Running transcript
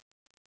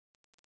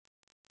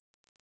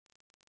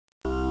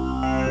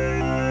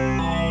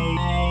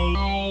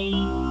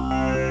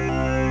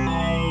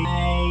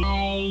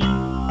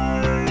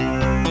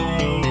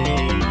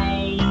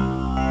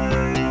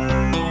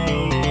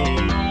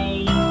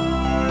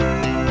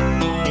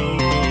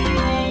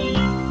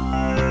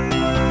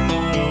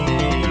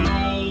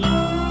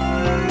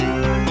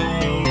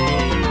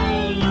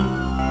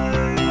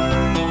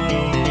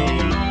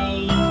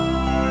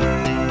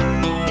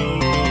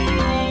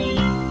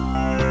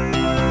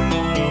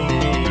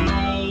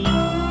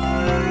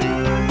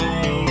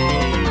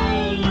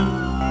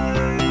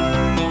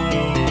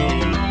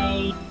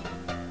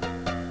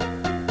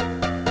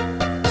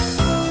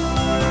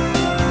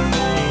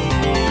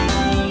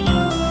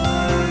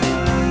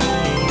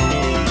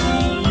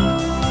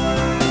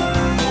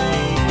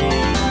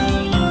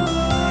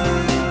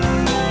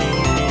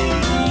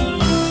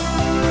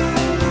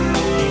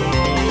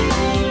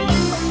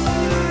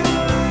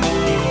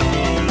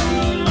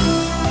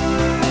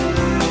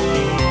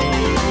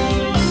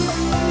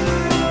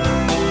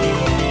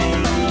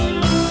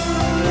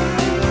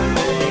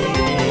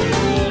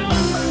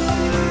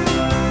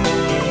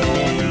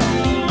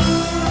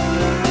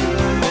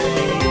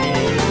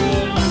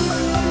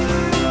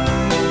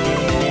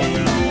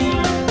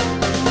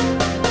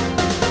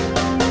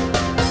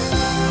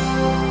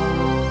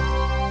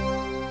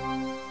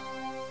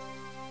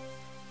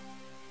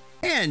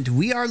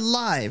we are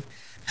live.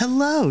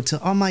 Hello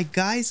to all my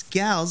guys,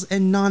 gals,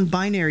 and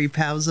non-binary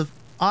pals of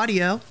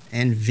audio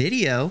and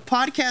video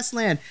podcast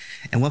land,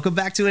 and welcome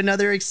back to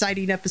another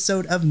exciting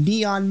episode of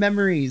Neon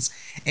Memories,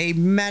 a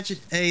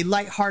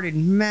lighthearted,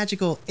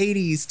 magical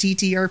 80s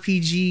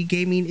TTRPG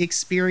gaming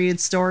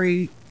experience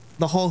story,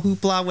 the whole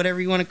hoopla, whatever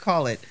you want to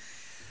call it.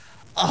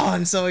 Oh,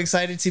 I'm so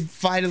excited to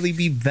finally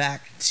be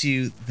back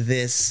to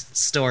this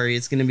story.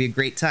 It's going to be a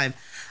great time.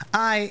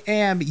 I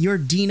am your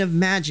Dean of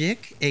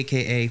Magic,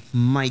 aka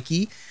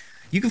Mikey.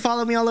 You can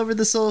follow me all over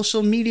the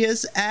social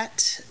medias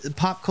at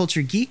Pop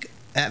Culture Geek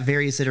at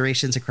various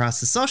iterations across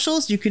the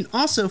socials. You can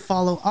also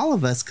follow all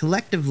of us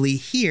collectively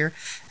here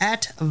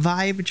at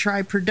Vibe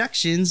Tribe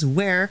Productions,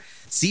 where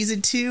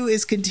Season 2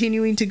 is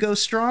continuing to go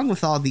strong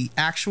with all the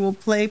actual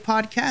play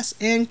podcasts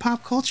and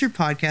pop culture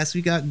podcasts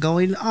we got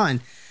going on.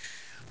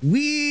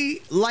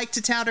 We like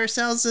to tout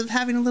ourselves of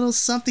having a little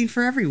something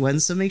for everyone,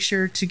 so make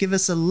sure to give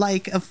us a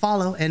like, a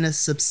follow, and a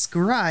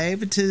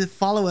subscribe to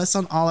follow us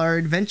on all our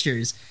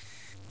adventures.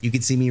 You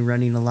can see me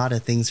running a lot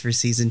of things for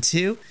Season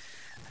 2,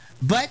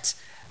 but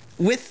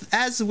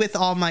as with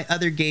all my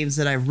other games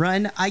that I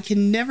run, I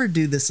can never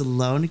do this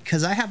alone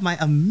because I have my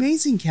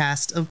amazing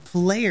cast of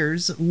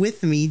players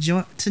with me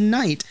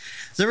tonight.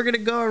 So we're going to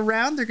go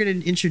around, they're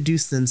going to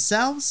introduce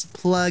themselves,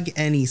 plug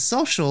any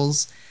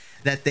socials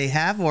that they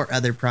have or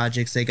other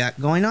projects they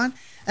got going on,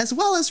 as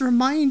well as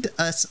remind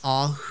us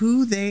all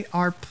who they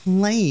are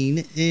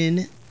playing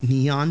in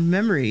Neon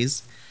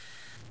Memories.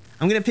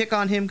 I'm going to pick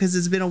on him because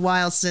it's been a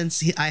while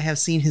since I have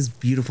seen his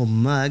beautiful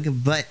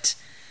mug, but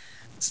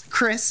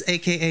Chris,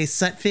 aka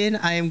Sutphin,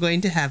 I am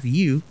going to have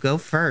you go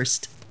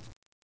first.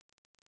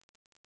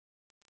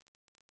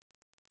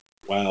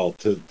 Wow,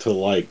 to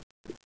like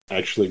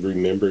actually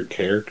remember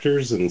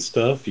characters and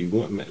stuff. You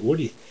want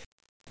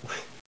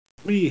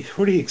what are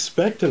you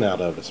expecting out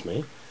of us,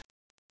 man?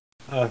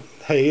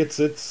 Hey,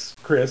 it's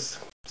Chris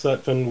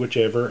Sutphin,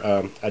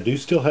 whichever. I do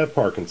still have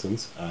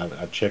Parkinson's.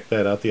 I checked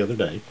that out the other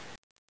day.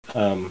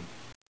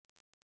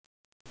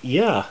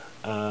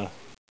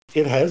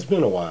 It has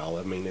been a while.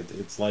 I mean,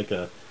 it's like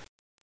a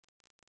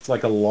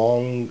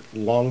long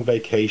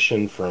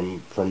vacation from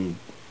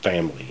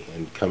family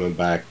and coming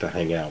back to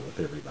hang out with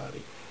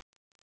everybody.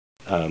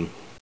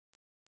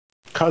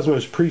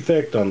 Cosmos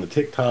Prefect on the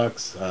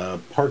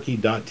TikToks,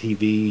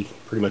 Parky.tv,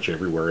 pretty much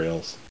everywhere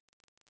else.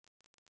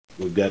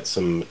 We've got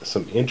some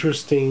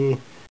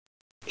interesting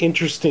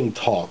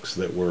talks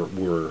that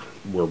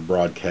we're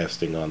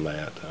broadcasting on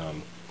that.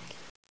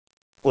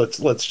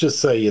 Let's just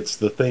say it's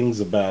the things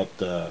about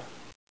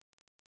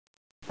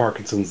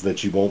Parkinson's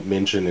that you won't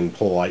mention in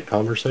polite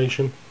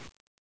conversation.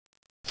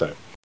 So,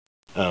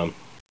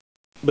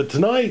 but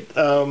tonight,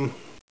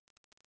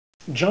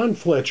 John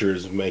Fletcher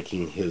is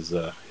making his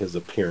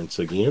appearance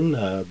again.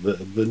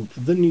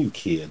 The new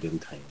kid in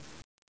town,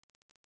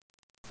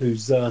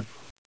 who's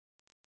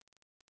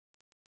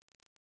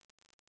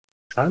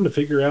trying to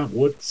figure out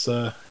what's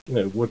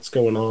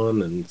going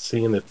on and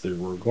seeing if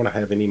we're going to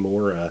have any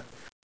more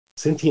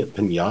sentient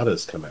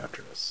pinatas come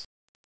after us.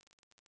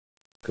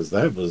 Because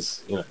that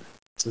was,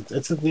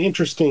 it's an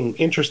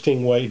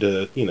interesting way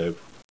to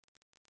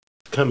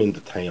come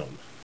into town.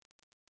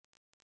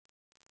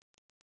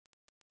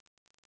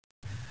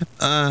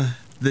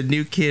 The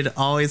new kid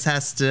always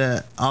has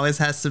to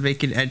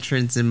make an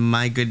entrance, and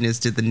my goodness,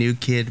 did the new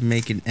kid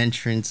make an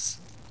entrance,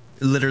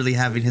 literally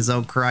having his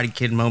own Karate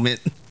Kid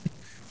moment.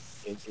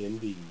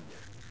 Indeed.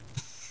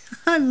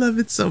 I love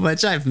it so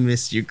much. I've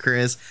missed you,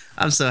 Chris.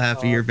 I'm so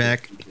happy you're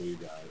back. Me too,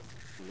 guys.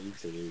 Me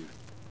too.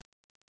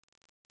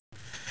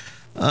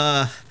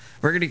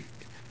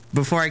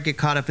 Before I get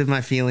caught up in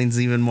my feelings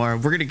even more,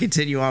 we're gonna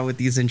continue on with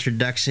these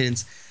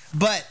introductions,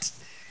 but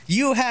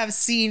you have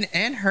seen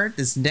and heard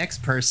this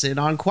next person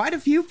on quite a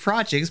few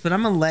projects, but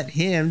I'm going to let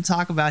him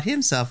talk about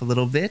himself a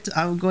little bit.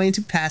 I'm going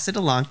to pass it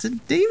along to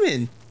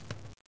Damon.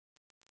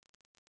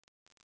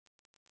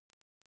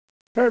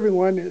 Hi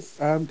everyone,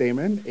 I'm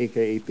Damon,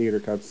 aka Theater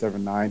Cub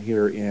 79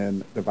 here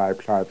in the Vibe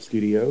Tribe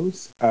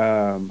Studios.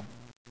 I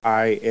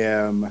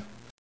am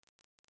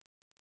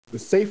the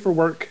safe for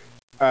work.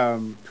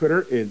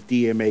 Twitter is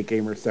DMA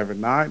Gamer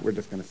 79. We're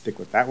just going to stick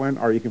with that one.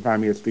 Or you can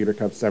find me as Theater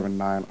Cub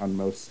 79 on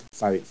most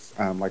sites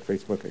like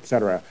Facebook,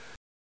 etc.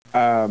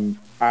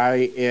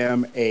 I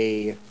am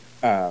a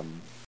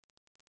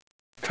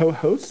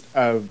co-host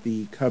of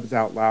the Cubs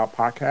Out Loud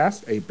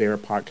podcast, a bear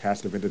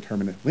podcast of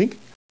indeterminate length.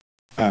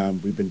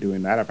 We've been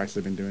doing that. I've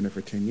actually been doing it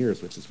for 10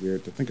 years, which is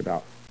weird to think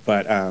about.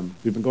 But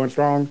we've been going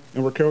strong,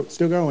 and we're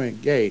still going.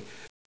 Yay.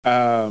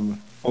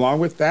 Along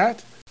with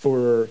that,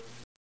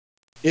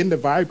 in the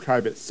Vibe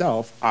Tribe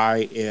itself,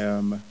 I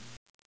am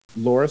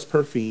Loris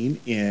Perfine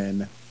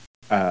in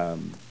A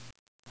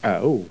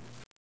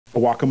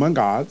Walk Among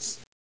Gods.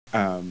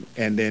 And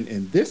then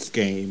in this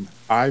game,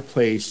 I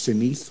play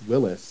Shanice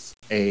Willis,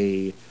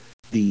 the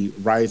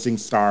Rising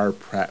Star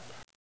Prep.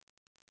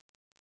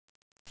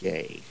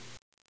 Yay.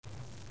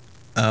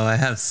 Oh, I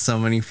have so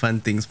many fun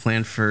things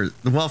planned for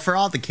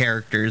all the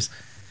characters,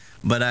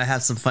 but I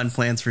have some fun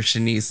plans for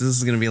Shanice. This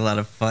is going to be a lot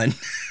of fun.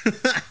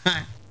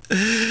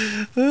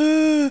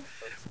 I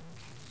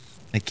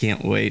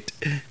can't wait.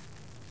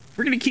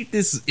 We're going to keep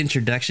this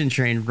introduction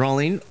train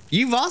rolling.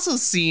 You've also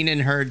seen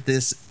and heard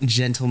this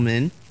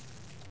gentleman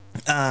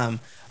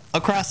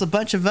across a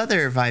bunch of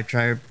other Vibe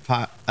Tribe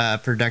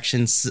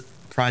Productions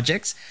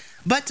projects,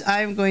 but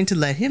I'm going to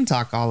let him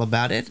talk all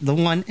about it, the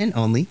one and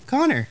only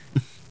Connor.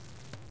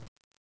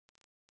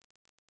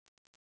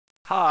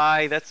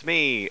 Hi, that's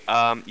me.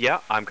 Yeah,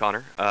 I'm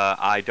Connor.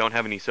 I don't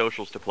have any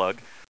socials to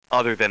plug,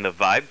 other than the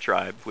Vibe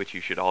Tribe, which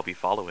you should all be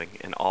following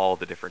in all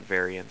the different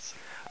variants.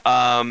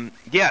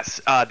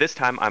 Yes, this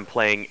time I'm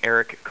playing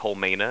Eric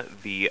Colmena,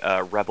 the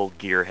Rebel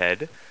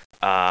Gearhead.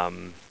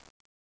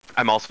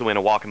 I'm also in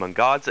A Walk Among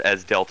Gods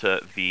as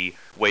Delta, the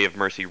Way of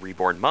Mercy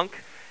Reborn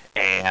Monk,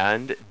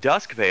 and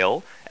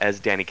Duskvale as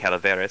Danny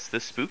Calaveras,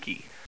 the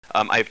Spooky.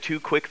 I have two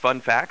quick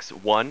fun facts.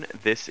 One,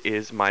 this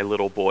is my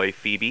little boy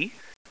Phoebe.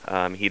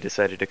 He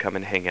decided to come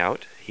and hang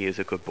out. He is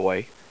a good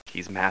boy.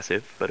 He's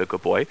massive, but a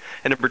good boy.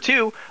 And number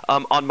two,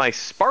 on my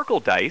Sparkle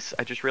dice,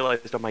 I just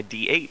realized on my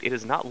D8, it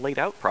is not laid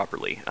out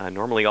properly.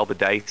 Normally all the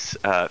dice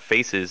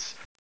faces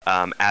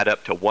add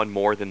up to one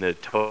more than the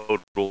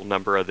total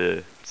number of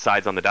the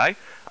sides on the die.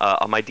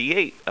 On my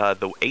D8,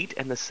 the 8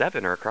 and the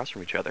 7 are across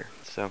from each other.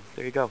 So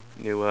there you go.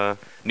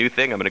 New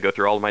thing. I'm going to go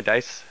through all of my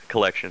dice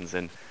collections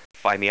and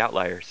find the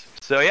outliers.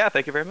 So yeah,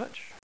 thank you very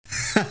much.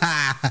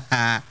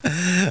 I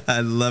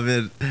love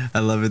it. I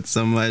love it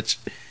so much.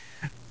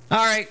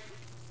 All right.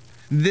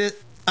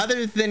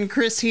 Other than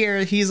Chris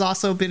here, he's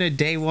also been a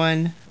day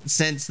one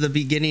since the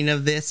beginning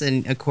of this.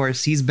 And of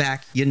course, he's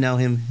back. You know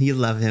him. You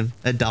love him.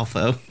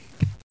 Adolfo.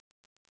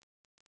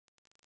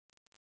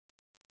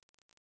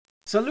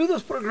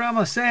 Saludos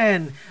programas,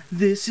 and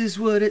this is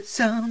what it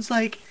sounds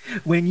like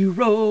when you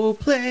role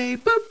play.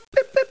 Boop,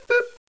 boop, boop,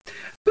 boop.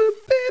 Boop,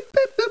 boop,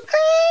 boop, boop.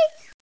 Hey!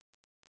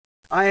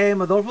 I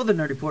am Adolfo, the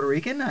nerdy Puerto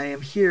Rican. I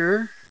am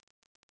here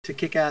to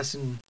kick ass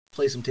and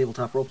play some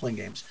tabletop role-playing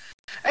games.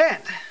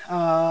 And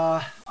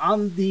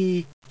on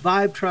the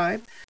Vibe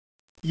Tribe,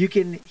 you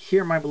can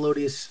hear my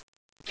melodious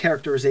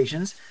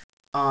characterizations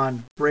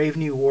on Brave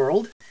New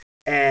World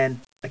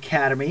and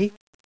Academy.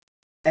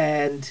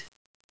 And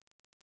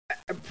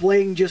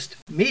playing just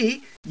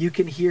me, you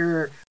can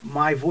hear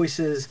my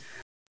voicing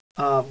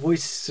over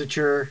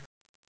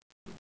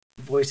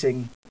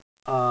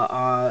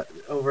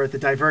at the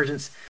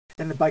Divergence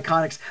and the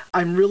Biconics.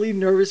 I'm really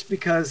nervous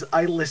because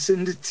I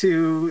listened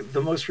to the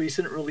most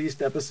recent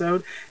released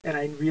episode and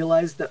I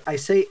realized that I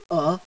say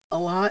a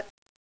lot.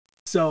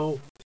 So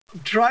I'm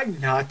trying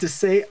not to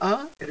say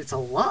and it's a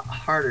lot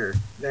harder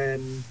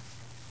than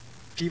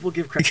people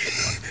give credit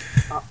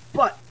for.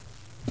 But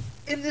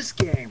in this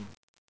game,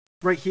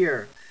 right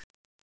here,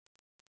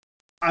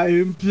 I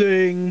am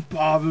playing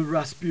Pavol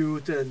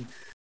Rasputin,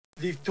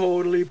 the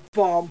totally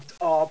pumped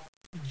up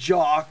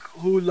Jock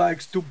who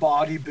likes to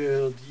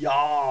bodybuild.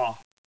 Yeah.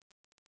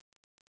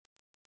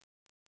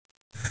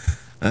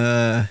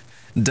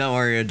 Don't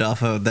worry,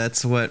 Adolfo.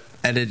 That's what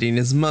editing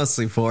is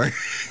mostly for.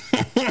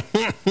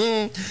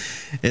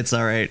 It's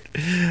all right.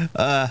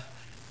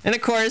 And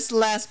of course,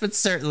 last but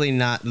certainly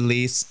not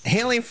least,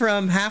 hailing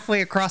from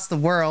halfway across the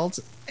world,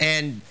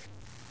 and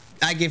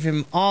I give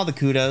him all the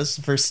kudos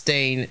for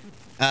staying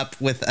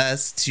up with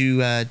us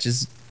to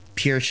just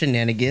pure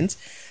shenanigans,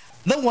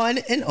 the one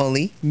and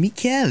only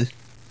Mikael.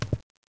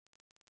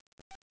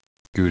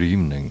 Good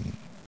evening.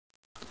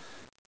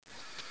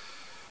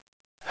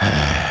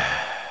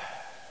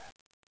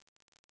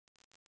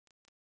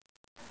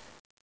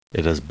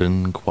 It has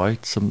been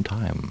quite some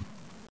time.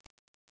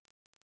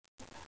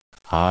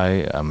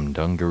 I am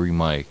Dungaree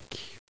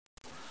Mike,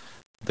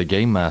 the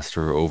game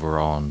master over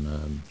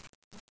on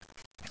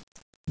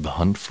The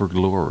Hunt for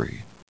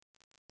Glory,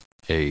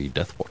 a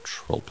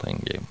Deathwatch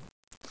role-playing game.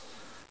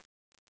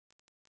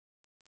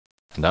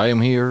 And I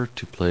am here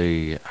to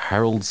play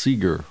Harold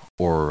Seeger,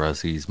 or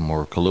as he's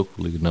more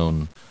colloquially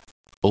known,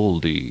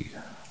 Oldie,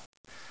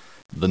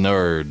 the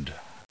nerd,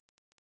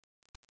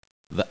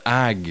 the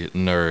ag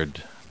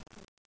nerd,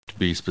 to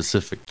be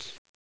specific.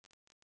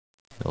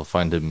 You'll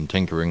find him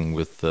tinkering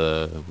with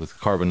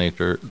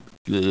carburetors.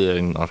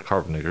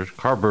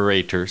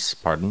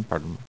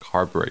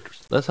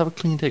 Let's have a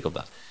clean take of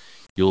that.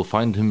 You'll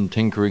find him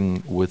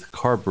tinkering with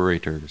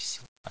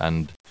carburetors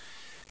and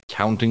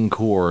counting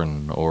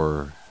corn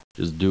or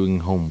just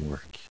doing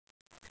homework.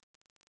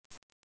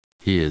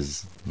 He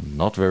is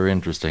not very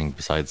interesting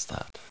besides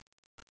that.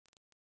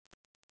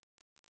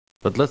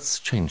 But let's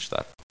change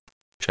that,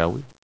 shall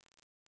we?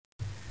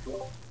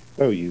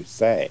 So you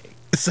say.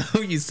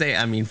 So you say,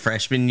 I mean,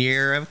 freshman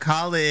year of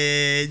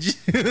college.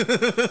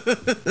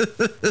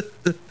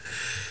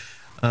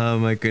 Oh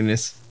my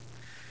goodness.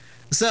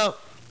 So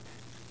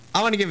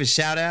I want to give a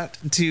shout out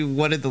to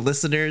one of the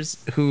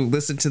listeners who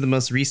listened to the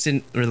most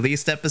recent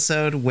released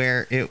episode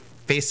where it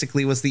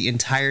basically was the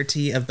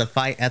entirety of the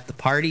fight at the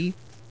party.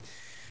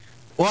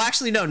 Well,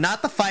 actually, no,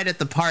 not the fight at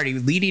the party.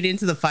 Leading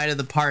into the fight of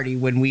the party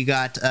when we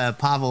got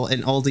Pavol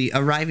and Oldie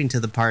arriving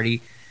to the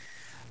party.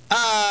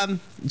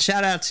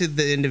 Shout out to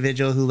the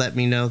individual who let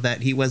me know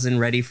that he wasn't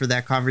ready for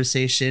that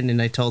conversation,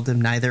 and I told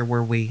him neither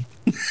were we.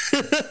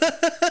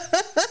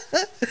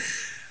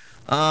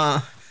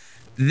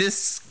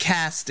 This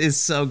cast is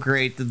so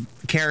great. The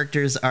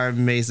characters are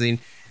amazing,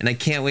 and I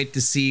can't wait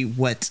to see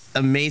what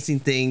amazing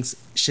things,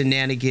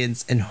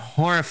 shenanigans, and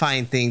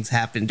horrifying things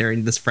happen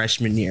during this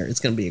freshman year. It's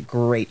going to be a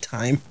great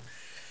time.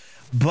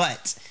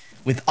 But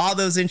with all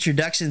those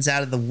introductions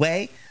out of the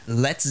way,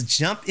 let's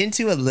jump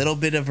into a little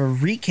bit of a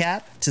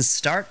recap to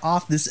start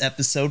off this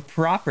episode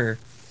proper.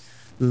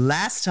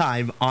 Last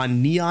time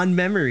on Neon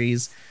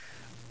Memories,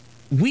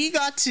 we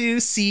got to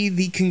see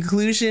the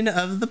conclusion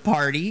of the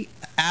party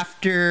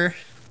after,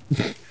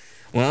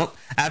 well,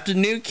 after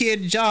new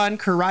kid John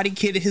karate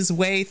kid his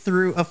way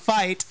through a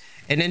fight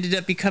and ended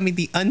up becoming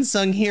the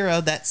unsung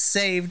hero that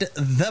saved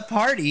the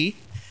party.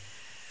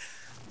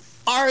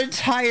 Our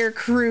entire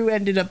crew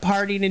ended up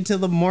partying until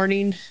the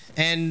morning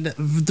and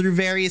through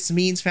various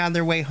means found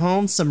their way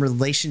home. Some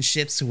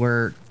relationships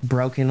were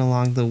broken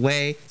along the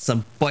way.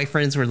 Some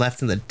boyfriends were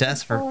left in the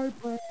dust.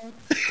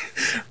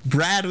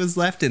 Brad was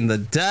left in the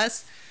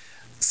dust.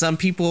 Some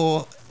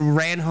people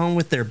ran home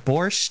with their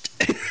borscht.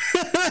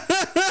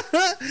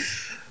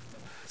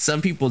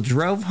 Some people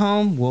drove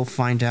home. We'll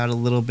find out a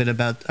little bit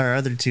about our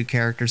other two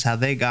characters, how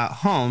they got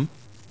home.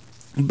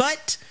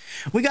 But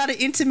we got an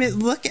intimate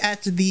look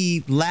at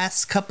the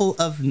last couple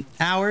of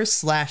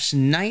hours /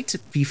 night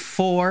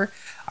before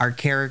our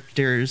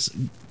characters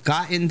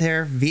got in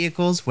their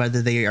vehicles,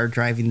 whether they are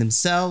driving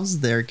themselves,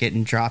 they're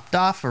getting dropped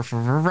off, or for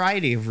a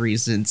variety of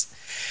reasons,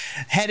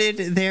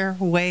 headed their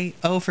way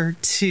over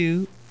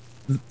to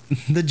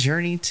the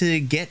journey to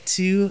get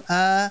to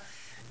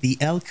the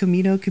El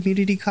Camino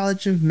Community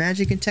College of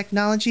Magic and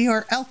Technology,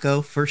 or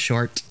ELCO for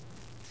short.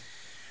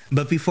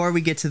 But before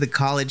we get to the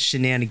college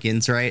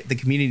shenanigans, right, the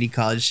community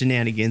college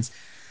shenanigans,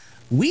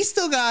 we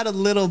still got a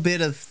little bit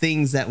of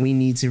things that we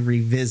need to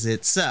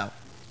revisit. So,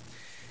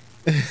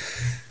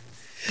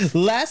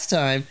 last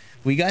time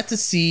we got to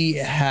see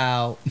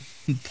how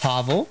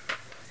Pavol,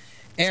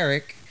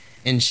 Eric,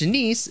 and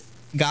Shanice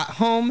got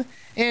home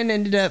and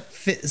ended up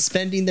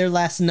spending their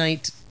last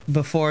night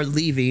before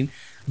leaving.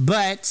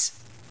 But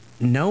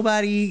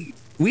we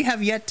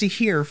have yet to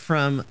hear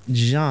from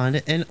John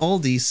and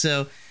Oldie.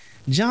 So,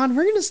 John,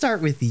 we're going to start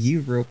with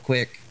you real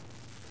quick.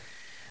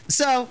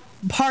 So,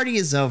 party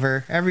is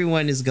over.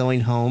 Everyone is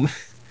going home.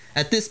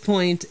 At this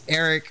point,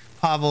 Eric,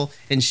 Pavol,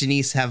 and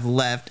Shanice have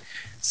left.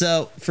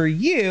 So, for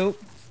you,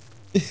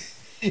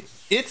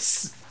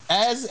 it's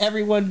as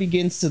everyone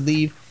begins to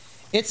leave,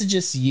 it's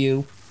just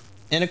you.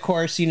 And, of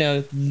course, you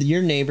know,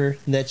 your neighbor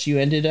that you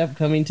ended up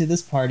coming to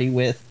this party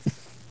with.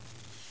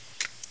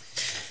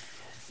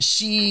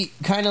 She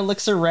kind of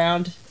looks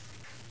around.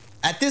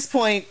 At this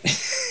point...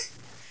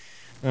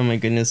 Oh my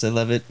goodness, I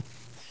love it.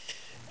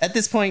 At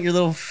this point, your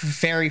little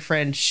fairy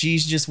friend, she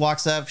just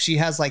walks up. She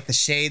has like the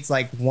shades,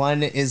 like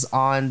one is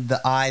on the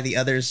eye, the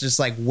other is just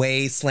like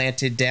way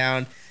slanted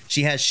down.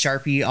 She has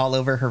Sharpie all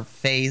over her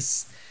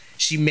face.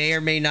 She may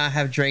or may not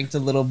have drank a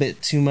little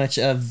bit too much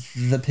of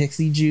the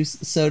pixie juice,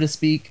 so to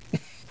speak.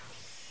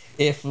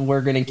 If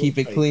we're going to keep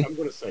it clean. I'm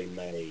going to say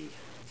May.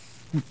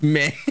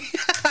 May.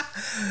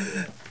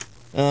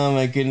 Oh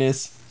my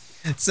goodness.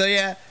 So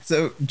yeah,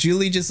 so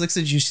Julie just looks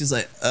at you. She's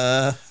like,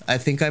 I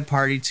think I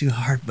partied too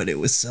hard, but it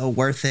was so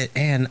worth it.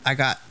 And I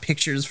got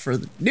pictures for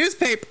the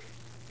newspaper.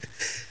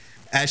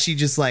 As she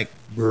just like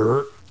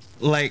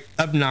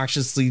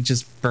obnoxiously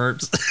just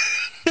burps.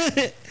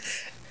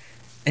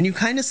 And you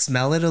kind of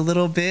smell it a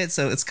little bit.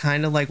 So it's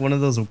kind of like one of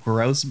those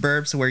gross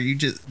burps where you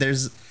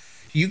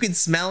can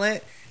smell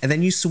it. And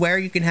then you swear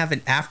you can have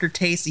an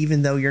aftertaste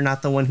even though you're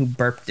not the one who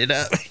burped it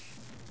up.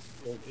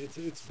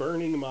 It's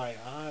burning my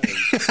eyes.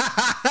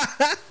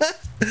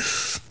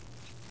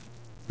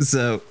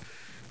 So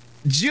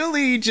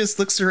Julie just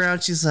looks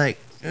around. She's like,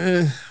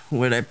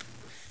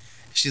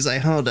 she's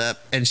like, hold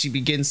up. And she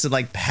begins to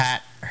like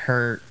pat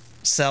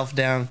herself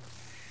down.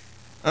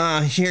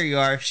 Here you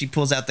are. She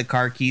pulls out the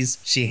car keys.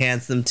 She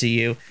hands them to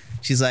you.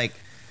 She's like,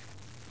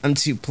 I'm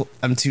too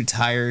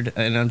tired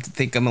and I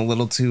think I'm a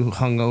little too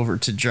hungover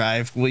to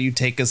drive. Will you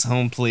take us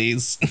home,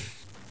 please?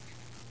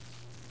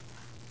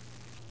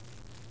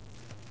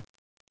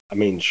 I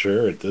mean,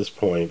 sure, at this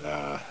point,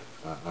 I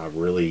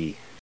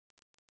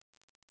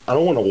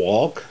don't want to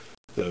walk,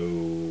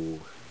 so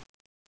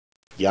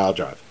yeah, I'll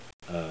drive.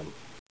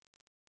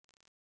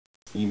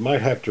 You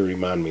might have to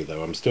remind me,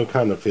 though. I'm still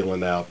kind of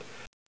feeling out.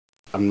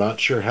 I'm not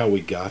sure how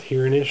we got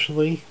here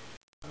initially,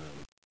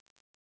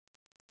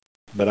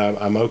 but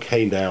I'm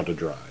okay now to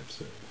drive,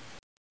 so,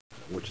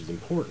 which is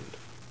important.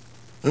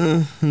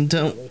 Don't.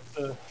 Let's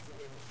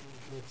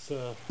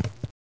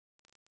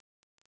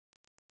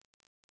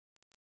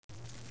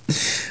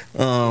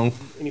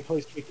any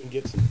place we can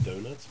get some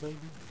donuts, maybe?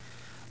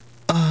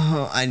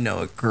 Oh, I know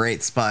a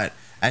great spot.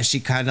 As she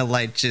kind of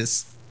like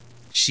just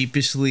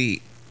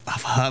sheepishly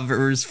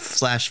hovers /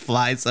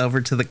 flies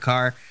over to the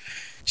car.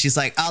 She's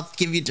like, I'll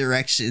give you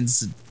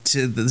directions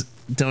to the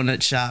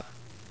donut shop.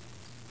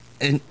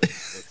 And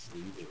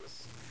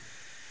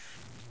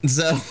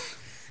so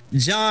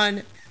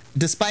John,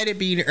 despite it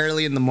being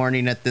early in the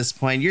morning at this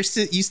point, you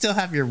still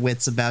have your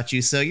wits about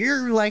you, so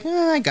you're like,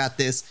 I got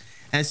this.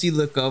 As you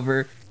look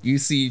over, you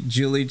see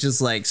Julie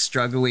just like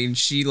struggling.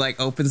 She like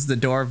opens the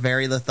door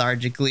very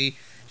lethargically.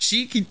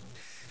 She's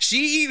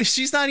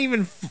not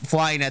even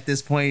flying at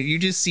this point. You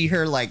just see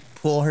her like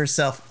pull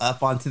herself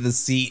up onto the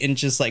seat and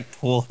just like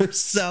pull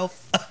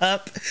herself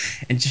up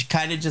and just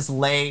kind of just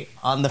lay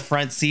on the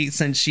front seat,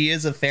 since she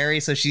is a fairy,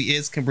 so she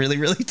is really,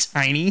 really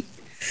tiny.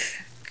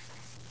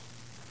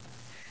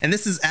 And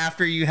this is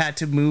after you had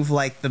to move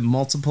like the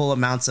multiple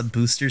amounts of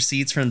booster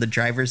seats from the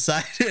driver's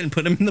side and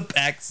put them in the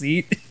back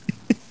seat.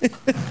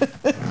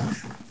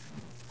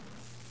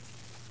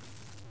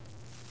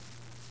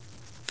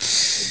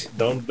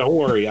 Don't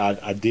worry.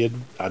 I do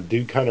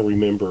kind of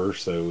remember,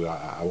 so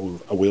I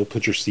will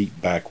put your seat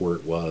back where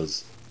it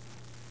was,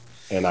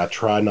 and I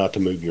try not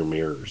to move your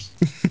mirrors.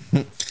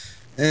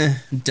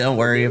 Don't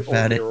worry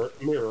about it.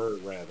 Mirror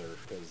rather,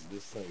 because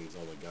this thing's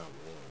only got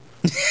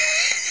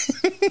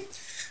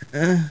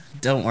one.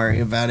 Don't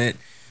worry about it.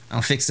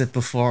 I'll fix it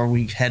before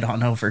we head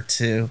on over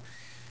to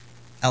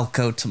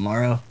ELCO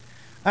tomorrow.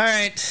 All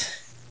right,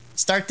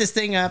 start this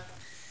thing up,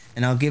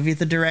 and I'll give you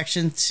the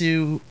direction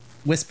to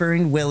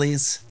Whispering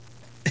Willie's.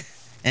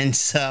 And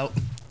so,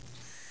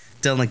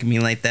 don't look at me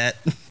like that.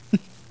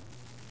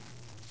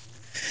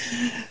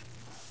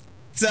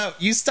 So,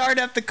 you start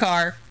up the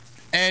car,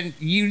 and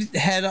you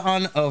head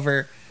on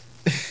over.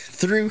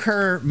 Through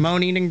her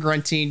moaning and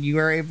grunting, you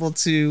are able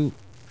to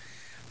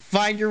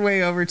find your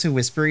way over to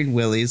Whispering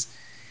Willie's.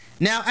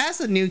 Now,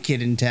 as a new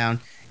kid in town,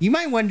 you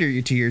might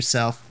wonder to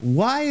yourself,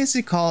 why is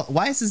this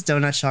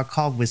donut shop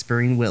called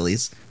Whispering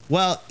Willie's?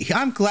 Well,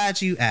 I'm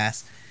glad you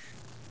asked.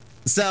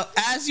 So,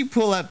 as you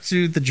pull up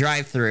to the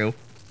drive-thru,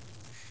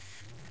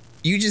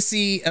 you just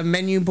see a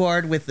menu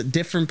board with a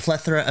different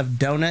plethora of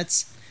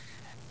donuts.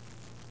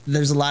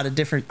 There's a lot of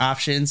different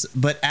options,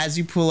 but as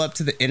you pull up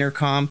to the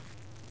intercom,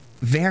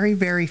 very,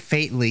 very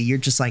faintly, you're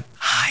just like,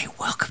 "Hi,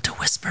 welcome to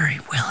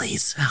Whispering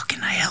Willie's. How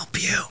can I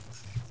help you?"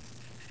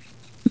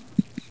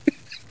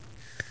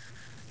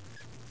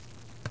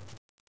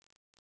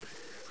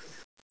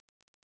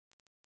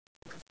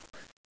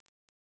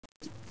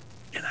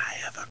 And I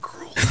have a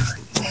cruller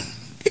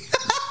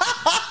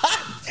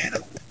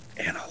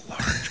and a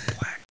large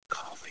black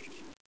coffee.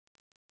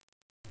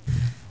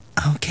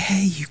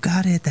 Okay, you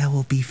got it. That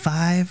will be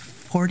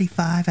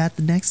 $5.45 at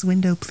the next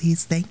window,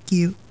 please. Thank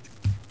you.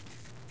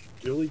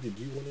 Julie, did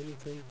you want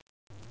anything?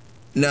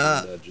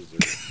 No.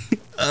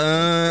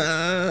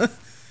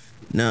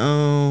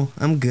 No,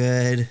 I'm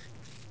good.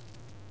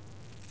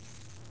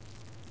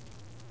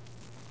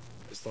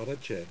 Just thought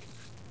I'd check.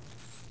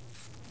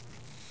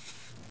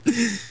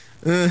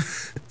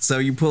 So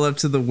you pull up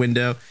to the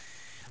window.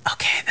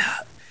 Okay,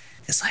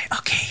 it's like,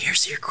 okay,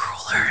 here's your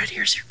cooler and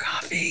here's your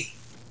coffee.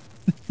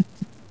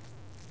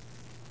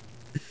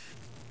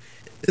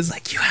 It's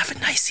like, you have a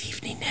nice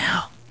evening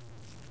now.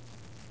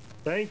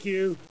 Thank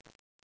you.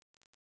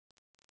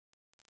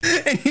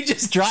 And you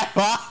just drive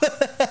off.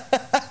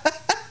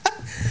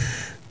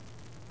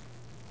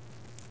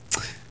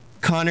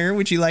 Connor,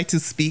 would you like to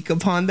speak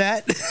upon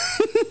that?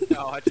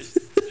 No, I just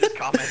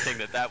commenting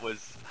that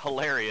was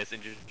hilarious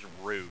and just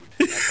rude.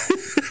 That's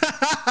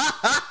all.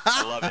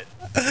 I love it.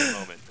 Good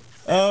moment.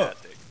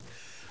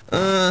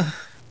 Fantastic.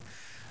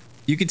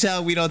 You can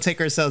tell we don't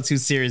take ourselves too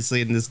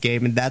seriously in this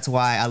game, and that's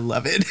why I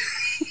love it.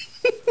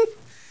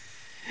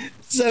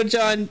 So,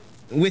 John,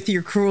 with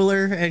your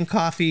cooler and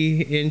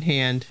coffee in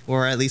hand,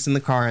 or at least in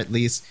the car at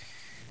least,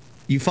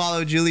 you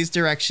follow Julie's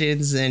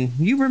directions, and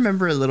you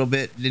remember a little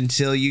bit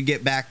until you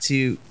get back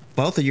to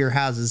both of your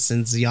houses,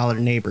 since y'all are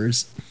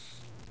neighbors.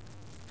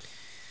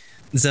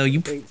 So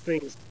you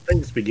things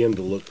begin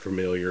to look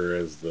familiar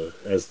as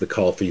the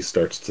coffee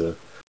starts to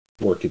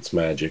work its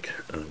magic.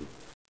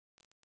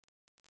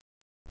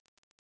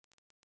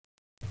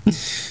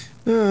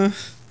 I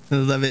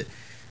love it.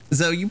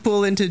 So you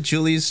pull into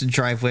Julie's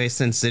driveway,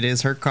 since it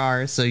is her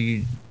car. So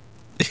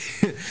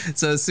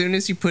so as soon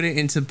as you put it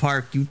into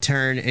park, you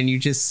turn and you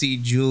just see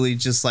Julie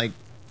just like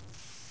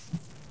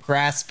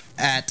grasp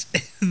at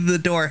the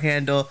door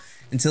handle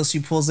until she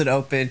pulls it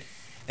open.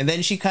 And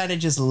then she kind of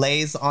just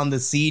lays on the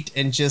seat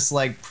and just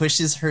like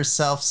pushes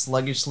herself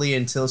sluggishly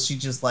until she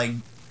just like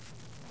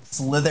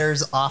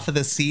slithers off of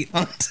the seat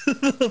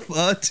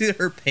onto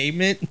her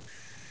pavement.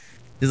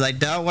 She's like,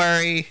 "Don't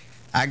worry,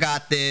 I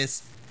got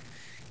this."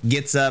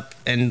 Gets up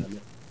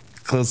and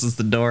closes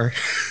the door.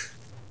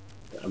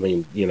 I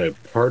mean,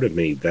 part of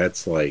me,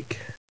 that's like,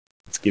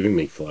 it's giving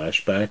me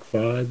flashback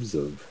vibes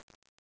of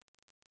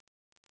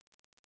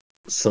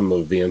some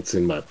events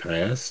in my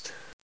past.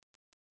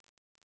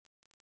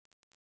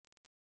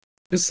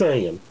 Just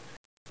saying.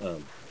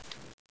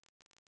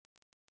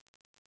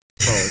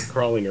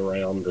 Crawling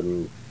around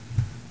and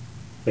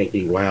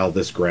thinking, wow,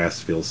 this grass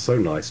feels so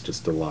nice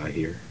just to lie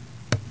here.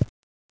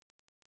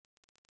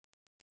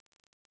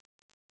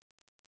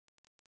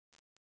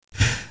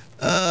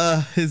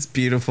 It's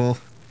beautiful.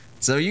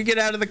 So you get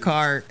out of the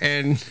car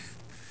and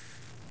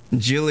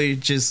Julie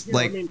just Yeah, I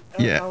like, mean,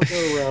 yeah. I'll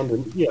go around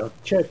and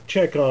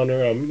check on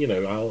her.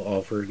 I'll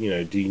offer. Do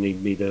you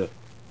need me to?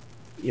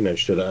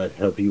 Should I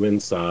help you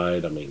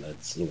inside? I mean,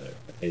 that's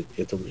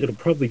it'll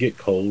probably get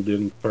cold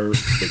in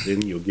first, but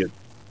then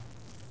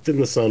then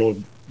the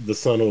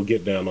sun will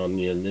get down on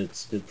you, and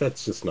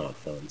that's just not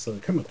fun. So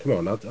come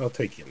on, I'll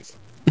take you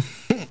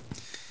inside.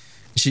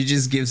 She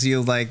just gives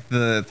you like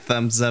the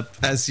thumbs up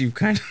as you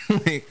kind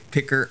of like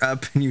pick her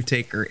up and you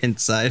take her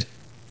inside.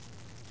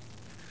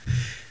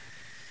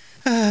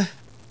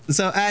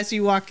 So as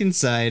you walk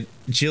inside,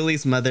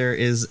 Julie's mother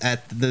is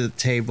at the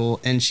table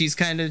and she's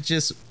kind of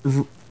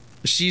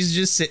she's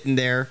just sitting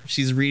there.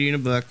 She's reading a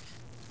book.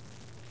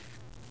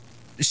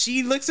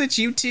 She looks at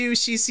you two.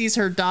 She sees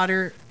her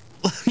daughter.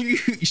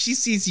 She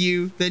sees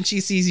you. Then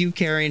she sees you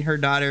carrying her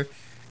daughter.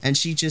 And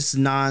she just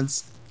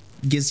nods,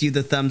 gives you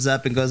the thumbs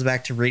up, and goes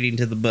back to reading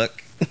to the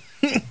book.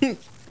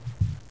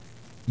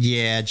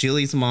 Yeah,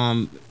 Julie's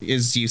mom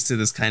is used to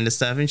this kind of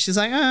stuff. And she's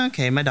like, oh,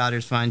 okay, my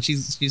daughter's fine.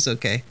 She's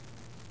okay.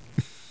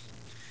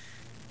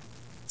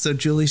 So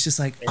Julie's just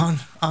like,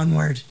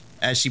 onward,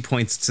 as she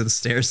points to the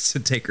stairs to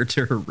take her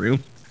to her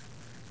room.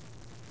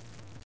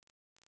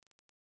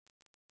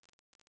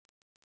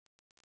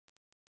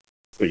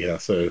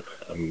 So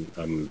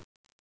I'm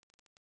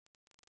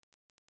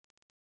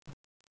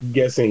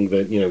guessing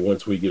that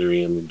once we get her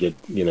in and get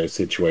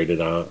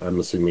situated,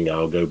 I'm assuming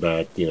I'll go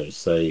back,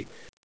 say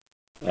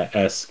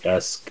ask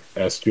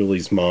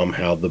Julie's mom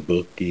how the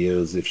book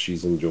is, if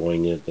she's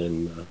enjoying it,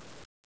 and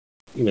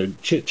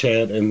chit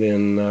chat, and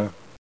then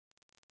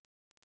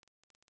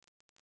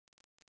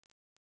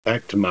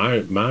back to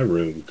my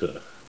room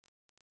to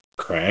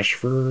crash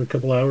for a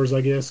couple hours,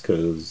 I guess,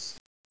 because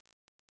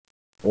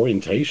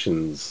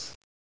orientation's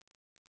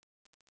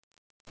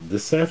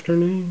this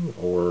afternoon,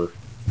 or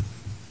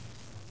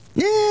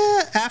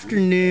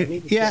afternoon.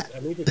 I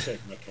need to check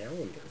my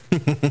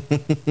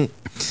calendar.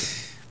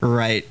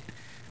 Right.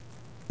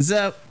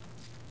 So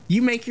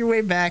you make your way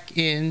back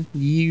in.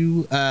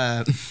 You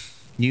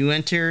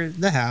enter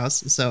the house.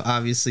 So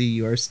obviously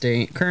you are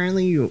staying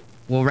currently.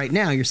 Right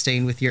now you're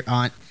staying with your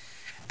aunt.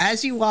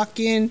 As you walk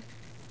in,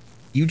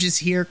 you just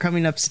hear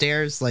coming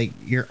upstairs like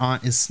your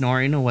aunt is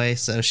snoring away,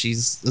 so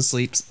she's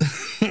asleep.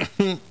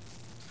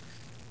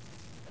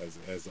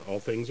 As all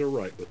things are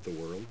right with the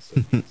world.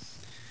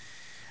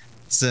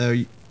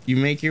 So you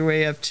make your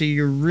way up to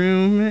your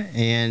room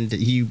and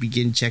you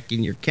begin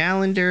checking your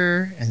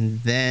calendar,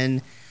 and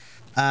then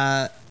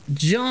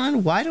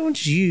John, why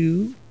don't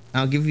you,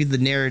 I'll give you the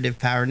narrative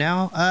power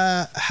now.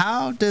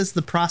 How does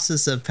the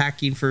process of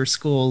packing for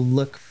school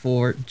look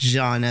for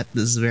John at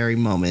this very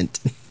moment?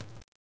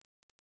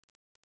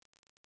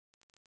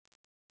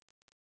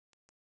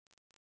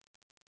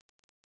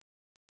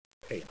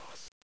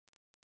 Chaos.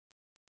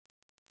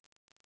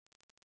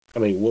 I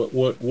mean,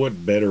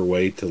 what better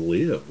way to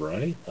live,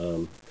 right?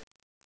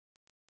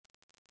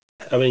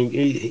 I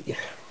mean,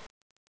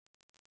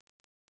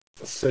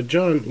 so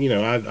John,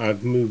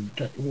 I've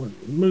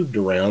moved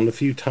around a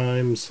few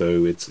times,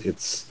 so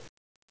it's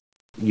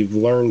you've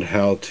learned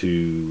how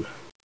to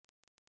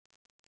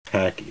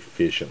pack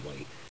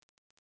efficiently.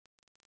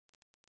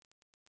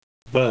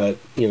 But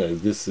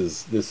this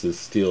is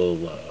still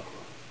the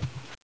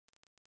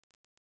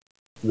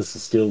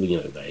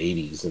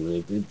 80s,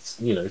 and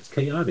it's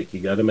chaotic. You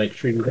got to make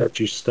sure you got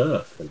your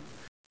stuff, and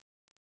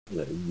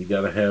you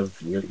got to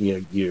have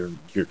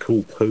your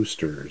cool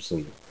posters,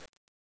 and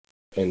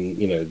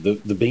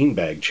the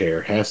beanbag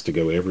chair has to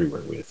go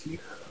everywhere with you,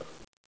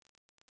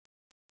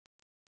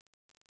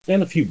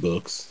 and a few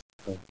books,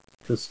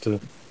 just to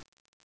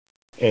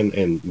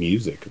and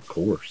music, of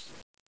course.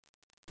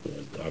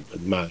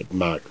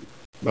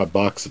 My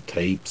box of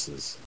tapes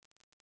is,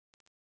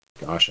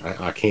 gosh,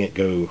 I can't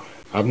go.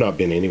 I've not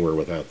been anywhere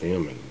without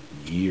them in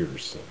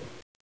years. So.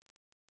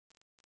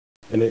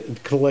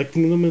 And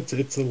collecting them,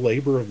 it's a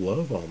labor of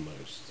love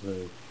almost.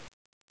 So.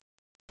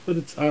 But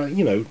it's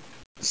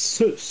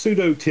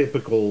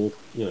pseudo-typical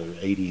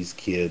 80s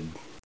kid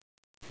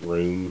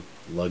room,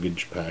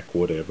 luggage pack,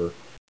 whatever.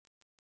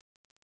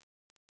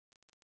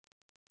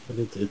 But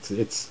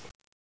it's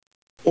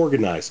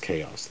organized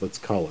chaos. Let's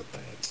call it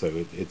that.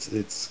 So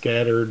it's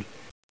scattered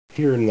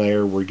here and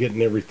there. We're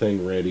getting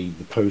everything ready.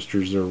 The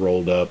posters are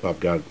rolled up. I've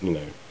got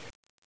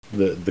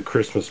the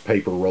Christmas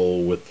paper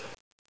roll with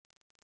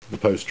the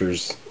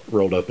posters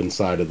rolled up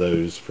inside of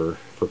those for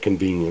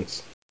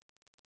convenience.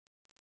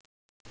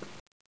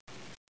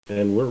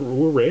 And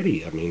we're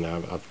ready. I mean,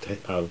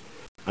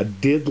 I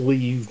did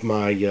leave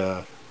my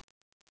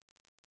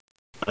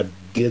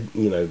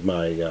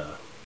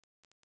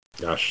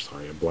gosh,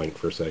 sorry, I blanked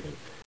for a second.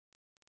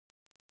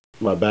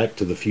 My Back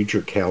to the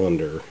Future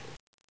calendar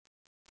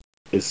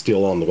is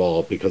still on the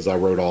wall because I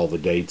wrote all the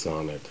dates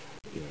on it,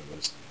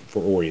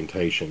 for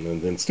orientation,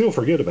 and then still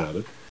forget about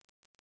it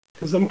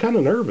because I'm kind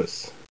of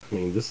nervous. I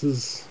mean,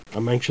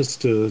 I'm anxious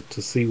to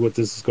see what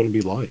this is going to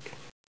be like.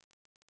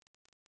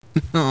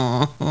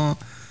 Oh,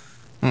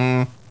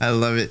 I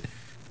love it.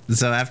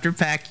 So after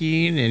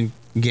packing and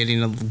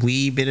getting a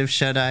wee bit of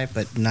shut-eye,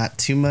 but not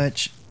too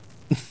much,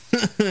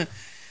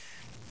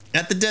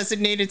 At the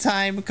designated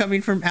time,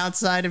 coming from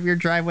outside of your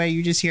driveway,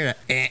 you just hear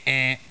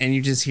and you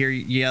just hear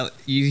yell.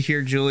 You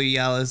hear Julie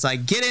yell, "It's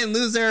like, get in,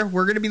 loser!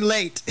 We're gonna be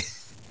late."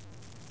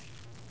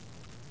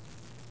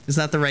 It's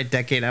not the right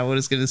decade. I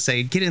was gonna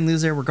say, "Get in,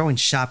 loser! We're going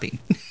shopping."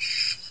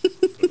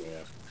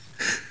 Yeah.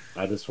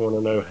 I just want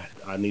to know.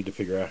 I need to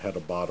figure out how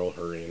to bottle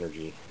her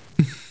energy.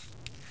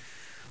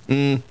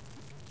 You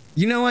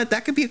know what?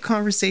 That could be a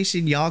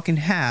conversation y'all can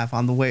have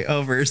on the way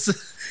over.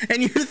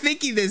 And you're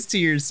thinking this to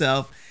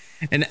yourself.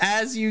 And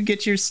as you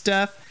get your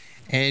stuff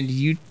and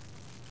you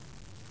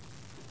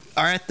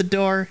are at the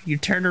door, you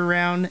turn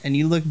around and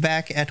you look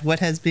back at what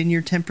has been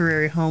your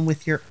temporary home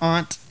with your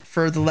aunt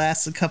for the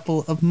last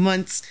couple of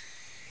months.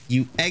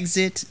 You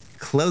exit,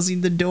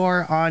 closing the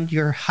door on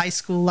your high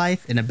school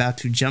life and about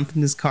to jump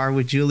in this car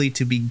with Julie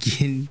to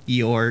begin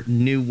your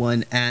new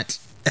one at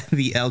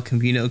the El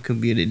Camino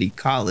Community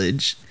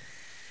College.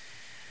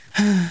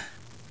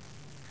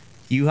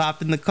 You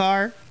hop in the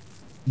car.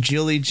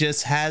 Julie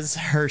just has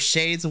her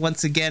shades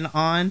once again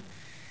on,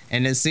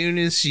 and as soon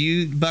as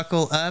you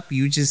buckle up,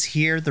 you just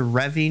hear the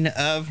revving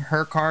of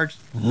her car,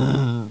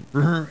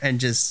 and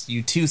just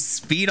you two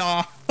speed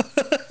off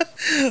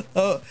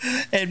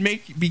and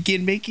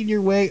begin making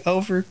your way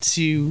over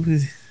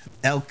to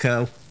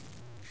ELCO.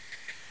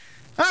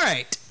 All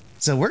right,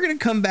 so we're gonna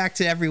come back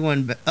to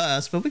everyone but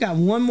us, but we got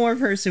one more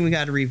person we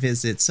got to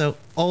revisit. So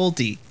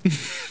Oldie,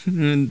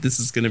 this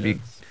is gonna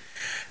be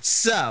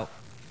so.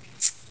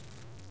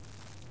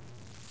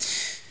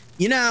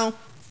 You know,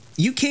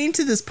 you came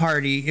to this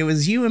party. It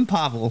was you and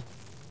Pavol.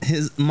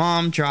 His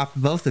mom dropped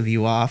both of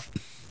you off.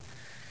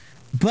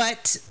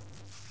 But,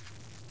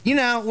 you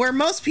know, where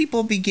most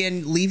people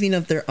begin leaving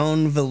of their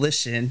own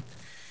volition,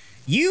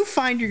 you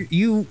find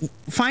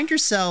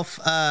yourself,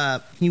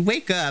 you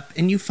wake up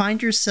and you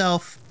find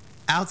yourself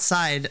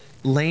outside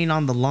laying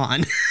on the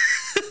lawn.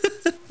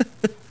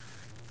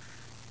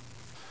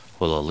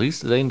 Well, at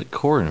least it ain't a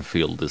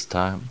cornfield this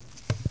time.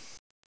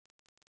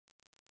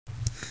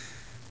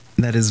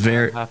 That is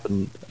very... That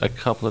happened a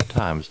couple of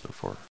times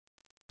before.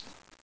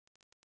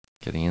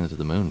 Getting into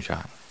the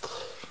moonshine.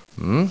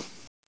 I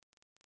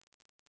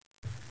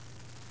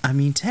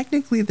mean,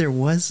 technically there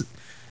was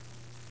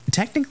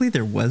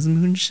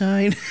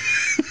moonshine.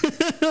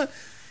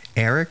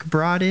 Eric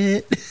brought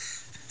it.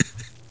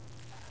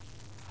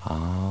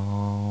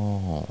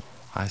 Oh,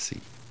 I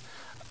see.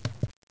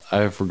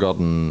 I've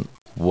forgotten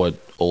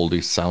what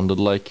Oldie sounded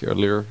like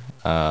earlier.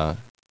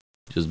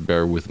 Just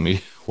bear with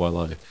me while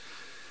I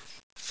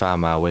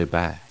find my way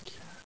back.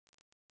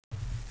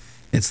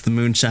 It's the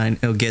moonshine.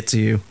 It'll get to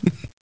you.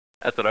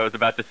 That's what I was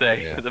about to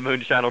say. Yeah. The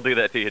moonshine will do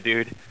that to you,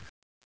 dude.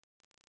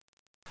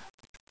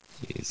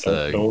 He's,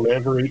 Don't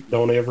ever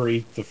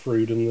eat the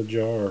fruit in the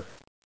jar.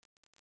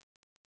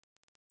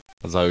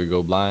 that's how you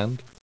go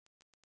blind.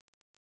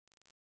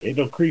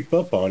 It'll creep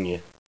up on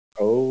you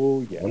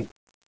Oh, yeah.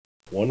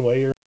 one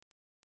way or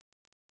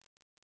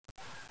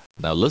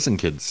Now listen,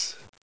 kids.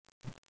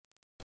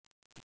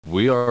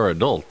 We are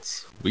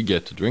adults. We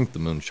get to drink the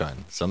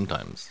moonshine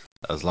sometimes,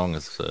 as long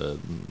as the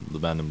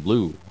man in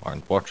blue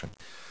aren't watching.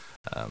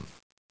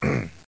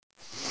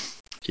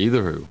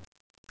 Either who.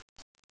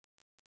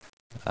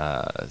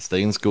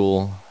 Stay in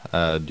school,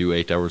 do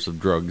 8 hours of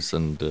drugs,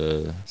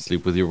 and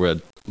sleep with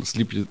your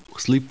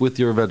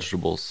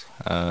vegetables,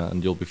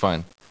 and you'll be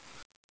fine.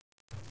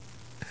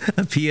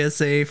 A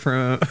PSA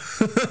from...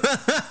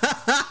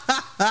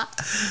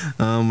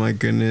 Oh my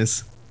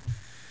goodness.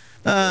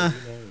 The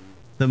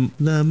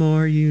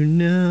more you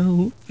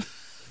know.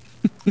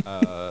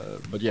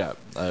 But yeah,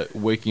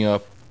 waking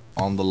up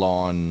on the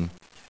lawn,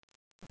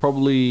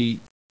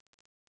 probably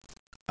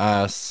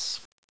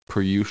as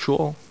per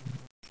usual.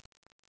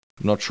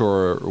 Not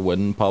sure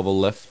when Pavol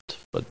left,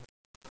 but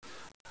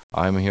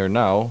I'm here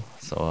now,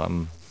 so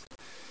I'm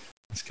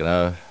just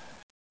gonna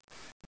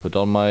put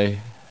on my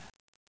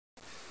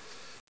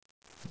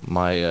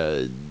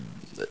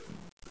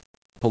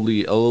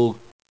probably a little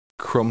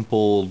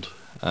crumpled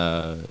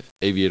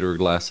aviator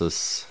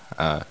glasses,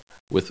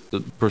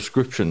 with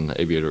prescription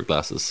aviator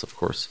glasses, of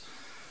course,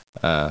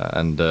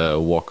 and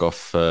walk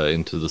off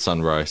into the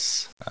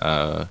sunrise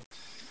to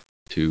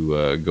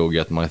go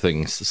get my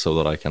things so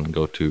that I can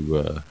go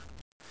to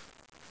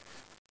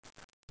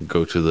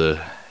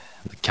the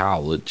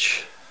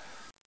college.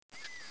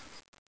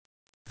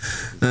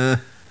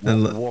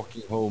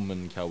 Walking home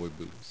in cowboy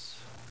boots.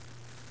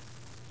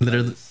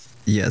 Literally,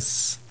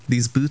 yes.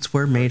 These boots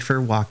were made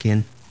for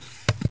walking.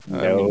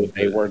 No,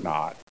 they were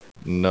not.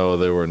 No,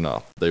 they were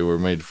not. They were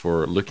made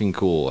for looking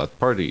cool at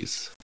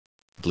parties.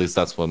 At least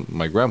that's what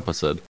my grandpa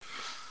said.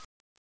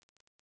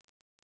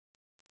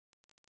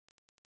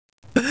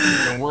 You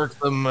can work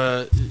them.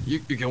 You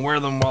can wear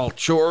them while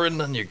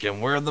choring, and you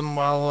can wear them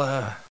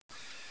while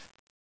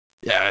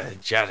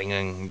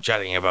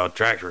chatting about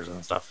tractors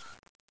and stuff.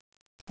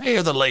 I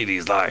hear the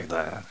ladies like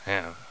that.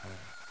 Yeah,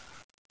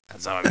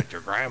 that's how I met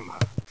your grandma.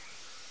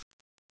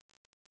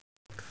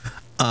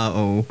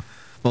 Uh-oh.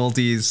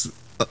 Oldie's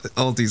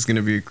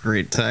gonna be a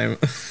great time.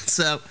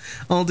 So,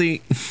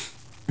 Oldie,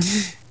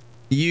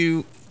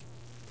 you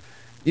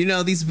You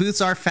know, these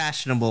boots are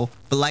fashionable,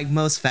 but like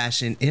most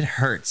fashion, it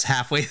hurts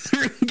halfway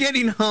through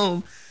getting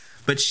home.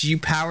 But you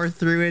power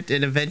through it,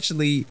 and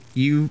eventually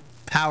you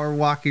power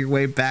walk your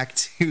way back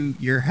to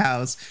your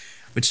house.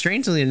 But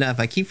strangely enough,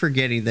 I keep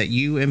forgetting that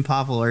you and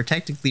Pavol are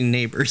technically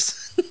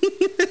neighbors.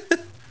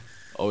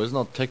 Oh, it's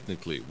not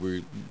technically.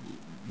 We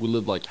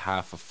live like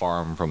half a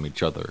farm from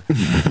each other.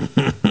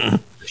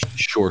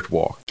 Short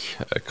walk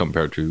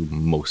compared to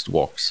most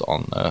walks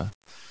on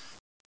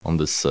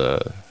this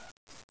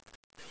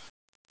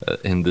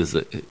in this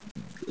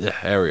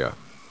area,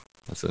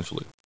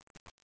 essentially.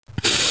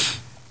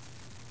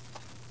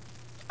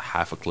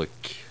 Half a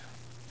click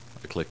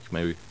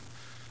maybe.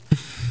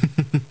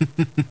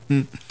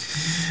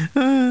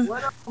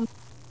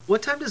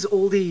 What time does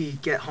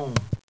Oldie get home?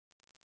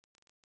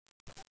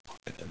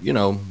 You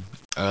know,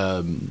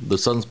 the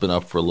sun's been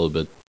up for a little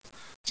bit,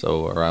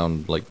 so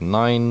around like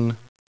 9.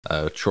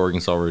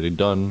 Choring's already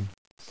done.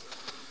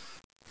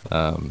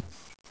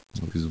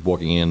 He's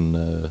walking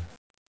in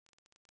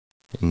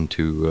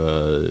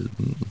into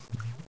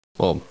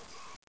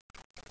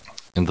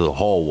into the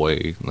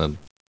hallway, and then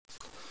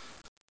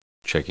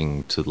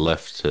checking to the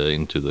left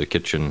into the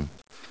kitchen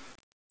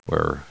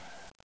where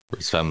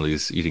his family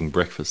is eating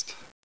breakfast.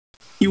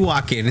 You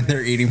walk in and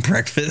they're eating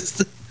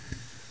breakfast.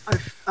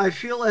 I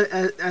feel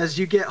as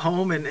you get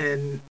home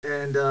and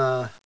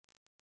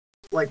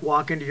like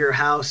walk into your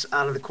house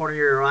out of the corner of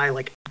your eye,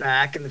 like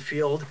back in the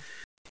field.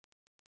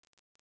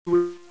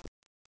 You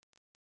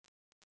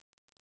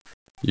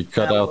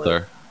cut out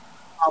there.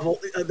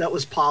 That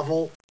was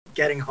Pavol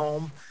getting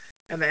home,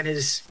 and then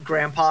his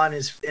grandpa and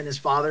his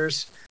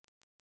father's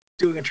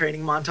doing a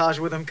training montage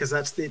with him because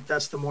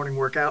that's the morning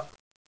workout.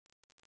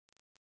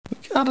 We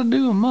gotta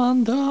do a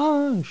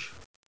montage.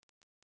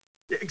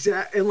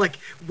 Exactly, and like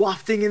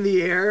wafting in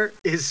the air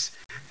is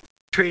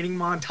training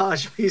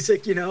montage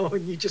music, you know,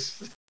 and you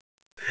just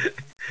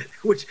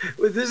which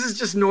this is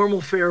just normal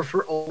fare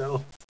for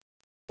all.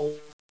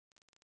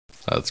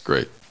 That's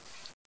great.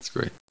 That's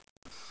great.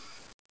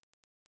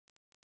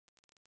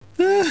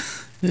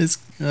 It's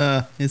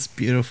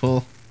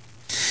beautiful.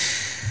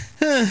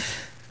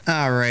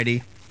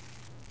 Alrighty.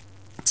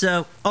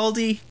 So,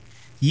 Oldie,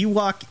 you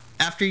walk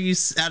after you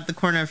out the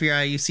corner of your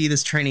eye. You see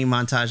this training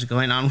montage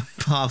going on with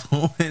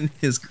Pavol and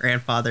his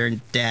grandfather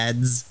and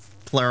dads,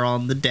 plural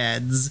on the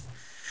dads.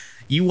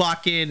 You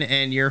walk in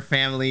and your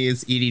family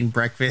is eating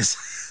breakfast,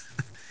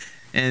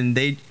 and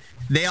they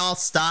all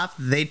stop.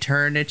 They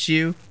turn at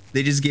you.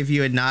 They just give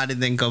you a nod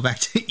and then go back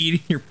to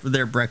eating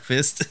their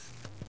breakfast.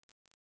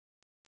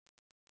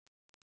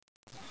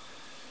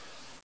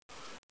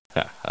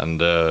 Yeah,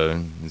 and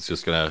he's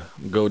just gonna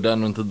go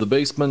down into the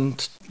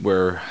basement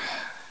where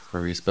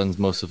he spends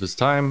most of his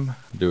time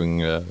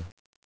doing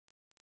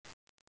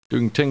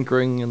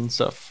tinkering and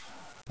stuff.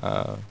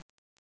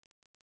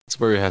 It's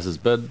where he has his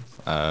bed.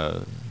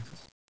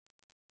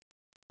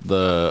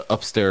 The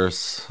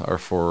upstairs are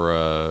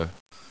for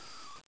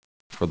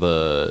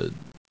the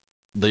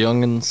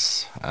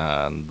youngins,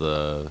 and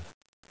the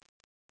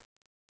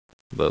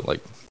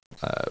like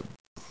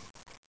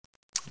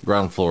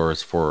ground floor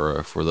is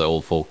for the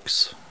old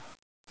folks,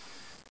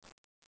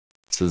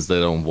 since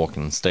they don't walk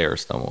in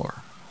stairs no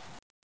more.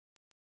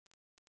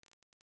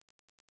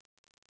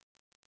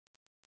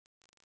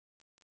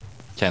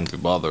 Can't be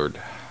bothered.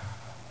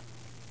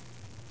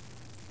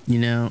 You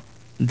know,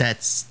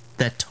 that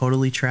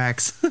totally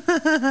tracks.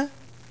 Alrighty,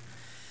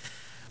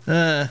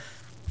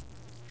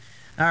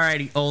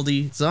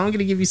 Oldie. So I'm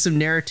gonna give you some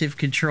narrative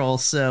control.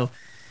 So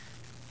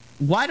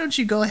why don't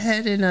you go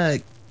ahead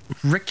and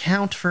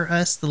recount for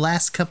us the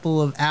last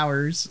couple of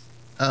hours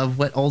of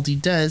what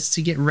Oldie does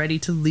to get ready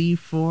to leave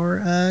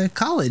for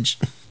college?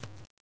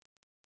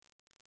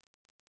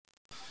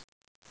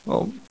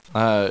 Well,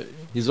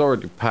 he's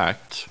already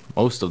packed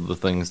most of the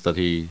things that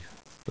he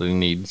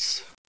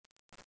needs.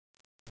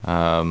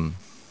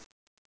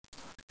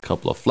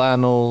 Couple of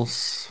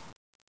flannels,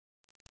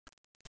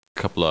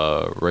 couple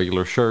of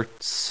regular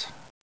shirts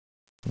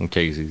in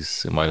case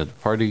he's invited to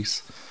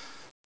parties.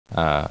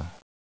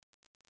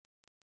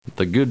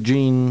 The good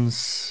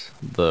jeans,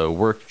 the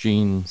work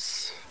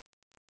jeans,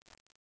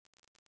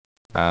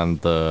 and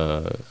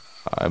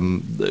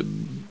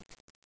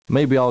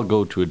maybe I'll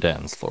go to a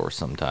dance floor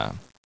sometime.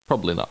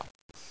 Probably not.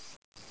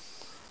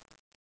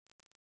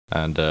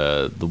 And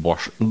the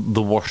wash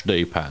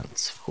day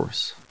pants, of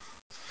course.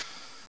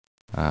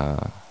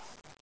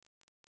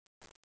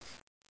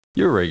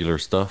 Your regular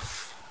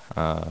stuff.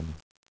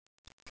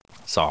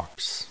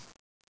 Socks,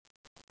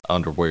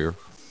 underwear,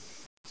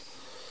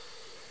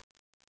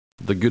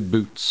 the good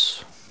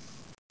boots,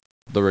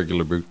 the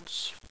regular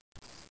boots.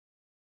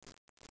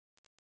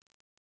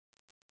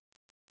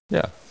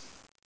 Yeah.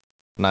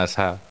 Nice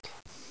hat.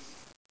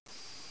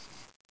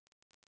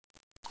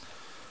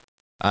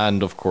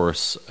 And of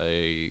course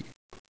a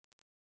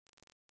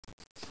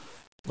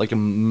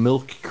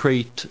milk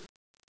crate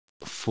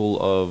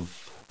full of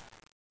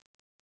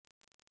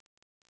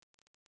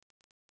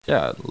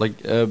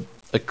a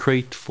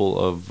crate full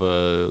of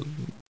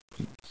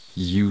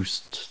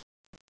used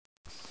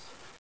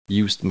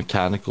used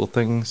mechanical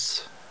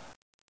things.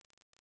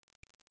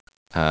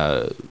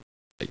 Like,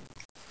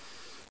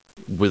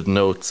 with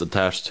notes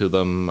attached to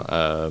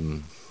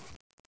them.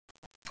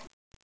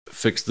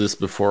 Fix this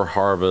before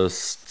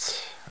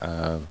harvest.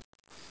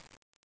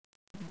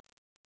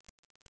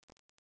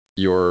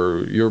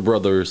 Your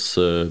brother's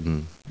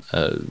gonna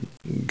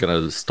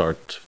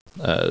start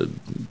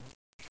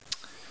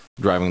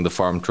driving the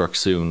farm truck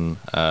soon.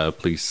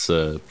 Please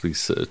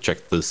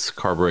check this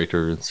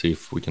carburetor and see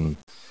if we can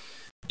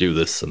do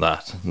this and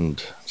that,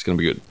 and it's gonna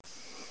be good.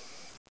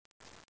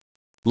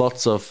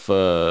 Lots of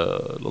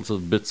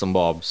bits and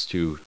bobs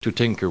to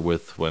tinker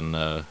with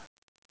when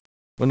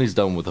he's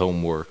done with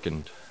homework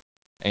and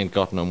ain't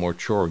got no more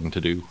choring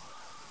to do.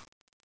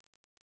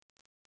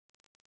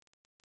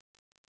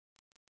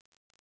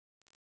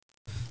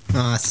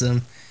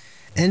 Awesome.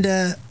 And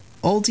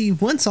Oldie,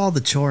 once all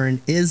the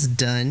choring is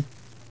done,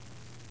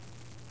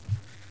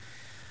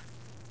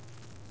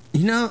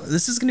 you know,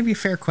 this is gonna be a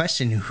fair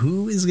question.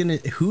 Who is gonna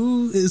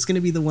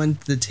be the one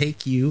to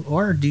take you,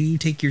 or do you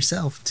take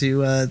yourself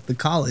to the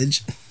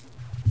college?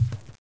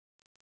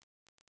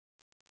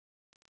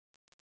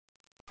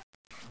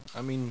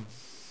 I mean,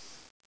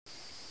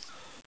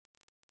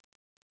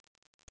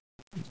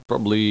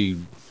 probably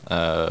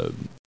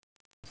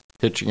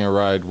hitching a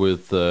ride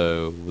with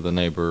a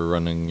neighbor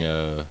running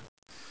an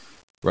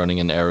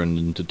errand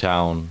into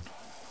town,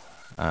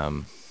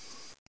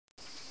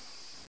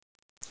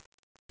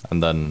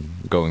 and then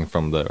going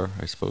from there,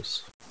 I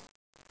suppose.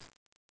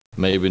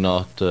 Maybe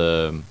not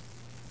Pavol,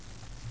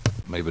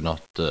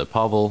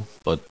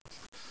 but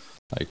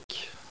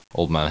like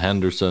Old Man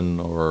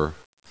Henderson or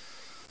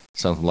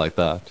something like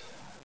that.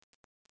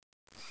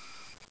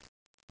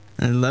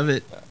 I love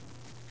it.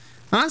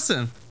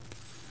 Awesome.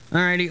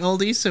 Alrighty,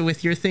 Oldie, so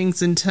with your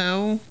things in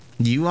tow,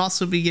 you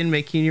also begin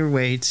making your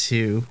way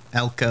to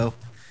ELCO.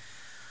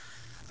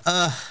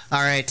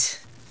 Alright.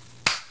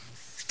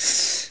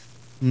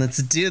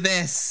 Let's do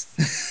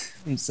this.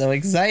 I'm so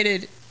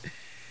excited.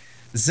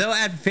 So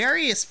at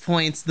various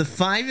points, the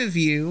five of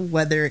you,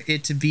 whether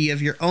it be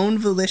of your own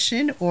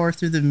volition or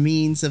through the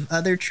means of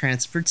other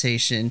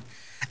transportation,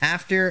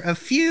 after a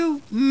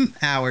few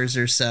hours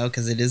or so,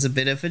 because it is a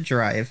bit of a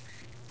drive,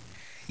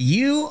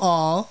 you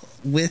all,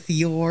 with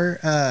your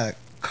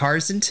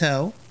cars in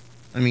tow,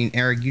 I mean,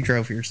 Eric, you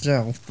drove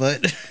yourself,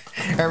 but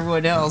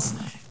everyone else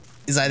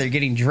is either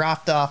getting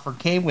dropped off or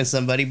came with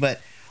somebody,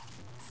 but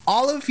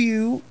all of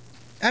you,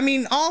 I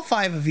mean, all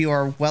five of you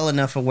are well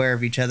enough aware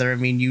of each other. I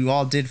mean, you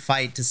all did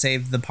fight to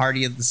save the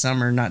party of the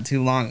summer not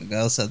too long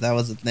ago, so that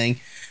was a thing.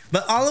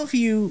 But all of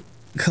you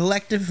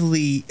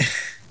collectively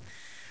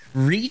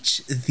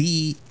reach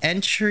the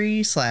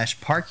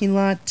entry/parking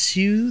lot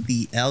to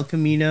the El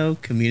Camino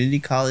Community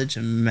College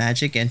of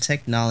Magic and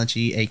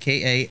Technology,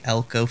 aka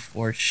ELCO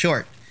for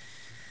short.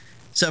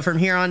 So from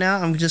here on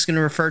out, I'm just going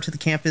to refer to the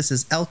campus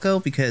as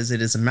ELCO because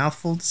it is a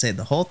mouthful to say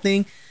the whole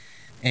thing,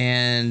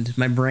 and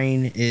my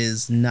brain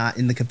is not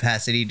in the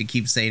capacity to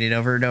keep saying it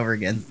over and over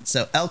again.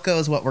 So ELCO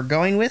is what we're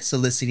going with. So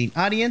listening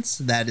audience,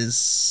 that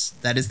is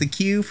the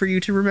cue for you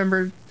to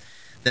remember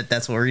that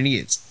that's what we're going to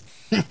use.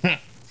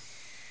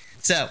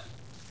 So,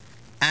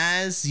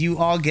 as you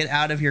all get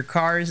out of your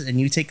cars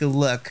and you take a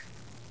look,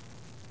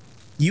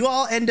 you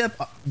all end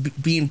up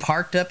being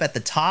parked up at the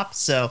top.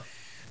 So,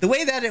 the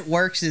way that it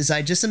works is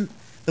the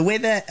way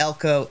that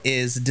ELCO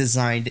is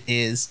designed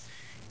is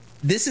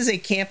this is a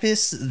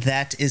campus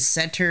that is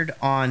centered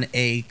on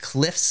a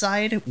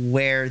cliffside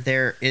where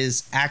there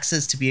is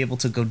access to be able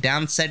to go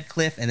down said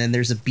cliff, and then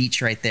there's a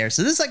beach right there.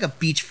 So, this is like a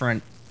beachfront.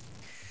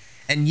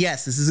 And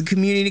yes, this is a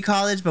community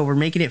college, but we're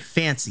making it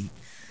fancy,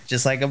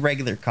 just like a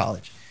regular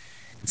college.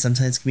 And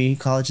sometimes community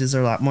colleges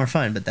are a lot more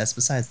fun, but that's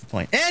besides the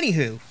point.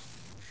 Anywho,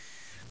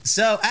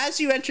 so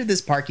as you enter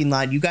this parking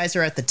lot, you guys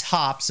are at the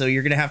top, so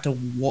you're going to have to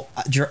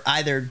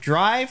either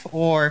drive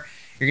or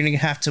you're going to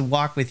have to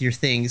walk with your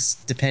things,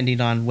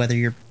 depending on whether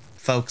your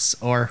folks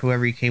or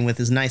whoever you came with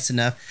is nice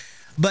enough.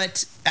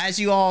 But as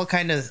you all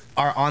kind of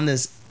are on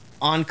this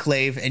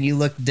enclave and you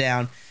look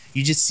down,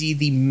 you just see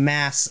the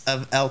mass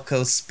of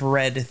ELCO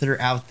spread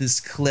throughout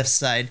this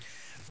cliffside,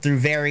 through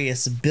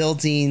various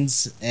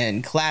buildings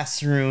and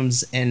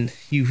classrooms, and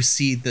you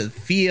see the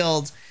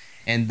field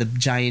and the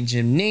giant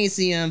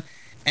gymnasium,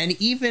 and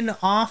even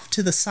off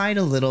to the side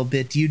a little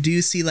bit, you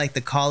do see like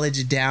the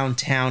college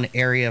downtown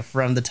area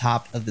from the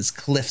top of this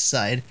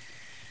cliffside.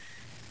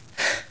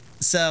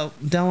 So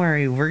don't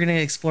worry, we're going to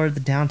explore the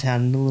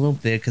downtown in a little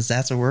bit, because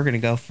that's where we're going to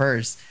go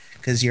first,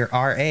 because your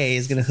RA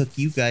is going to hook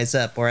you guys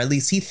up, or at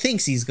least he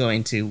thinks he's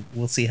going to.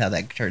 We'll see how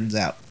that turns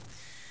out.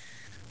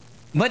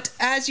 But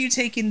as you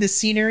take in the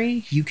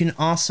scenery, you can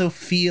also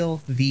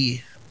feel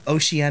the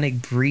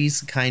oceanic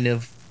breeze kind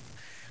of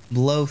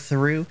blow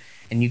through,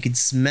 and you can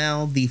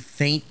smell the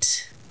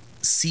faint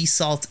sea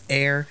salt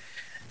air,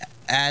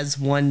 as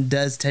one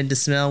does tend to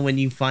smell when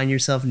you find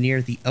yourself near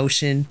the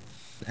ocean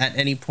at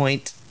any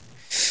point.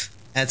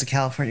 As a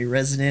California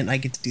resident, I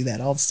get to do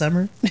that all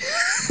summer.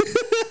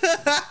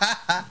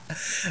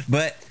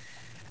 But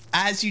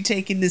as you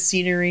take in the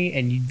scenery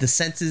and the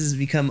senses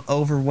become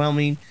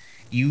overwhelming,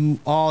 You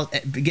all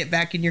get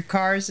back in your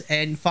cars,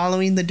 and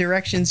following the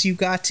directions you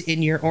got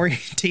in your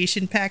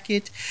orientation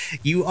packet,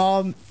 you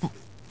all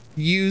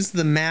use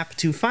the map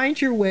to find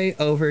your way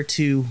over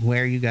to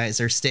where you guys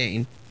are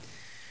staying.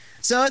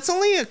 So it's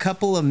only a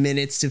couple of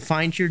minutes to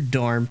find your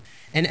dorm,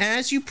 and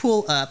as you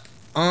pull up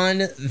on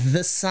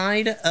the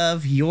side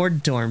of your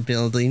dorm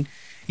building,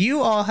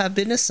 you all have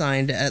been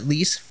assigned, at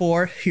least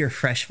for your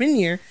freshman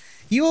year,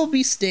 you will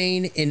be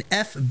staying in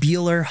F.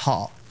 Bueller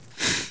Hall.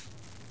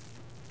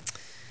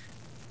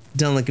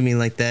 Don't look at me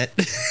like that.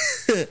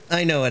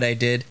 I know what I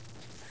did.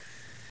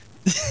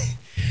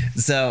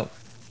 So,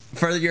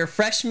 for your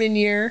freshman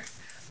year,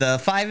 the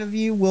 5 of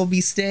you will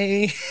be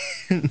staying.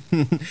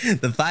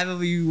 The 5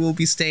 of you will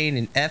be staying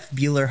in F.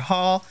 Bueller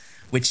Hall,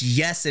 which,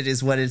 yes, it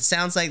is what it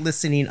sounds like,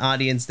 listening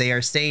audience. They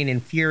are staying in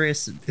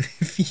Furious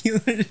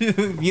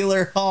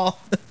Bueller Hall.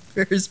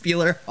 Ferris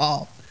Bueller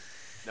Hall.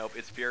 Nope,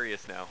 it's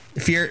Furious now.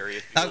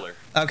 Furious Bueller.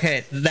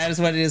 Okay, that is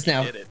what it is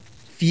now. Did it.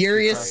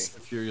 Furious.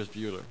 Furious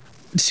Bueller.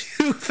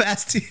 Too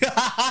fast.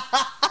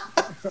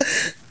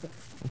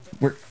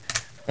 We're,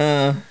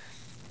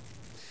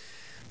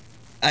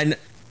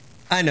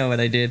 I know what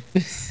I did.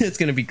 It's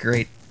gonna be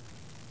great.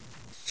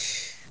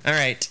 All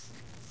right.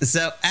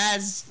 So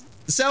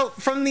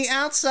from the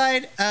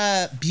outside,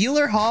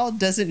 Bueller Hall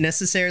doesn't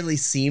necessarily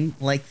seem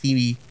like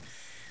the.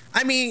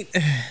 I mean,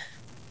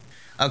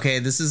 okay,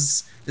 this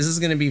is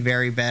gonna be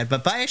very bad.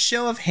 But by a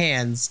show of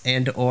hands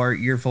and or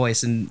your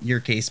voice, in your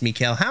case,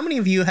 Mikael, how many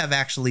of you have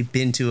actually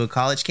been to a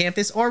college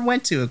campus or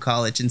went to a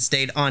college and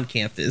stayed on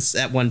campus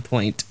at one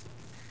point?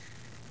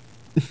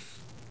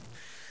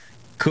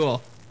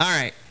 Cool. All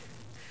right.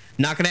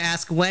 Not gonna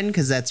ask when,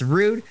 because that's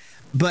rude.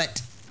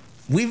 But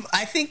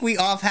I think we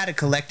all have had a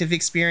collective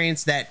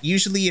experience that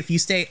usually if you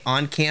stay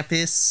on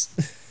campus,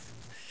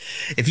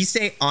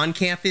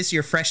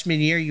 your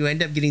freshman year, you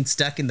end up getting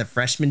stuck in the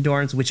freshman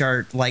dorms, which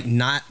are like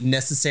not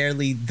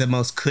necessarily the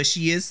most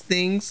cushiest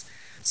things.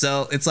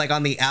 So it's like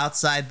on the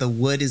outside, the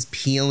wood is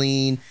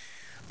peeling,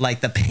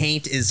 like the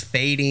paint is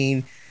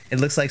fading. It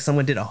looks like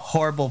someone did a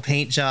horrible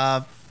paint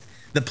job.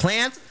 The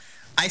plants,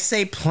 I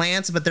say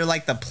plants, but they're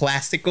like the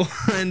plastic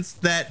ones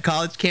that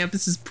college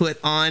campuses put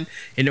on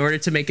in order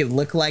to make it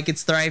look like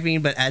it's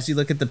thriving. But as you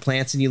look at the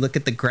plants and you look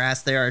at the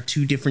grass, there are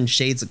 2 different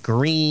shades of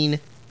green.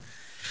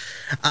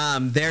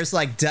 There's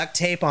like duct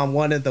tape on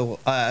one of the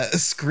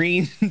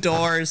screen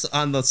doors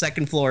on the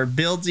second floor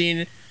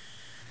building.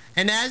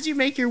 And as you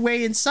make your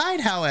way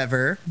inside,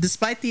 however,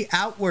 despite the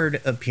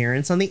outward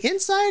appearance, on the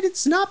inside,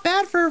 it's not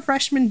bad for a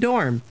freshman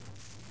dorm.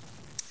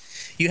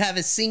 You have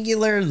a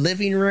singular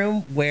living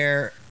room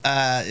where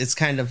it's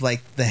kind of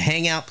like the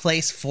hangout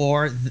place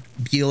for the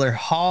Bueller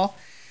Hall.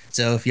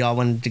 So if y'all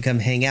wanted to come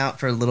hang out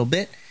for a little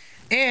bit.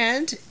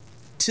 And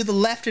to the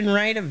left and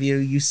right of you,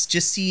 you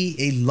just see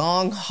a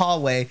long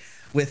hallway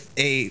with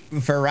a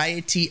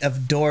variety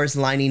of doors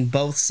lining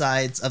both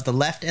sides of the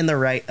left and the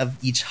right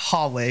of each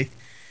hallway.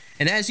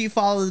 And as you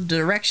follow the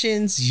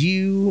directions,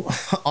 you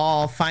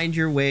all find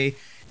your way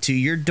to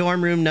your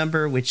dorm room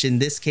number, which in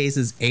this case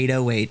is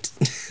 808.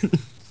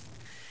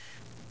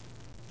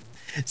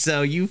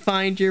 So you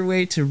find your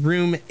way to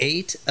room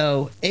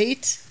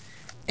 808.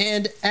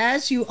 And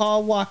as you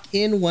all walk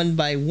in one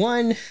by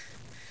one,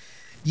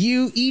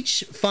 you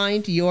each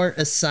find your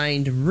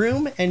assigned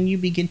room and you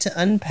begin to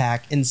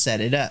unpack and set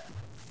it up.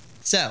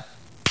 So,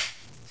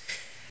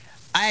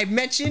 I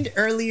mentioned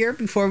earlier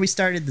before we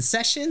started the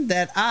session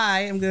that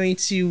I am going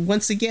to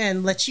once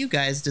again let you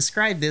guys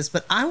describe this,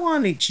 but I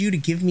wanted you to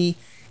give me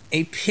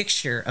a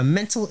picture, a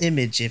mental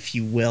image, if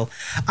you will.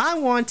 I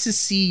want to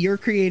see your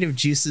creative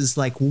juices.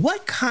 Like,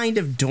 what kind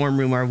of dorm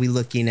room are we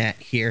looking at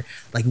here?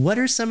 Like, what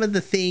are some of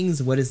the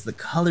things? What is the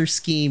color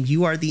scheme?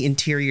 You are the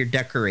interior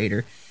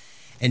decorator,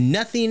 and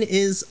nothing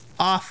is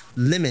off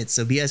limits,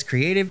 so be as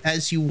creative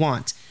as you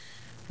want,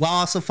 while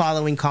also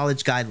following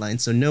college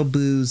guidelines. So no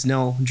booze,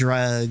 no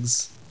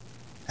drugs,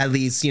 at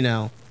least, you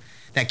know,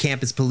 that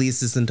campus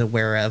police isn't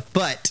aware of.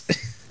 But,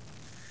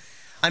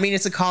 I mean,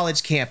 it's a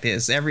college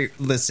campus.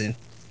 Listen,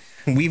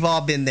 we've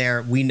all been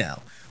there. We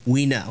know.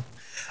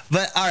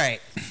 But, all right.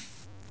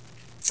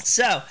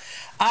 So,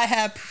 I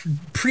have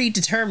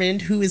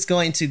predetermined who is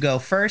going to go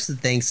first,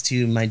 thanks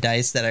to my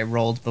dice that I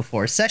rolled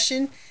before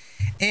session.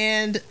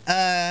 And,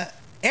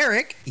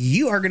 Eric,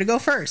 you are going to go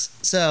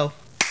first. So,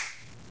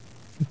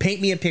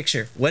 paint me a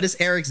picture. What does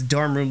Eric's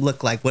dorm room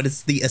look like? What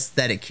is the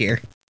aesthetic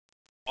here?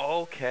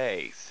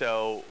 Okay,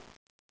 so,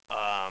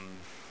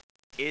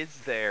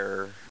 is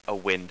there a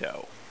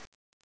window?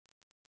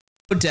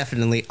 Oh,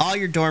 definitely. All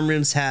your dorm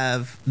rooms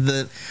have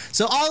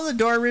all the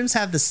dorm rooms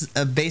have this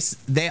base.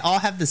 They all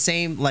have the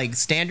same, like,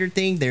 standard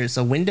thing. There's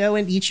a window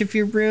in each of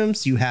your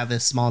rooms. You have a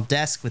small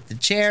desk with the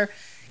chair.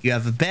 You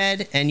have a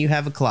bed, and you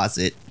have a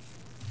closet.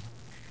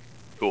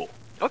 Cool.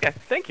 Okay,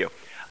 thank you.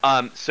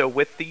 So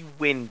with the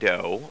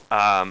window,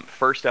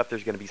 first up,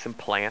 there's going to be some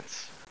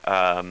plants,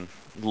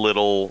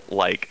 little,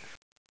 like,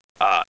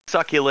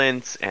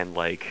 succulents and,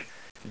 like,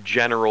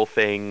 general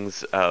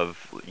things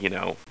of, you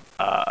know,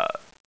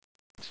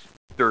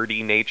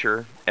 sturdy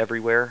nature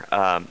everywhere.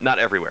 Not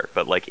everywhere,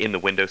 but like in the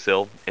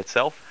windowsill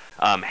itself,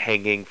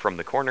 hanging from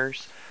the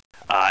corners.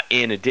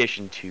 In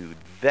addition to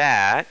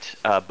that,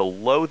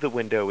 below the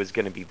window is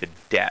going to be the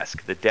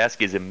desk. The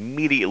desk is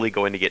immediately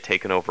going to get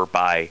taken over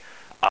by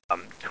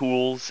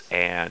tools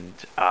and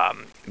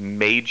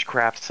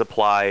magecraft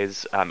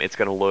supplies. It's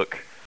going to look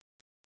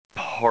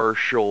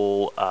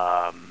partial.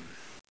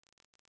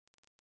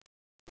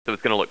 So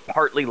it's going to look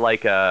partly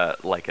like a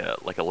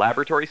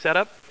laboratory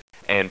setup,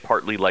 and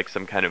partly like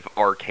some kind of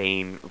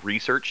arcane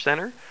research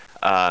center,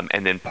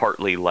 and then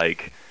partly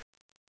like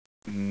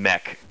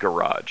mech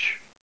garage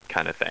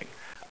kind of thing.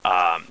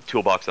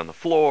 Toolbox on the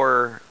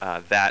floor.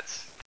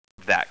 That's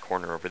that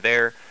corner over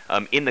there.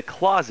 In the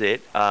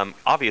closet,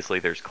 obviously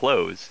there's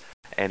clothes,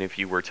 and if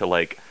you were to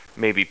like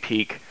maybe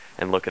peek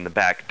and look in the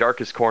back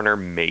darkest corner,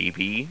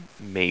 maybe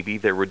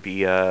there would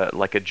be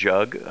like a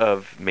jug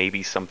of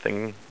maybe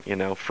something,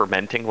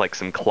 fermenting, like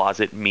some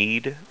closet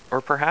mead,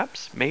 or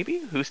perhaps maybe,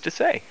 who's to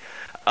say.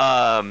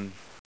 The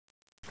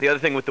other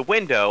thing with the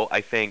window,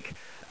 I think,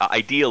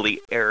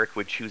 ideally Eric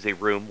would choose a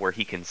room where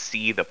he can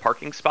see the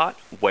parking spot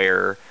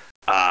where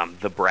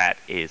the brat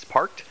is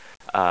parked,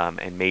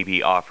 and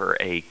maybe offer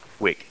a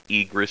quick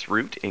egress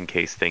route in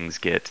case things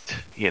get,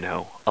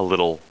 a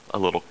little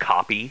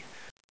coppy.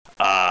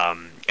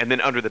 And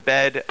then under the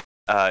bed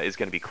is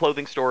going to be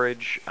clothing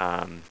storage,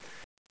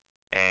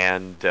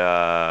 and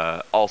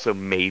also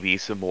maybe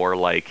some more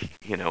like,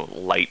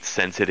 light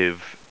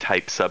sensitive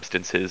type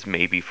substances,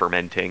 maybe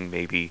fermenting,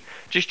 maybe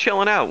just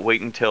chilling out,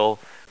 wait until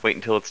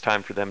it's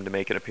time for them to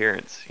make an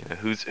appearance.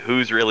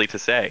 Who's really to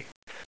say?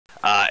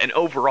 And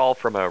overall,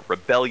 from a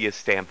rebellious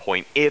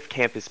standpoint, if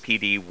Campus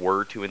PD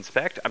were to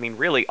inspect, I mean,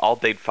 really all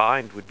they'd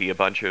find would be a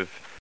bunch of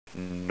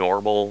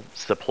normal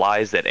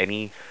supplies that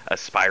any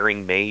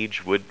aspiring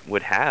mage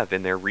would have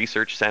in their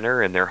research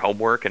center and their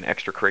homework and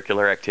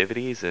extracurricular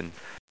activities. And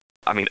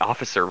I mean,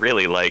 officer,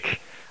 really, like,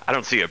 I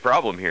don't see a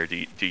problem here.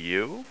 Do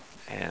you?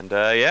 And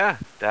yeah,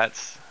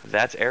 that's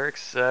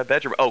Eric's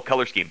bedroom. Oh,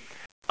 color scheme.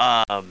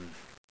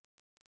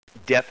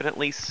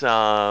 Definitely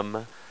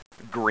some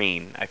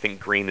green. I think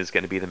green is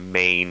going to be the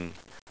main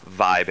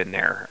vibe in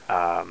there.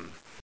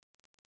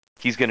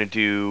 He's going to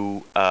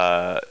do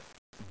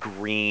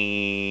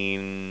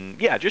green.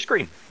 Yeah, just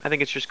green. I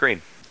think it's just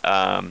green.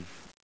 And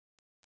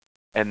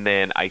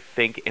then I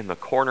think in the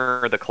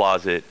corner of the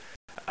closet,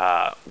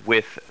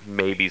 with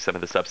maybe some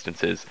of the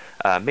substances,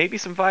 maybe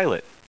some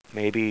violet.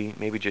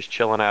 Maybe just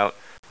chilling out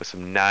with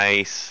some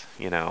nice,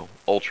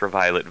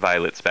 ultraviolet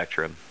violet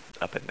spectrum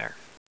up in there.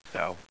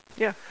 So,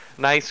 yeah,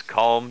 nice,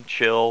 calm,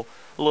 chill,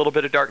 a little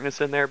bit of darkness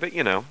in there, but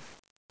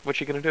what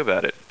you gonna do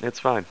about it? It's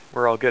fine.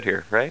 We're all good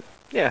here, right?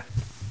 Yeah.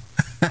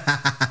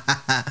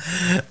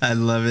 I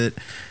love it.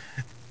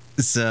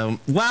 So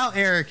while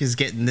Eric is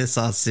getting this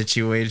all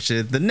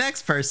situated, the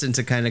next person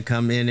to kind of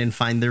come in and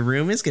find the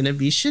room is going to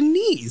be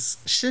Shanice.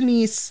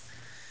 Shanice,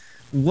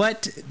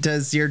 what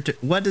does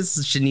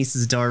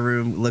Shanice's dorm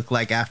room look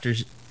like after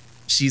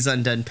she's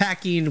undone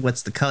packing?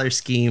 What's the color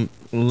scheme?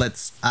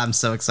 I'm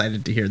so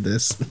excited to hear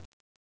this.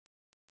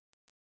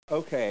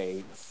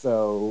 Okay,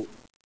 so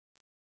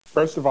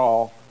first of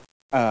all,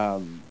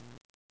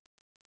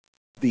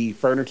 the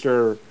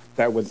furniture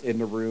that was in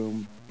the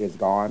room is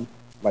gone.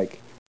 Like,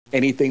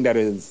 anything that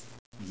is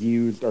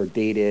used or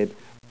dated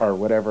or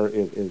whatever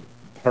is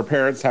her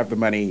parents have the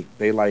money.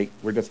 They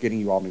we're just getting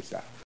you all new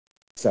stuff.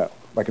 So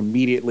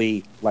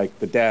immediately,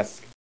 the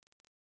desk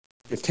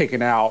is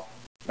taken out,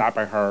 not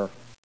by her.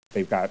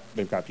 They've got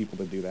people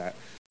to do that.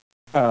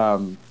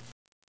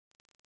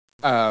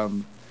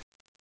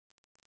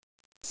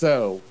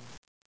 So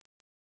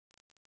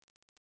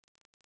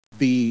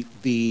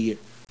the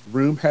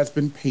room has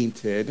been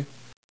painted.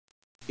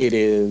 It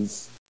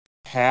is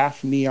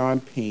half neon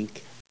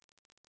pink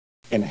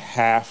and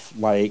half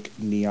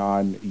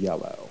neon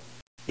yellow.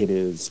 It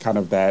is kind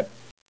of that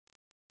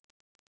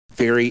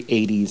very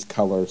 80s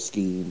color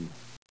scheme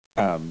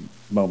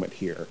moment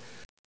here.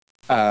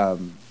 The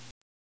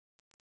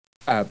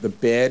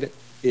bed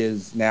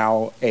is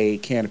now a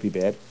canopy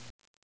bed.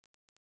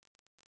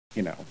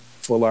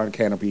 Full on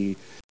canopy.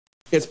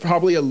 It's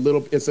probably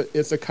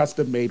it's a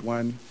custom made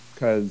one,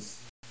 because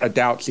I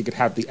doubt she could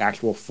have the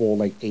actual full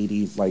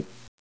 80s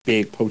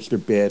big poster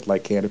bed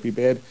canopy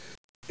bed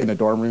in the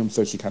dorm room,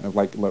 so she kind of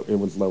it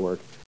was lowered.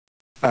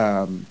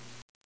 The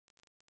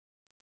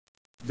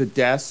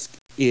desk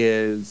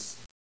is,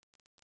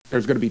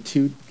 there's going to be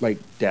two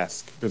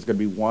desks. There's going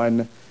to be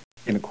one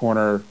in a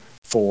corner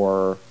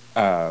for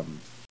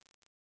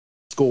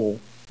school,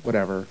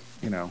 whatever,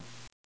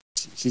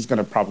 she's going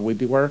to probably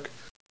do work,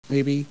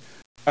 maybe.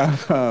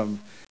 And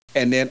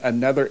then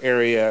another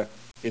area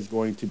is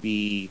going to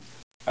be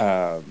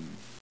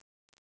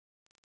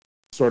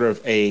sort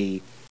of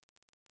a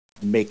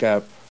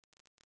makeup,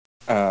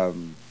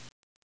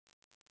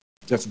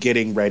 just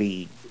getting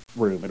ready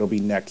room. It'll be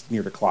next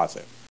near the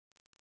closet.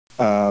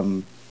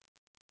 The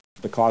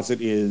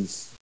closet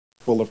is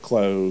full of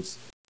clothes.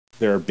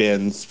 There are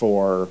bins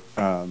for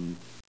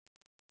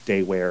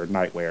day wear,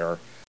 night wear,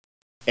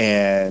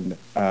 and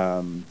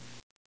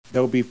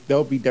there'll be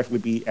definitely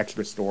be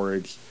extra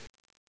storage.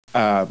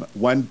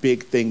 One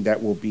big thing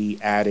that will be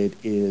added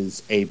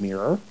is a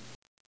mirror.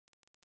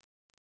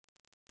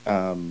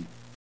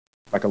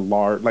 Like a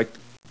large, like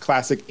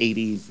classic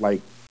 80s,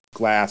 like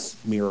glass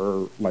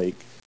mirror, like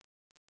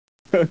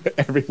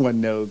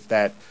everyone knows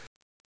that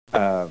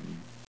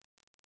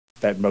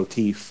that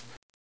motif.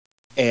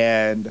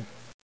 And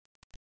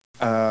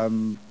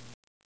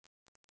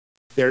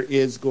there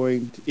is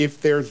going to,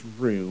 if there's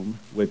room,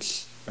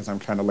 which as I'm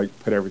trying to like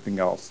put everything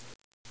else,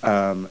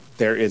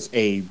 there is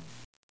a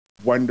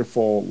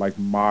wonderful like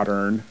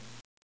modern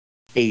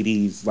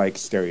 80s like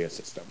stereo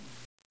system.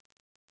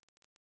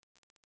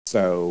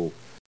 So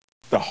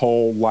the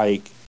whole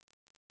like,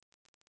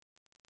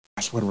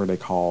 gosh, what were they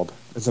called?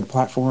 Is it a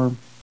platform?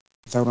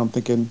 Is that what I'm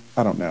thinking?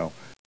 I don't know.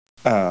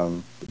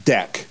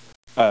 Deck.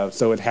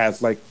 So it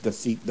has like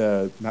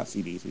the not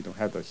CDs, we don't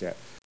have those yet.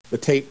 The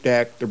tape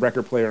deck, the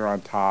record player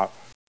on top,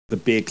 the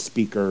big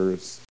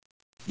speakers,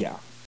 yeah,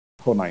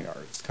 whole 9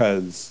 yards.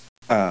 Because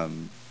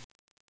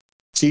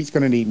she's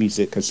going to need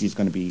music because she's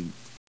going to be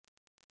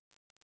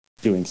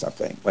doing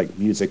something like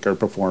music or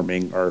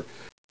performing or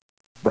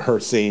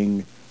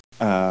rehearsing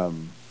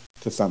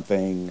to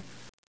something.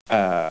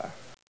 And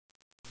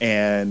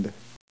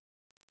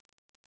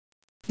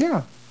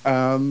yeah,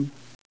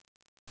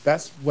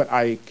 that's what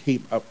I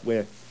came up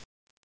with.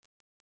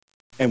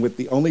 And with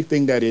the only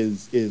thing that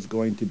is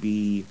going to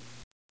be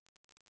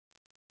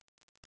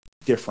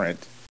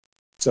different.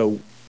 So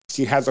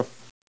she has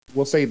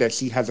we'll say that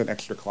she has an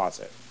extra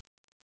closet.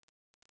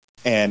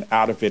 And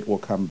out of it will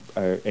come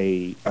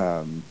a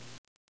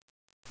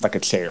like a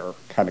chair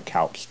kind of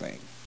couch thing.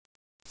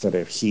 So that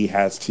if she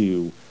has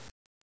to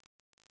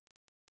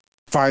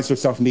finds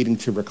herself needing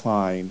to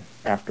recline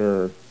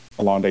after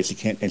a long day, she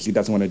can't, and she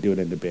doesn't want to do it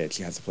in the bed.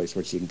 She has a place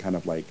where she can kind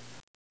of like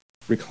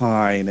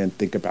recline and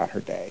think about her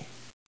day.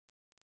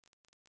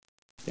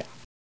 Yeah.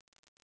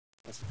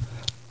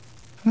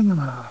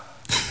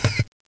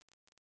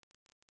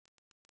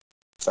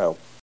 So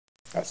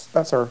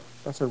that's her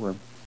room.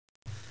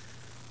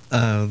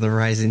 Oh, the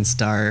rising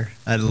star.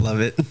 I love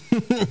it.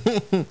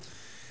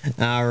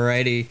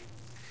 Alrighty.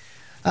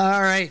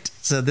 All right.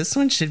 So this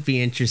one should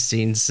be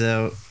interesting.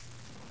 So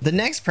the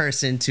next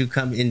person to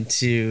come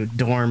into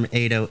dorm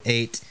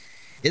 808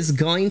 is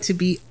going to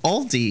be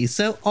Oldie.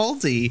 So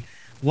Oldie,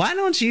 why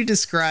don't you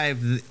describe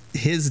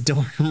his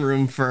dorm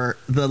room for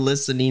the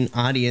listening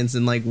audience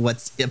and like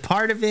what's a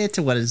part of it?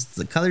 What is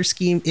the color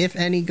scheme, if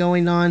any,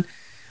 going on?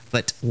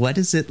 But what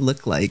does it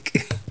look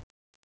like?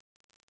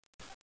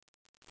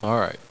 All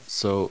right.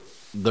 So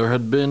there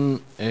had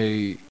been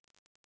a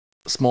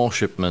small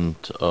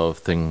shipment of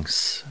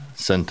things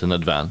sent in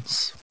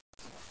advance.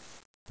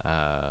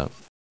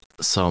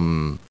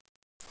 Some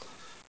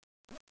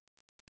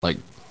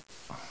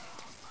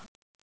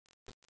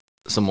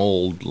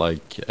old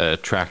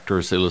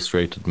Tractors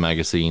Illustrated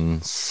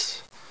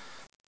magazines.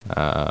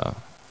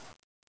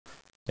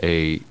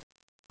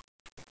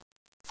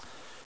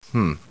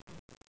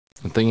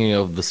 I'm thinking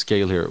of the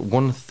scale here.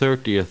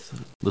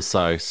 1/30th the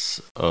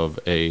size of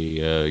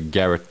a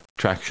Garrett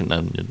traction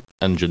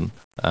engine,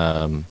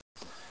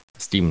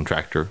 steam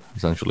tractor,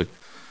 essentially.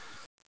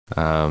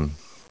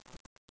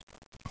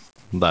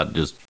 That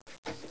just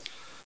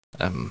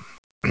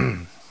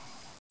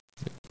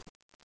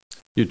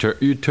you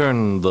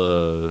turn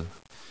the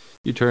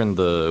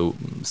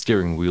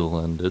steering wheel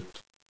and it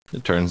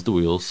turns the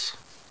wheels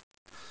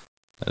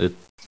and it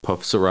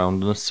puffs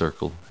around in a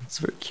circle. It's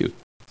very cute.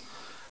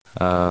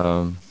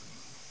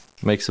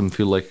 Makes them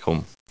feel like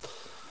home.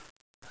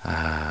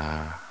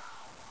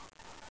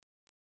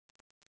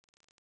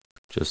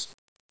 Just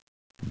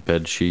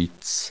bed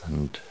sheets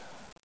and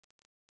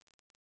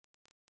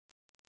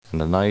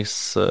a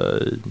nice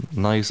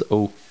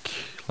oak,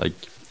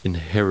 like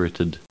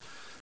inherited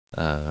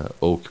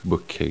oak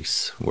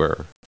bookcase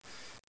where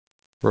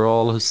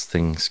all his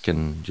things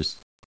can just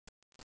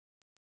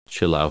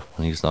chill out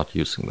when he's not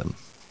using them.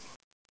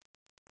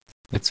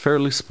 It's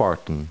fairly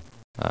Spartan,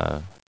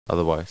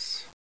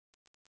 otherwise.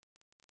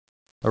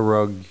 A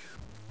rug,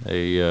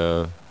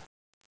 a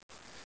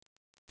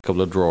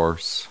couple of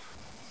drawers,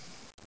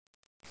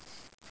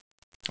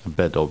 a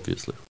bed,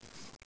 obviously.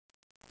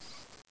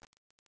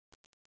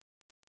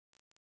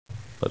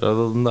 But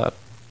other than that,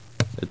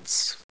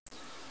 it's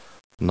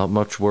not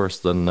much worse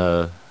than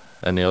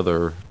any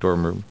other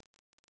dorm room.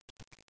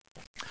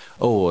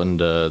 Oh, and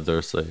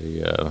there's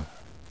a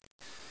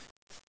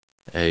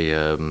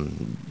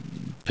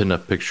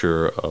pin-up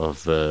picture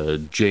of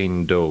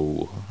Jane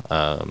Doe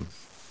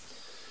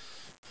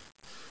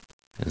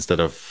instead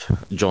of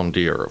John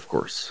Deere, of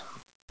course.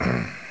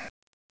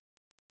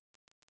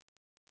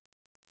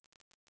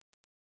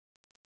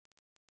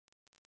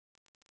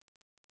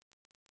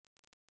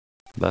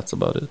 That's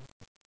about it.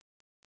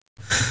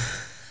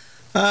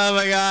 Oh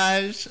my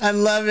gosh, I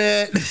love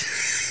it.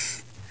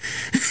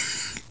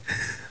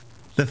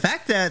 The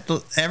fact that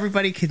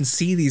everybody can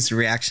see these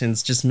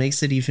reactions just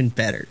makes it even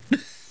better.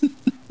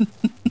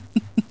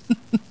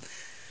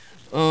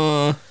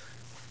 Oh,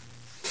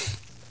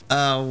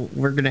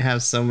 we're gonna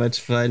have so much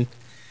fun.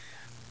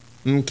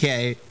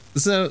 Okay,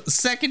 so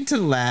second to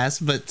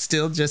last, but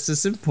still just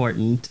as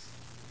important,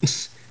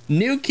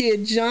 new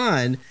kid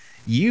John,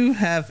 you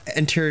have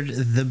entered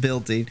the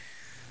building.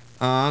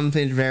 I'm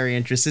been very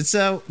interested.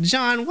 So,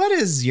 John, what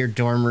does your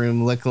dorm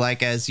room look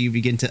like as you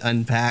begin to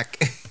unpack?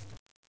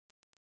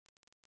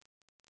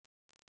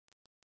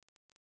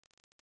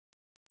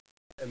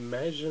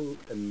 Imagine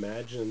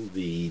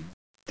the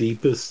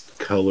deepest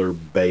color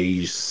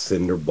beige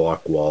cinder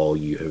block wall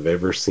you have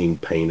ever seen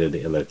painted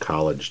in a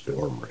college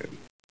dorm room.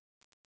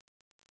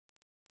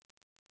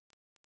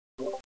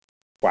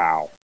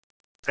 Wow.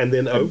 And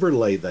then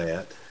overlay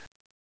that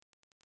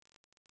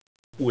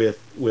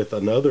with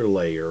another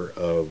layer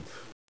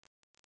of,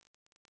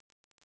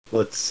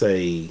 let's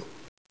say,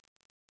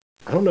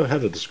 I don't know how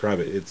to describe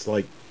it. It's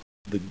like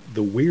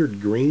the weird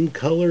green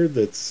color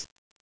that's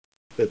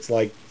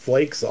like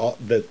flakes off,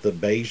 that the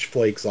beige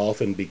flakes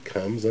off and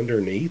becomes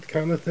underneath,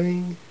 kind of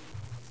thing.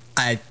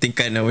 I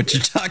think I know what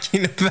you're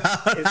talking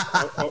about.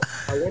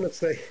 I want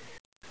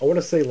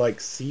to say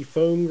like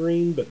seafoam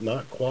green, but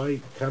not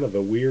quite. Kind of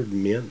a weird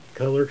mint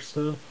color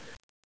stuff.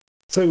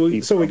 So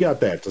we got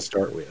that to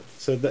start with.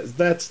 So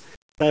that's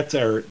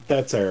our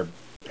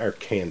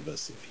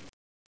canvas, if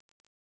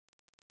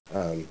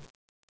you.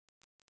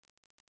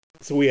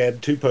 So we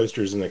had 2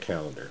 posters and a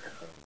calendar.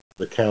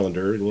 The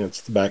calendar, and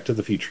it's the Back to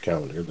the Future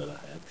calendar that I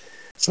had.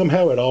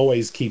 Somehow it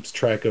always keeps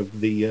track of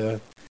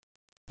the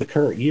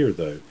current year,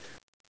 though.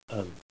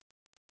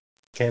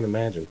 Can't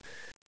imagine.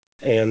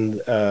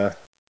 And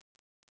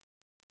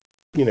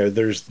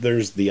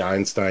there's the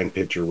Einstein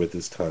picture with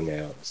his tongue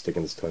out,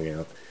 sticking his tongue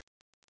out,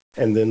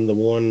 and then the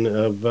one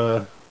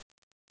of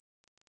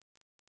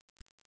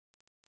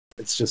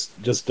it's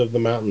just of the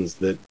mountains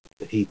that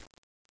he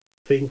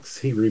thinks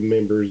he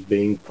remembers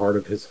being part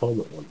of his home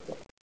at one point.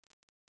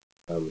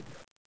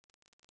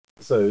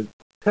 So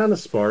kind of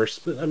sparse,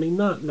 but I mean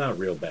not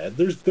real bad.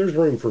 There's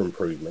room for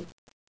improvement.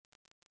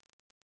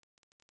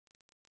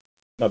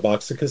 My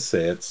box of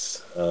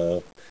cassettes,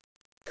 a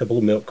couple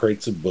of milk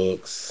crates of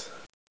books,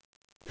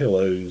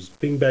 pillows,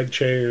 beanbag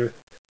chair,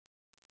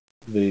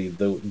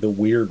 the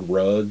weird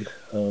rug,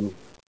 and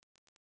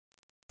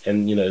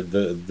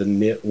the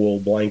knit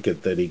wool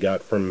blanket that he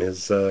got from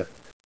his aunt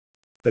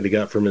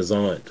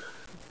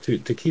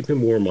to keep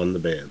him warm on the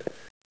bed.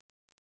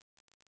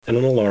 And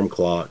an alarm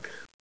clock,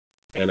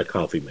 and a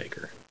coffee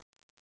maker.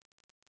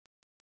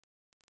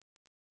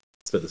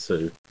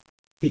 So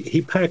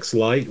he packs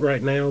light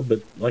right now,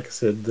 but like I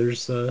said,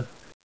 there's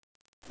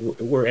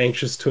we're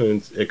anxious to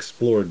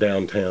explore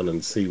downtown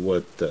and see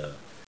what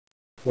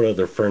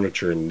other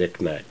furniture and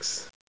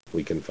knickknacks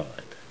we can find.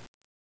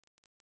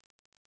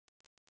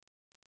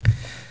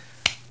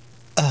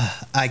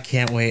 I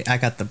can't wait. I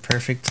got the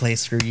perfect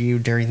place for you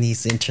during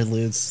these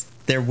interludes.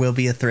 There will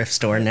be a thrift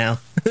store now.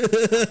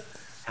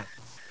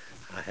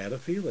 I had a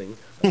feeling.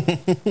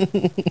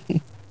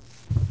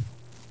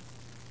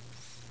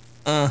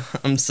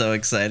 I'm so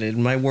excited.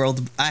 My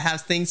world, I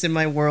have things in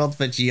my world,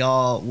 but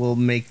y'all will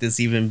make this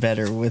even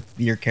better with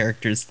your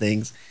characters'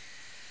 things.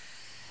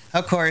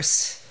 Of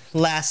course,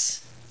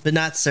 last but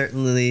not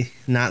certainly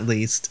not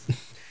least,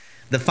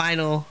 the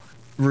final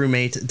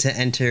roommate to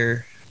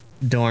enter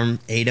dorm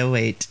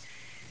 808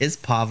 is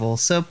Pavol.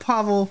 So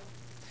Pavol,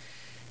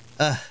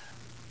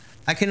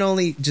 I can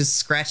only just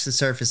scratch the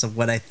surface of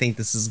what I think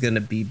this is going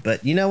to be.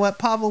 But you know what,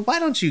 Pavol? Why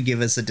don't you give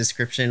us a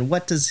description?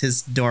 What does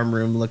his dorm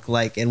room look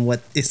like and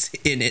what is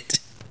in it?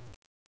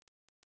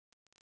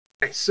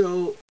 Okay,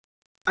 so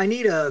I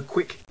need a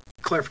quick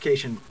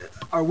clarification.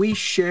 Are we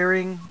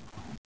sharing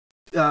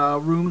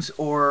rooms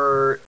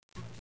or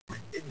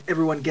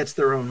everyone gets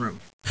their own room?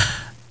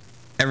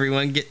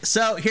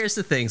 So here's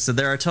the thing. So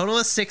there are a total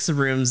of 6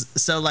 rooms.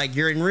 So like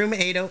you're in room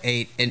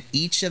 808, and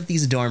each of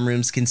these dorm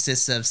rooms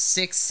consists of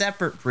 6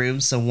 separate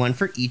rooms, so one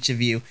for each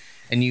of you.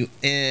 And you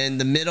in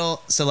the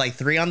middle, so like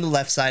 3 on the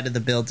left side of the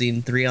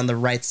building, 3 on the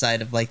right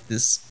side of like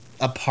this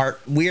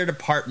weird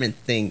apartment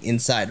thing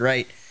inside,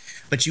 right?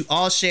 But you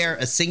all share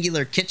a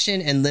singular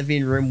kitchen and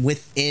living room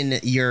within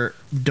your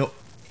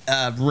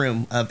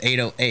room of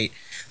 808.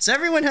 So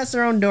everyone has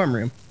their own dorm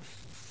room.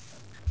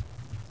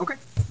 Okay.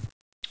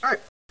 All right.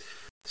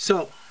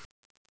 So,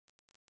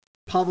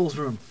 Pavel's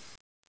room.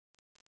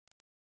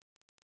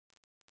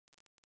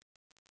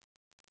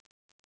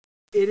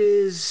 It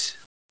is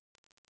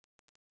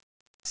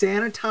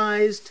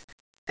sanitized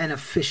and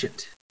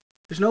efficient.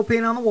 There's no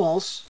paint on the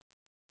walls.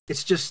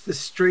 It's just the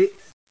straight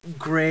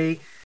gray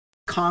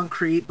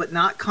concrete, but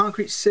not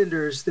concrete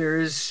cinders. There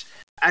is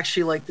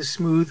actually like the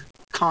smooth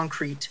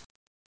concrete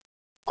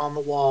on the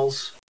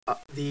walls.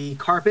 The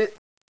carpet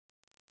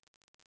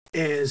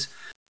is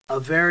a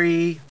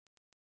very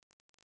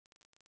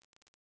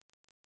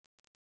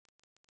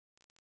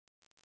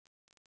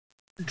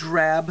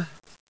drab.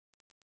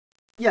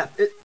 Yeah,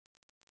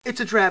 it's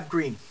a drab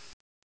green.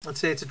 Let's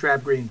say it's a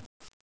drab green.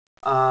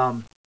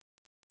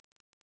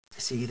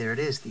 See, there it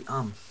is.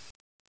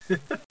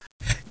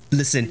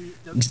 Listen,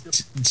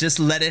 just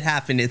let it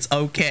happen. It's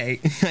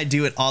okay. I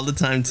do it all the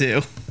time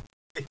too.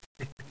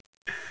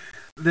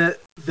 The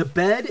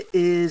bed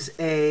is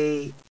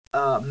a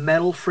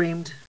metal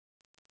framed,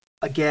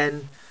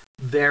 again,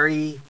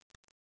 very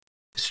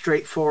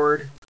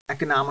straightforward,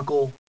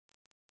 economical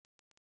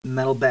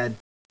metal bed.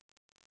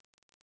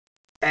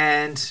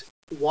 And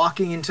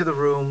walking into the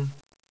room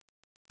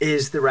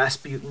is the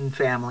Rasputin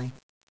family.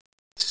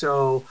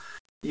 So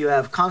you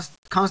have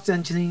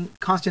Constantine,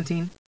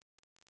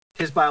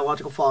 his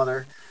biological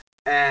father,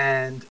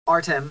 and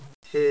Artem,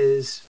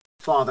 his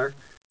father.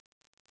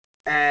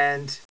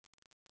 And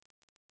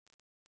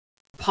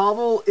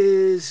Pavol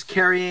is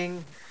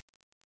carrying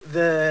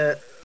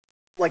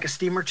like a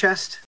steamer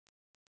chest,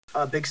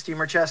 a big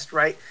steamer chest,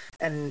 right?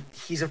 And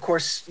he's, of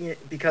course,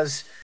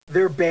 because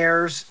they're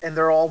bears and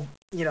they're all,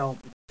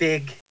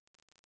 big.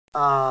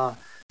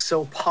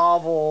 So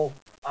Pavol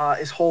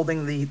is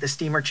holding the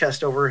steamer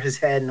chest over his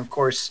head and, of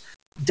course,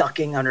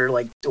 ducking under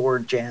like door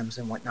jams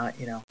and whatnot,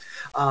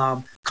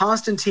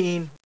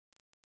 Constantine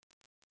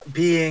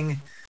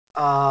being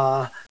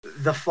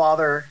the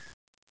father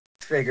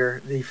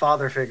figure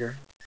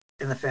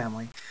in the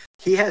family.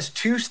 He has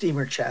two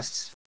steamer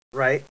chests,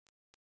 right?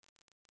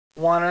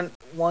 One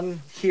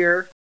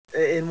here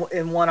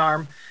in one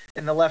arm,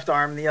 in the left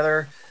arm, the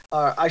other,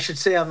 I should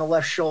say, on the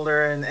left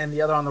shoulder, and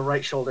the other on the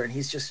right shoulder, and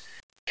he's just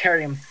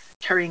carrying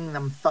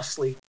them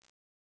thusly.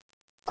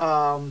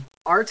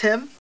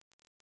 Artem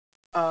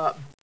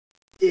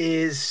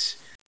is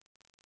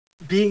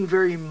being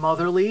very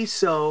motherly,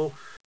 so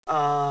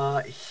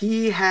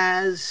he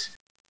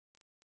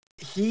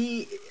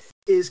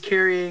is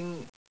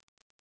carrying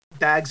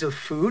bags of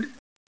food,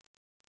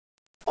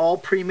 all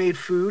pre-made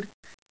food,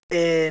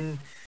 in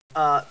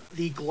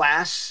the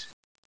glass.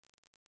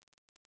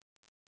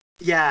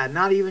 Yeah,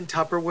 not even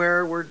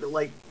Tupperware. We're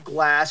like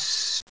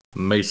glass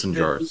Mason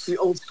jars. The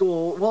old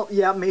school. Well,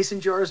 yeah, mason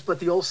jars, but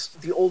the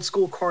old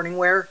school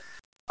Corningware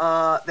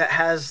that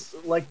has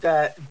like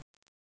that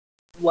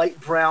light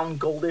brown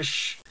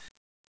goldish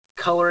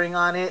coloring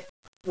on it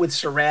with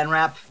saran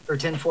wrap or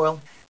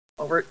tinfoil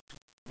over it,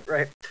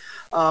 right?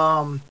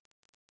 And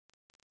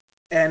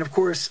of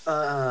course,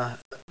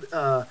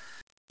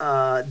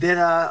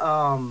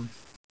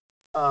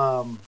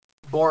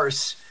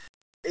 Boris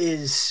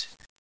is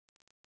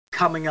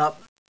coming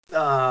up,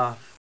 not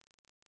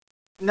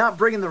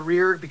bringing the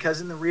rear,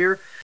 because in the rear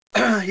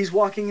he's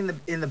walking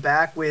in the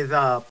back with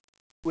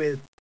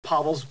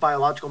Pavel's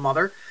biological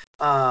mother,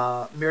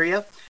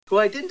 Miria, who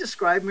I didn't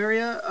describe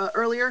Miria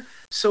earlier.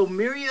 So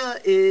Miria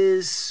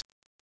is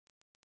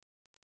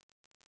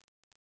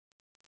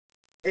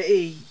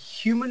a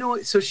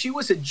humanoid. So she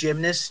was a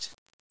gymnast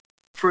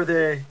for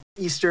the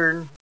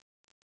Eastern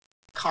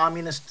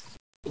Communist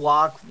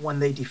Bloc when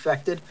they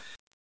defected.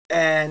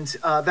 And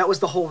that was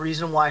the whole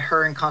reason why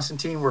her and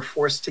Constantine were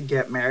forced to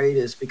get married,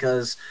 is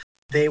because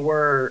they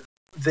were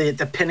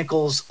the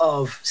pinnacles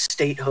of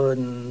statehood,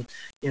 and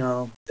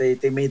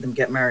they made them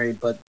get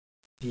married, but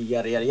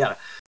yada yada yada.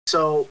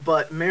 So,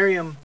 but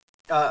Miria,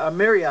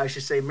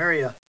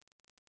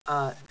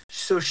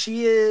 so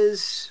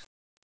she's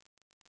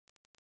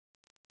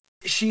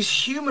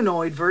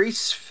humanoid, very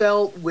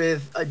svelte,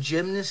 with a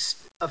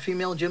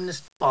female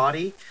gymnast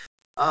body.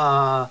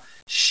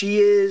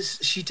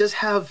 She does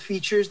have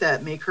features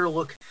that make her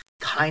look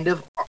kind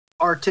of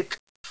Arctic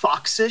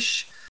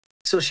foxish.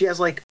 So she has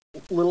like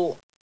little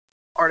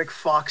Arctic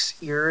fox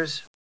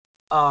ears,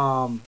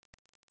 and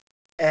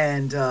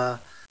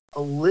a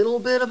little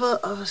bit of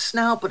a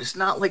snout, but it's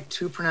not like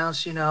too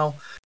pronounced,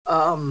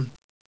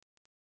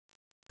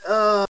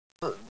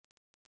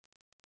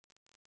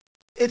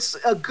 It's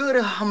a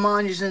good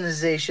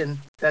homogenization.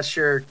 That's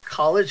your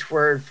college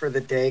word for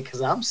the day,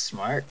 because I'm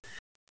smart.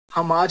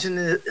 Your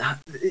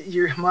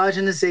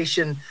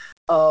homogenization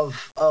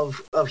of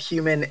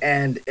human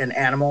and an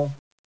animal,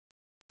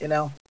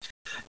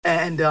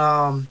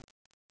 and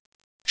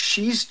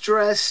she's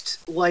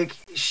dressed like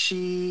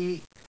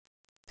she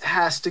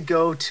has to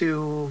go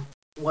to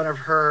one of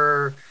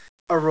her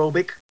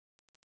aerobic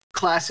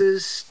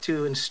classes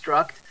to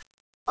instruct.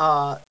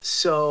 And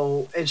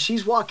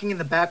she's walking in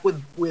the back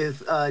with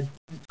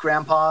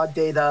Grandpa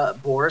Data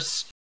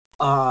Boris,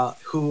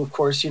 who of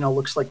course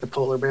looks like the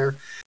polar bear.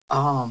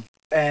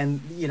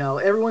 And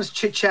everyone's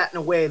chit-chatting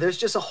away. There's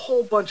just a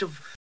whole bunch of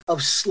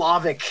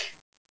Slavic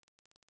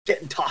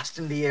getting tossed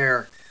in the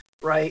air,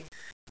 right?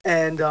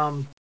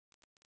 And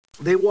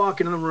they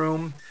walk into the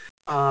room,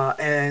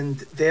 and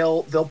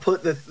they'll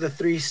put the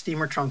 3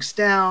 steamer trunks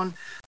down.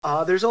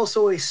 There's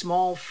also a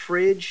small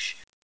fridge.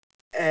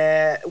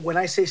 When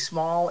I say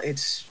small,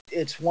 it's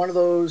one of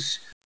those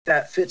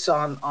that fits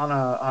on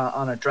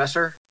a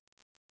dresser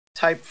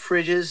type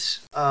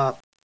fridges.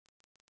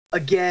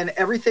 Again,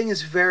 everything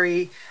is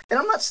very, and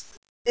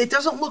it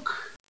doesn't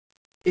look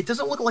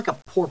like a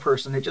poor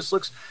person. It just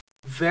looks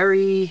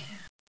very,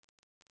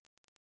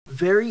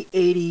 very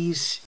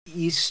 80s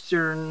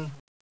Eastern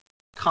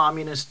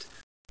Communist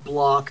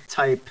Bloc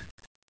type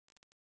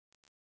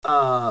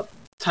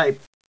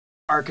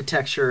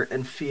architecture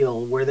and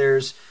feel, where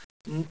there's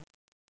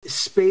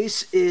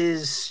space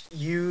is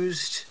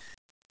used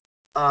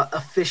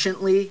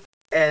efficiently,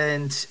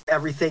 and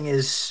everything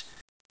is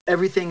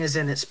everything is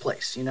in its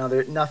place. You know,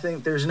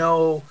 there's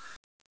no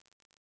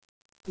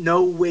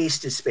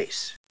wasted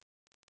space.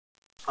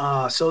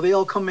 So they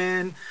all come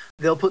in,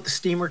 they'll put the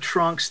steamer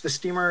trunks.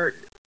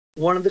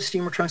 One of the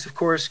steamer trunks, of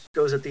course,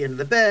 goes at the end of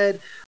the bed.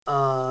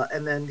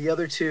 And then the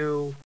other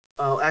two,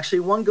 actually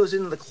one goes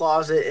into the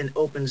closet and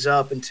opens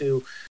up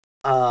into,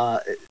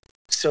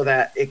 so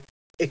that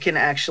it can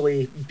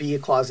actually be a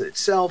closet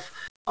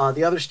itself.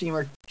 The other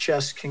steamer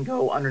chest can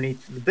go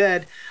underneath the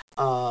bed.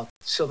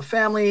 So the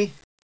family,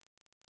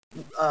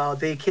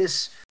 they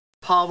kiss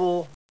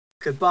Pavol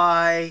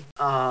goodbye,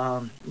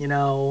 you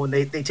know, and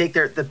they take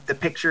the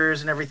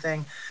pictures and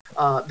everything.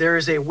 There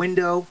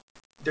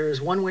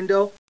is one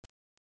window,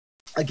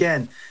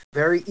 again,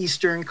 very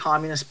Eastern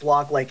communist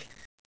bloc, like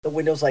the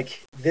window's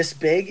like this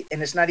big,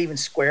 and it's not even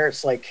square,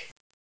 it's like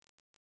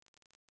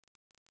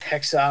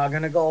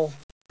hexagonal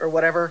or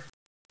whatever,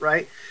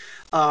 right?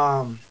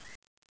 And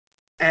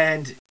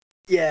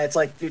yeah, it's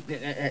like,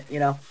 you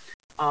know,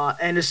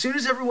 and as soon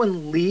as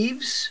everyone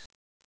leaves,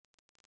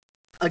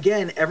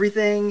 again,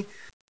 everything,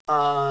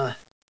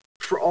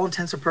 for all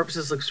intents and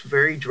purposes, looks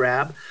very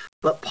drab.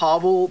 But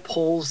Pavol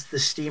pulls the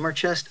steamer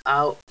chest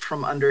out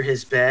from under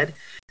his bed,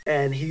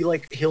 and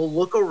he'll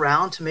look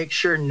around to make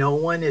sure no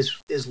one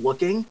is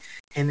looking,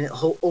 and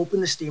he'll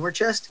open the steamer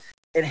chest,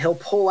 and he'll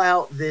pull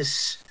out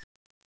this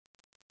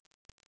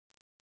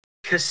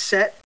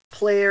cassette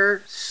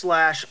player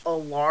 /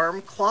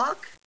 alarm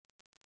clock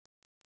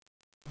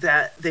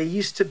that they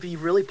used to be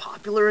really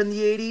popular in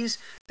the 80s.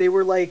 They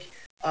were like,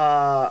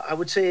 I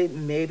would say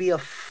maybe a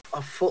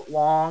foot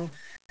long,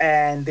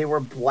 and they were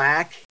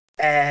black,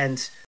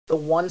 and the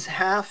one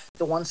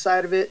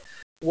side of it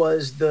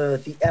was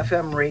the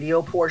FM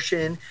radio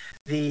portion.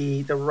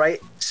 The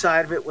right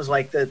side of it was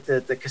like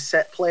the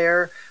cassette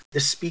player. The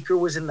speaker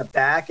was in the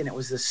back, and it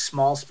was this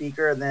small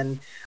speaker, and then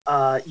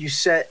you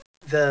set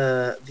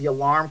the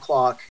alarm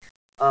clock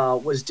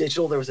was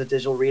digital. There was a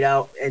digital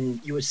readout,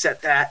 and you would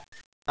set that,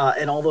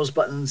 and all those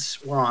buttons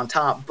were on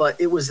top. But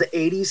it was the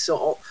 80s,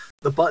 so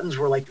the buttons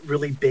were like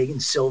really big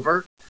and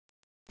silver,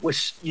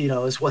 which, you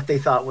know, is what they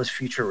thought was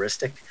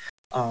futuristic.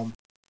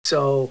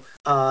 So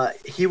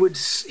he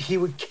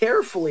would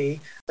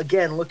carefully,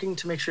 again, looking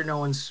to make sure no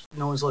one's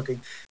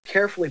looking,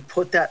 carefully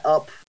put that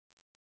up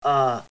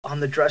on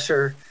the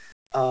dresser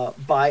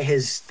by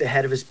the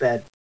head of his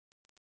bed,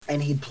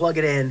 and he'd plug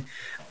it in,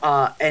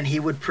 and he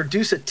would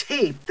produce a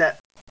tape that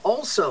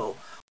also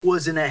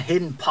was in a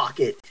hidden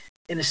pocket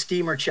in a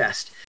steamer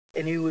chest,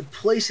 and he would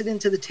place it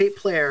into the tape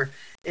player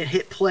and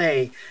hit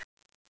play,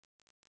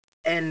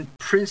 and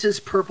Prince's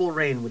Purple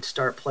Rain would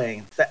start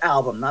playing. The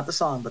album, not the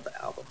song, but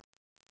the album.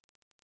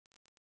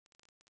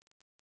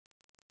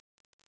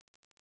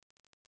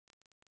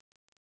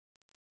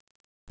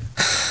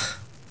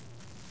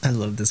 I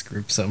love this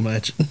group so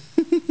much.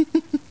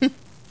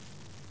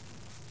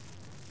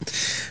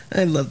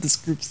 I love this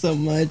group so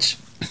much.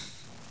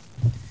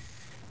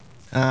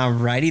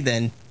 Alrighty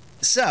then.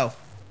 So,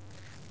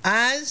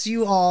 as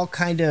you all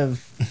kind of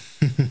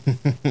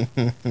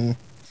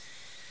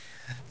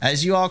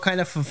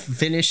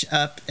finish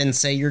up and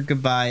say your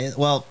goodbye,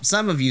 well,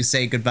 some of you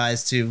say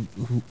goodbyes to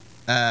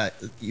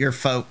your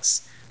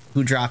folks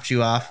who dropped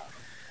you off.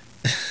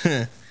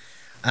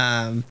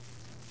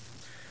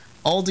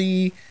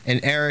 Oldie and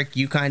Eric,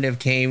 you kind of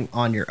came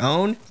on your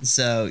own,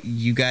 so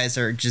you guys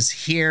are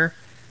just here.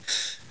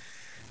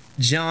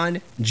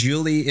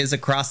 Julie is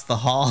across the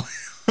hall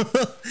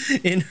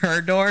in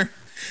her door,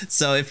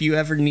 so if you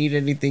ever need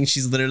anything,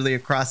 she's literally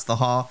across the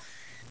hall.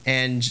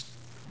 And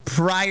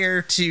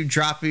prior to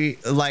dropping,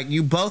 like,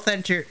 you both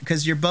enter,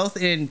 because you're both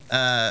in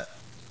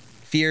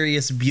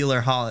Furious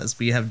Bueller Hall, as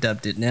we have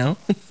dubbed it now.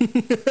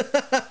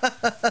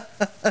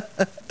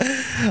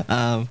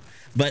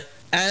 But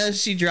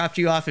as she dropped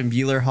you off in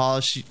Bueller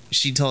Hall,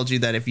 she told you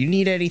that if you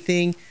need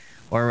anything,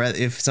 or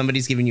if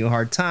somebody's giving you a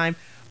hard time,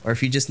 or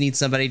if you just need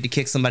somebody to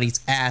kick somebody's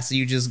ass,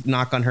 you just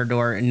knock on her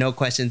door and no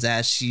questions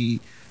asked,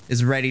 she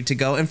is ready to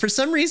go. And for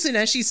some reason,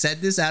 as she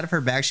said this out of her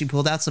bag, she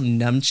pulled out some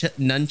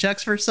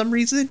nunchucks for some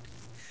reason.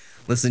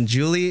 Listen,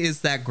 Julie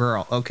is that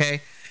girl,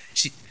 okay?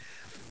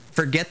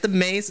 Forget the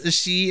mace.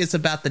 She is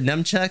about the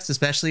nunchucks,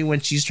 especially when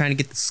she's trying to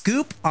get the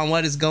scoop on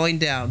what is going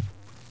down.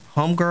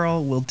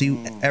 Homegirl will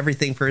do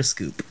everything for a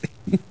scoop.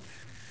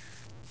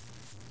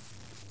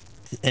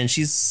 And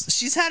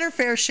she's had her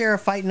fair share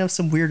of fighting of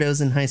some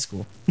weirdos in high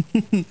school.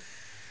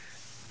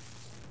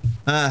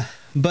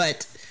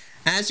 But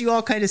as you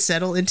all kind of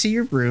settle into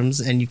your rooms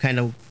and you kind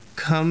of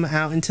come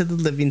out into the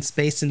living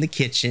space in the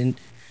kitchen,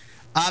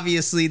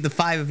 obviously the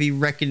five of you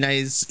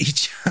recognize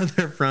each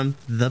other from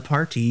the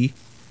party.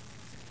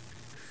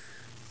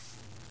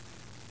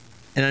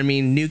 And I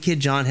mean, New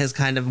Kid John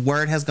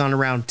word has gone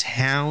around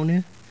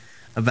town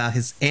about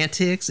his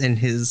antics and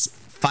his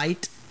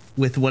fight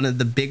with one of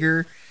the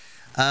bigger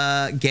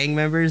gang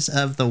members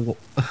of the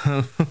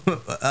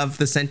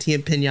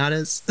sentient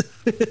pinatas.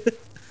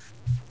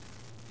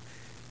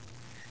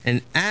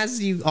 And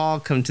as you all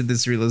come to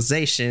this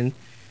realization,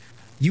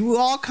 you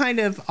all kind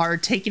of are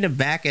taken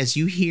aback as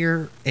you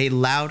hear a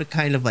loud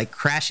kind of like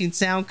crashing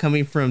sound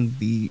coming from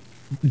the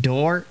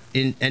door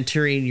in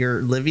entering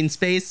your living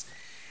space.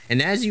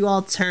 And as you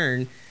all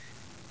turn,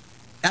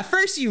 at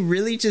first you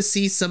really just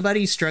see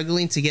somebody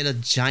struggling to get a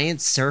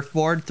giant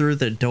surfboard through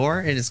the door,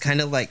 and it's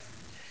kind of like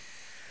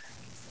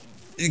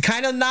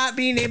not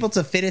being able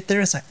to fit it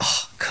there. It's like,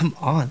 oh, come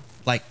on,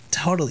 like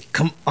totally,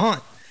 come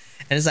on.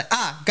 And it's like,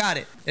 got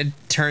it. And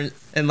turn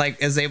and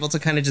like is able to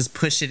kind of just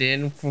push it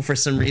in for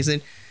some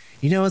reason.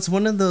 You know, it's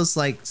one of those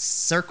like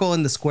circle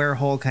in the square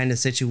hole kind of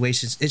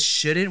situations. It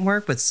shouldn't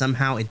work, but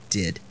somehow it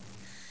did.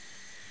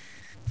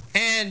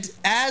 And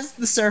as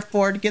the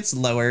surfboard gets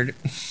lowered,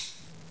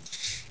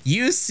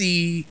 you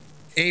see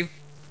a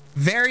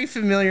very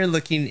familiar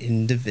looking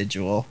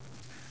individual.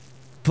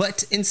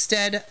 But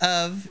instead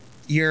of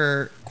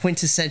your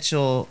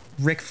quintessential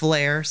Ric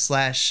Flair /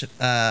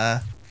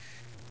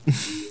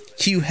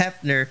 Hugh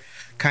Hefner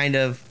kind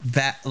of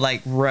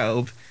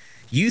robe,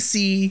 you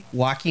see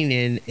walking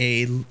in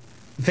a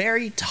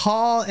very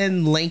tall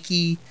and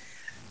lanky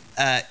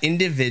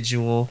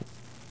individual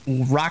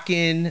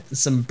rocking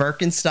some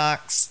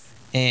Birkenstocks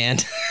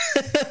and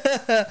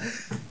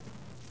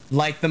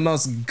like the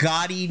most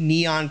gaudy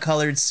neon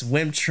colored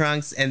swim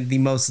trunks and the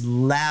most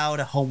loud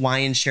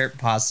Hawaiian shirt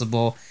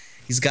possible.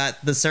 He's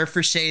got the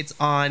surfer shades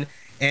on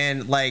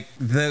and like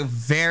the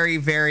very,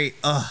 very,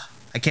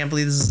 I can't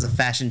believe this is a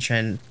fashion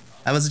trend.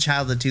 I was a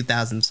child of the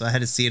 2000s, so I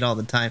had to see it all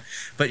the time.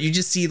 But you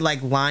just see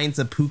like lines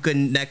of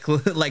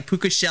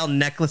puka shell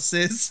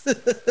necklaces.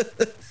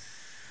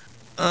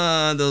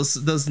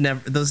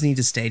 Those need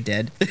to stay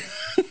dead.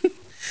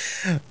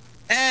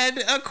 And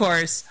of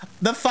course,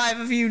 the five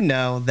of you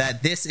know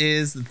that this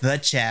is the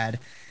Chad.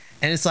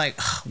 And it's like,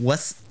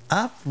 what's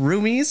up,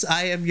 roomies?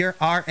 I am your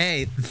RA,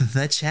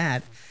 the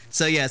Chad.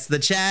 So yes, the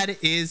Chad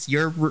is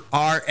your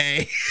RA.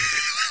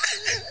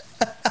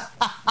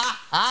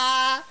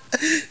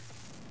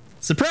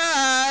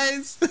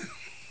 Surprise!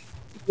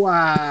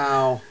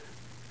 Wow.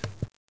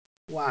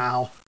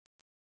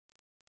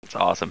 It's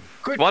awesome.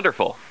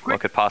 Wonderful. What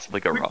could possibly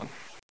go wrong?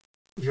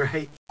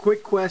 Right.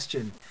 Quick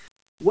question.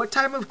 What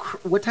type of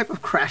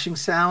crashing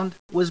sound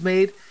was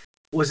made?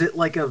 Was it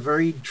like a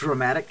very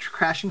dramatic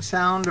crashing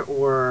sound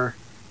or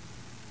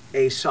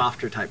a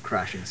softer type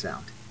crashing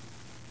sound?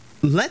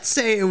 Let's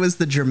say it was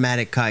the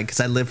dramatic kind, because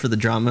I live for the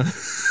drama.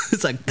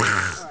 It's like... All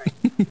right.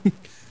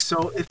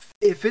 So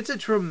if it's a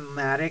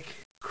dramatic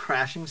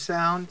crashing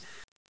sound,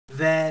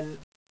 then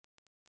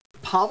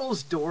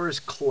Pavel's door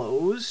is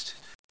closed,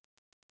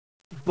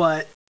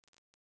 but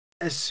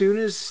as soon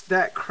as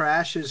that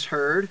crash is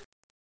heard,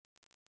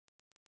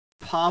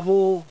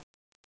 Pavol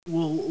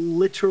will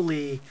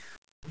literally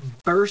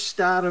burst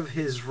out of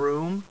his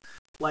room,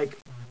 like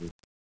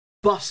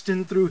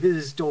busting through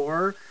his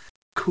door,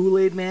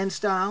 Kool-Aid Man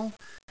style,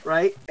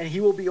 right? And he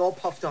will be all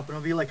puffed up and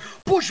he'll be like,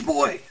 "Bush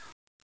boy!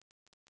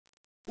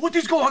 What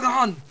is going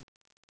on?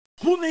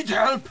 Who needs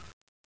help?"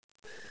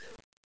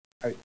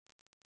 I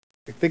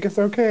think it's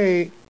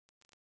okay.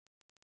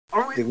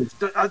 Are we,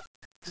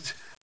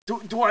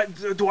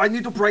 do I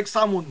need to break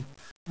someone?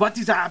 What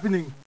is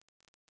happening?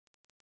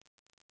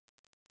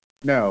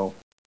 No,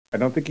 I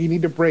don't think you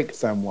need to break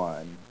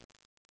someone.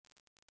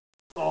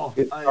 Oh,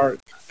 It's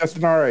just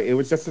an RA. It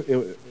was just...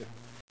 I'm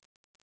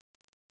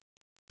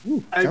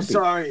jumpy.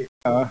 sorry.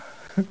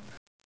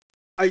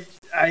 I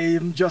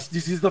am just...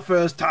 This is the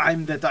first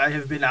time that I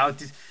have been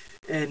out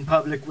in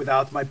public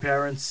without my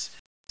parents,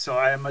 so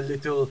I am a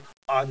little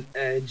on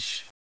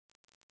edge.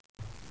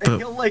 And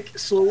he'll like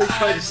slowly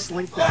try to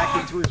slink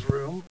back into his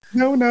room.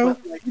 No,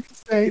 But, like, you can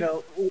stay. you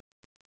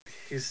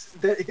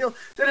know,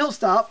 he'll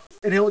stop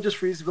and he'll just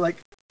freeze and be like,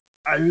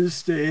 "I will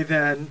stay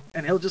then,"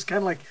 and he'll just kind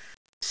of like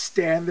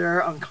stand there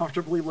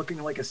uncomfortably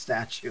looking like a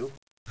statue.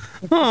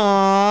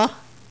 Aww.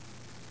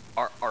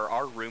 Are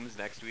our rooms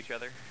next to each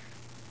other?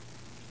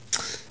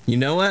 You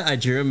know what? I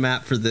drew a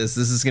map for this.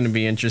 This is going to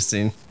be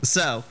interesting.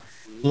 So,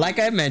 like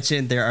I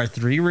mentioned, there are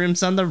 3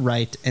 rooms on the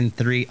right and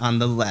 3 on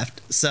the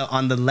left. So,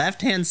 on the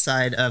left-hand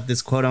side of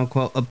this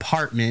quote-unquote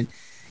apartment,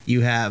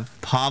 you have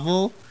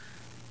Pavol,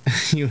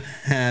 you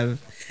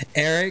have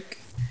Eric,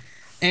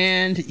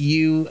 and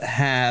you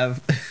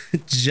have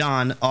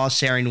John all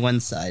sharing one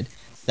side.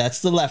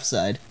 That's the left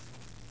side.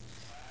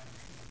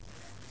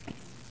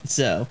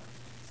 So,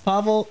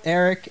 Pavol,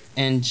 Eric,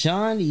 and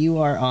John, you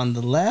are on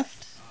the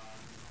left.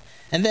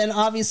 And then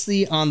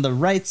obviously on the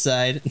right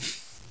side,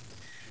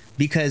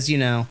 because, you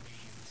know,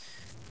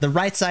 the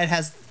right side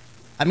has...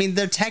 I mean,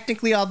 they're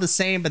technically all the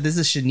same, but this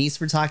is Shanice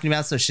we're talking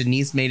about, so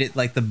Shanice made it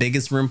like the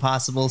biggest room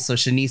possible. So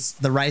Shanice,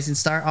 the rising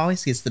star,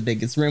 always gets the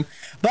biggest room.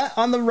 But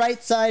on the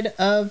right side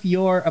of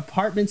your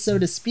apartment, so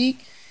to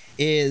speak,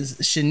 is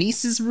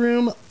Shanice's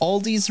room,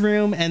 Oldie's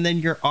room, and then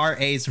your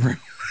RA's room.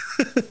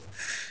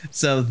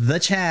 So the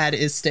Chad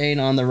is staying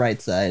on the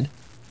right side.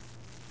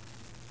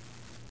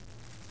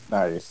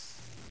 Nice.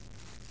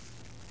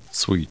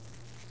 Sweet.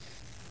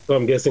 So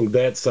I'm guessing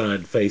that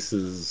side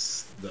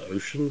faces the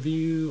ocean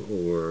view,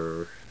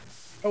 or...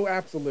 Oh,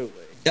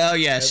 absolutely. Oh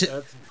yeah,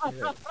 Yeah.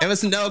 there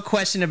was no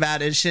question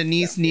about it.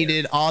 Shanice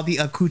needed all the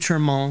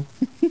accoutrement.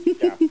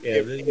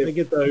 Yeah, they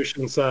get the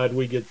ocean side.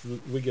 We get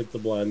the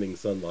blinding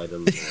sunlight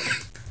in the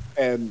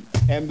morning.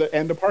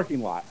 and the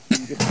parking lot. You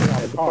get to get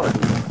out of the car.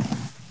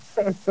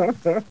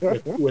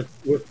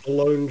 with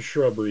lone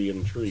shrubbery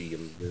and tree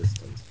in the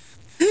distance.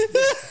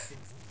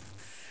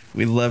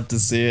 We love to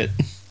see it.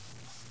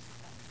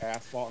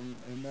 Asphalt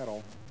and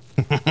metal.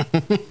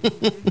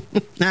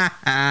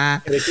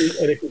 And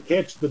if you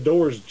catch the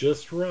doors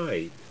just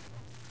right, you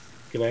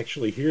can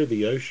actually hear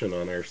the ocean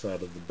on our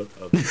side of the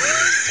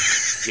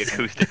The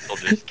acoustics will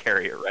just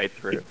carry it right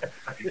through.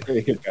 There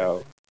you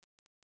go.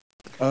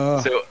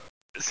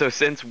 So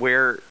since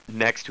we're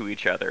next to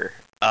each other,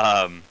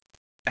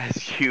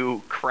 as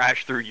you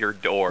crash through your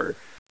door,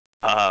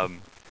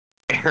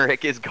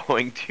 Eric is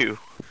going to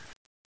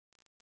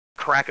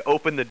crack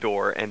open the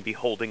door and be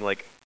holding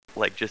like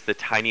just the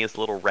tiniest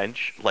little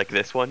wrench like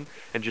this one,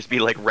 and just be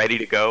like ready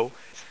to go,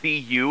 see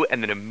you,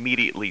 and then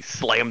immediately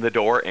slam the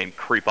door and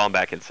creep on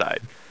back inside.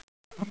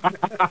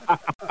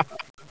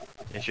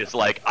 It's just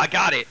like, I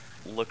got it.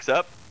 Looks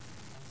up.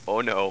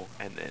 Oh no.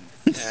 And then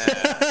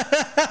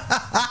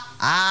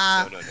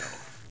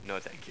no,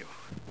 thank you.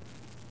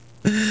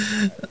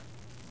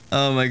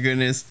 Oh my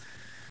goodness.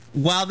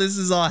 While this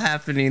is all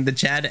happening, the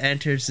Chad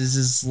enters. Is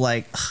just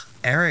like,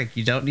 Eric,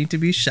 you don't need to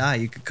be shy.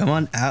 You can come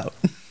on out.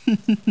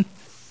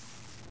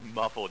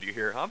 Muffled, you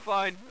hear, I'm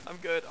fine. I'm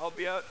good. I'll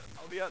be out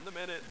in a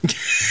minute.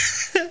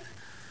 And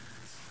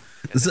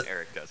then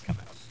Eric does come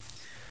out.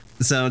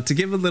 So to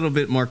give a little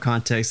bit more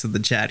context to the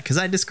Chad, because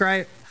I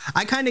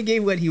kind of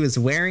gave what he was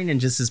wearing and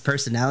just his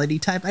personality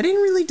type. I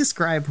didn't really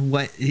describe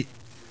what it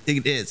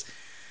is.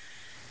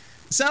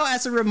 So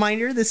as a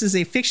reminder, this is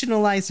a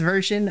fictionalized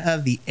version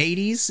of the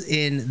 80s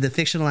in the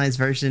fictionalized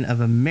version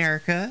of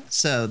America.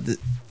 So,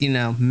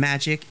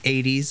 magic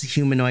 80s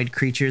humanoid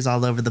creatures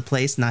all over the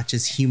place, not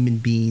just human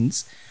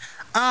beings.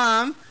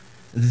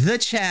 The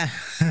Chad.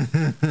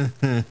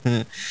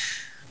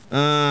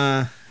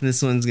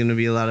 This one's going to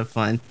be a lot of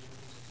fun.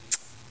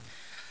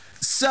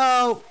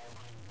 So,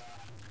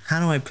 how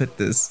do I put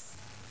this?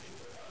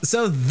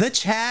 So the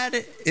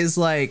Chad is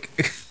like,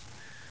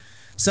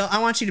 so I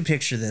want you to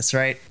picture this,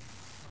 right?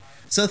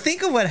 So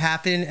think of what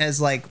happened as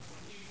like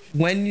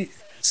oh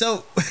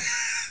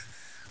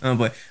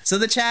boy. So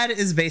the Chad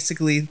is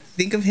basically,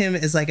 think of him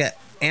as like an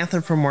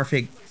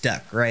anthropomorphic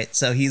duck, right?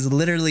 So he's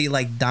literally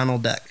like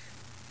Donald Duck,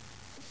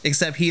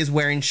 except he is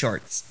wearing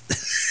shorts.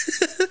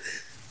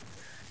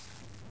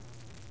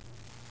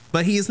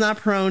 But he is not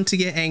prone to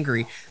get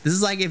angry. This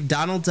is like if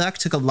Donald Duck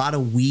took a lot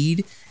of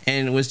weed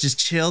and was just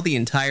chill the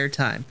entire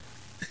time.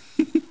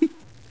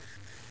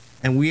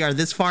 And we are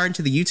this far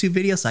into the YouTube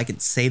video, so I can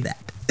say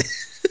that.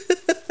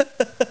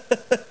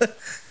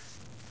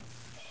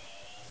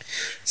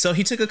 So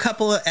he took a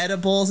couple of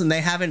edibles and they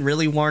haven't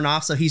really worn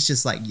off, so he's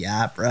just like,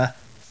 yeah, bruh.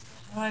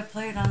 How do I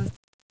play it on?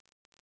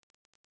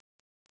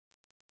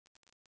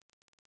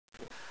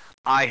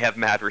 I have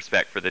mad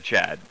respect for the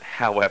Chad.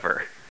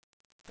 However,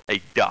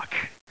 a duck.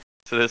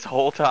 So this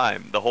whole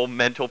time, the whole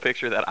mental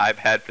picture that I've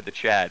had for the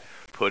Chad,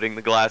 putting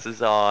the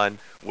glasses on,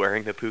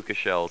 wearing the puka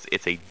shells,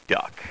 it's a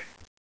duck.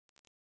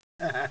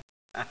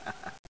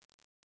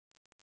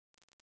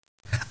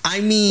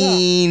 I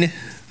mean,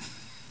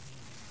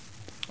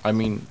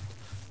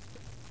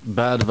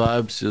 bad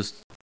vibes just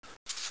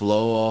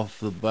flow off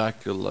the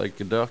back of like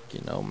a duck,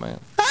 man.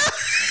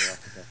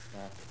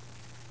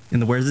 in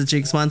the words of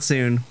Jinx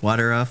Monsoon,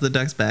 water off the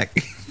duck's back.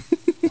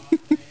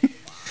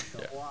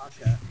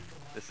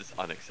 This is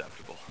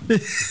unacceptable.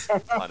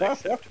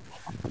 Unacceptable.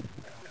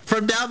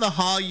 From down the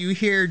hall, you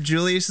hear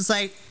Julius just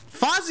like,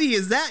 Fozzie,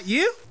 is that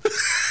you?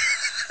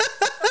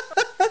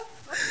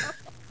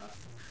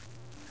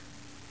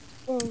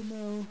 Oh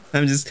no.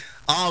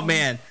 Oh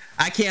man,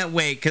 I can't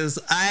wait because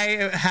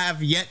I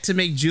have yet to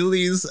make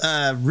Julie's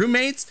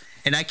roommates,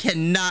 and I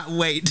cannot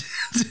wait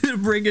to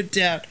bring it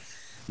down.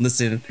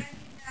 Listen,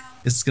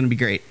 this is going to be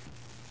great.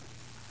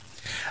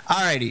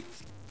 Alrighty.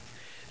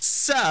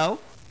 So,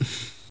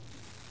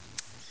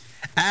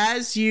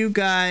 as you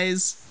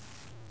guys,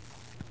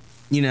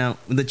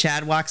 the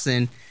Chad walks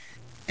in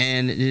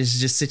and is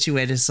just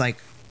situated. It's like,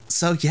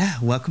 so yeah,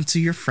 welcome to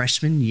your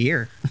freshman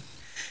year.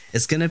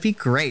 It's going to be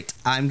great.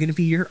 I'm going to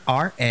be your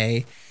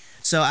RA.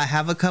 So I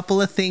have a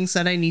couple of things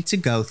that I need to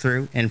go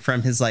through. And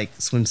from his like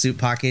swimsuit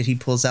pocket, he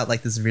pulls out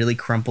like this really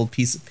crumpled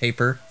piece of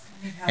paper.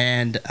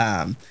 And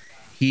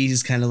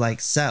he's kind of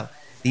like, so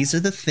these are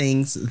the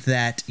things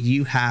that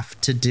you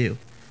have to do.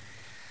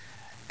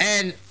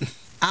 And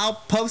I'll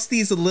post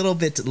these a little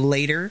bit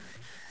later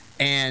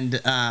and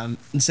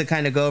to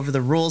kind of go over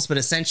the rules. But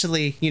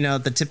essentially,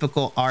 the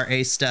typical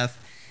RA stuff,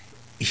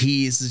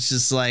 he's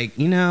just like,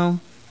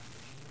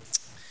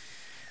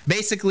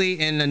 basically,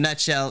 in a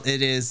nutshell,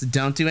 it is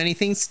don't do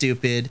anything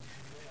stupid.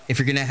 If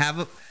you're going to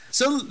have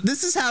so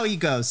this is how he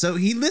goes. So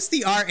he lists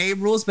the RA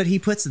rules, but he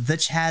puts the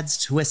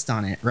Chad's twist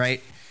on it,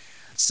 right?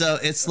 So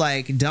it's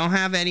like, don't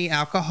have any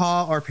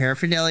alcohol or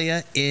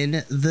paraphernalia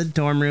in the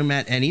dorm room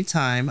at any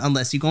time,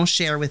 unless you're going to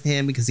share with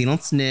him because he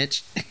don't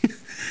snitch.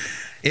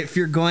 if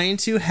you're going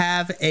to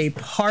have a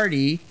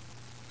party,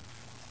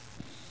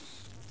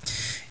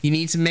 you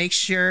need to make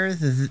sure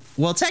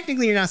well,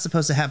 technically you're not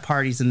supposed to have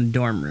parties in the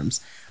dorm rooms,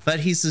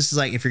 but he's just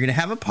like, if you're going to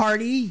have a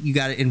party, you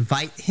got to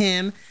invite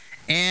him,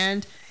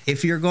 and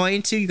if you're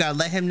going to, you got to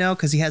let him know,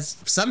 because he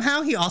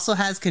also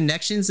has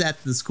connections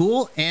at the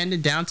school and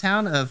in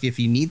downtown of if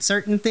you need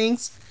certain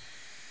things.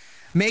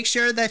 Make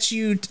sure that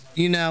you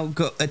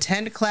go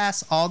attend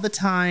class all the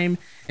time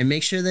and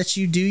make sure that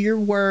you do your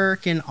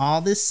work and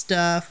all this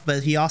stuff.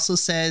 But he also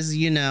says,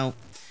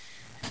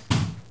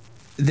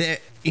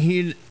 that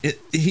he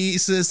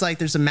says, like,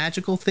 there's a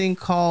magical thing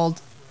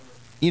called,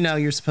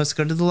 you're supposed to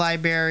go to the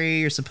library,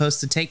 you're supposed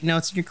to take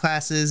notes in your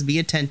classes, be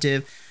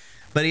attentive.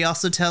 But he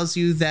also tells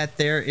you that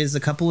there is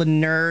a couple of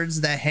nerds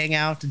that hang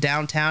out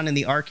downtown in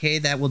the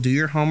arcade that will do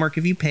your homework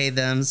if you pay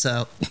them.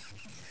 So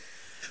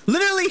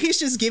literally, he's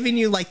just giving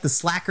you like the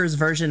slackers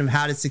version of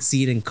how to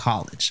succeed in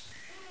college.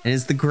 And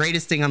it's the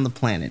greatest thing on the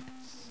planet,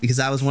 because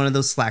I was one of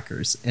those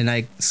slackers and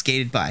I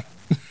skated by.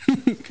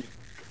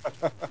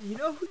 You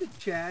know who the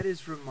Chad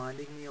is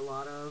reminding me a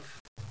lot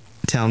of?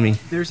 Tell me.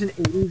 There's an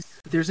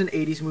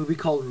 80s movie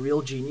called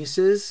Real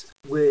Geniuses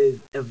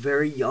with a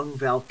very young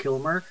Val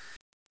Kilmer.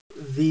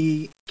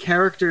 The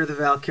character that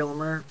Val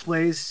Kilmer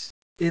plays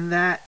in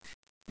that,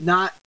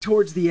 not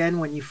towards the end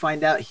when you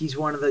find out he's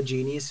one of the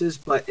geniuses,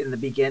 but in the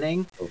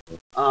beginning,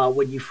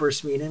 when you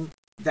first meet him,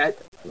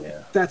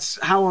 that's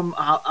how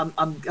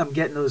I'm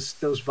getting those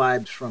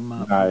vibes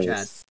from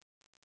Chad.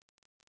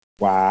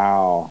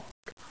 Wow.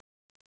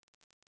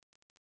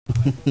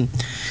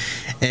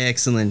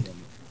 Excellent.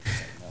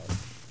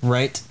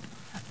 Right.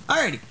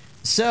 Alrighty.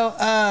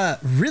 So,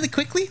 really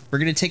quickly, we're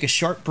gonna take a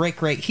short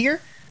break right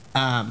here.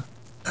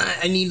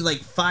 I need like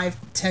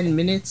 5-10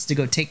 minutes to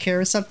go take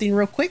care of something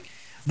real quick.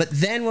 But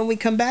then when we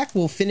come back,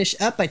 we'll finish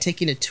up by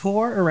taking a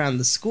tour around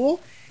the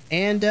school,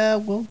 and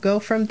we'll go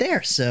from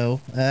there.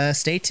 So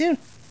stay tuned.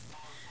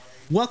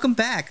 Welcome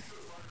back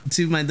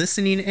to my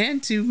listening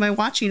and to my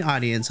watching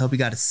audience. Hope you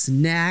got a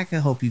snack. I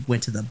hope you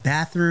went to the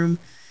bathroom,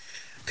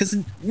 because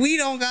we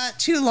don't got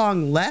too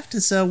long left.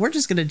 So we're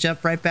just going to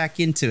jump right back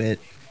into it.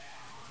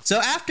 So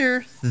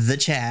after the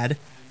Chad,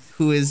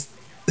 who is...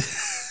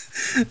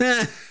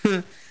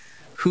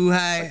 who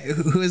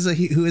is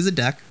a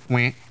duck.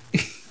 Wah.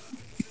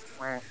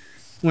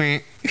 Wah.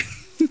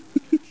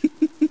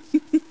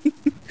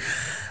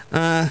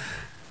 The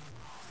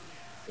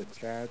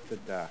Chad the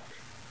duck.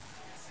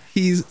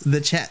 He's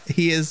the Chad.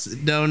 He is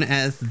known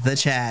as the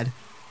Chad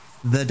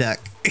the Duck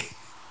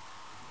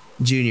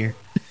Junior.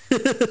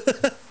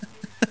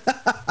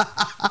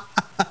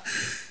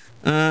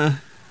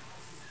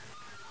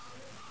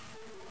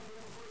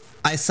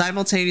 I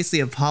simultaneously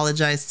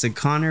apologize to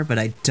Connor, but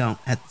I don't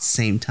at the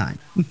same time.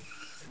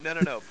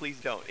 No, please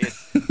don't.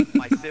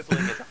 My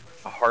sibling is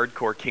a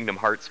hardcore Kingdom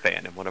Hearts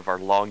fan, and one of our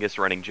longest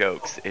running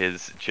jokes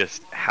is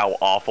just how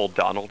awful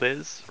Donald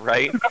is,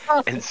 right?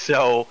 And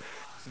so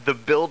the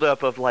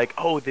buildup of like,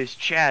 oh, this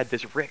Chad,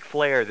 this Ric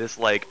Flair, this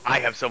like, I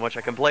have so much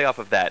I can play off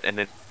of that, and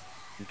then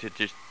to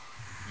just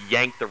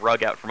yank the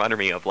rug out from under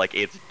me of like,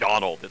 it's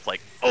Donald. It's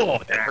like, oh,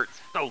 that hurts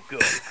so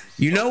good.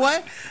 You know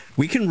what?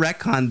 We can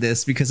retcon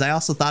this, because I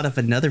also thought of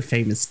another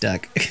famous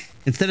duck.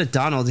 Instead of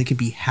Donald, it could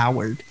be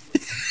Howard.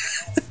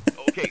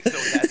 Okay, so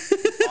that's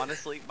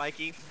honestly,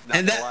 Mikey,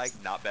 not gonna lie,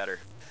 not better.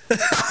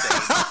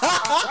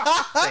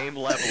 Same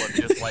level of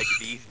just like,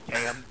 these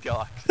damn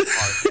ducks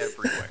are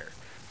everywhere.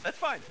 That's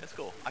fine. That's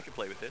cool. I can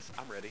play with this.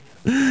 I'm ready.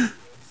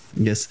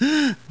 Yes,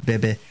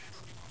 baby.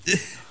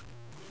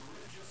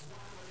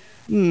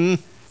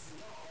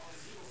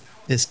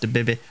 It's the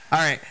baby. All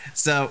right,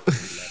 so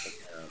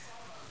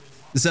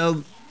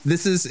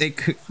this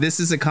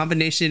is a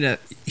combination of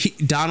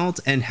Donald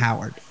and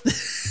Howard.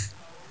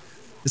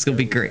 It's gonna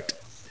be great.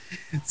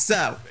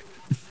 So,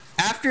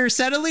 after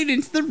settling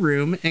into the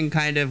room and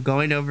kind of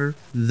going over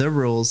the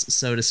rules,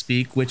 so to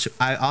speak, which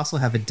I also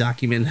have a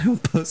document I will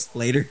post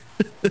later.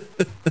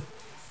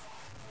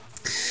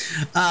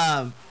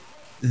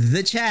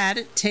 The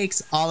Chad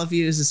takes all of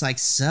you as just like,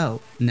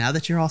 so now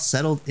that you're all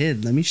settled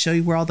in, let me show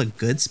you where all the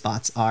good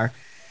spots are.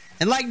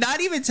 And like, not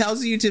even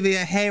tells you to be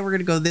like, hey, we're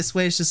gonna go this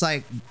way. It's just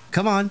like,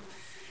 come on.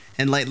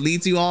 And like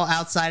leads you all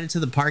outside into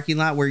the parking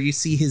lot where you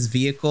see his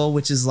vehicle,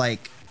 which is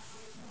like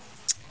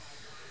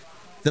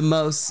the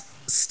most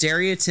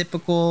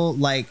stereotypical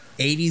like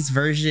 80s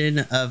version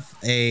of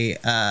a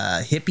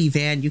hippie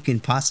van you can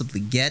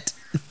possibly get.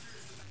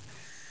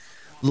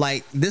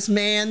 Like, this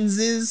man's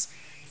is,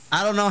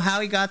 I don't know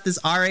how he got this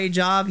RA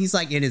job. He's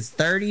like in his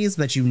 30s,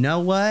 but you know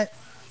what?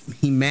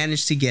 He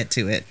managed to get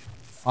to it.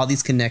 All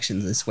these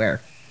connections, I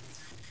swear.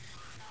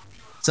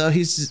 So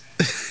he's just,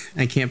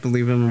 I can't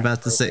believe I'm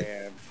about to say.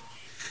 Man.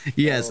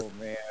 Yes. Oh,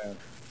 man.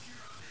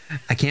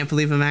 I can't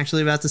believe I'm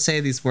actually about to say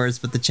these words,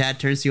 but the Chad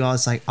turns to you all.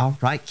 It's like, all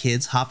right,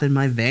 kids, hop in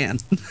my van.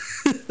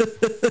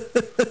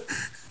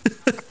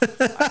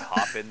 I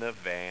hop in the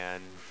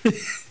van.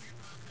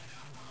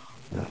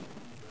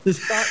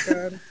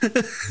 Shotgun.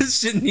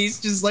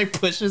 Shanice just like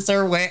pushes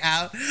her way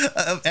out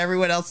of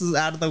everyone else is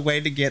out of the way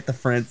to get the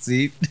front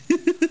seat.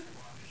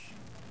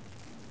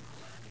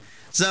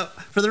 So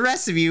for the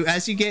rest of you,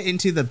 as you get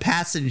into the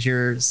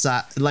passenger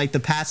side, like the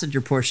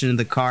passenger portion of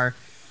the car,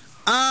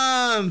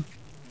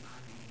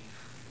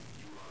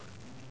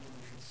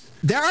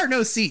 there are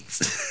no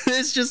seats.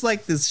 It's just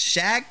like this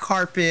shag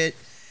carpet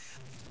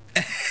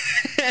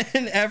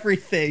and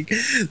everything.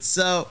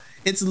 So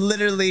it's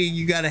literally,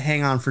 you got to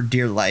hang on for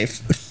dear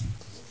life.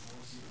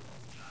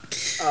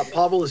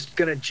 Pavol is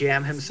gonna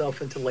jam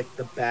himself into like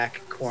the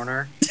back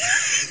corner,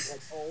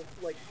 like all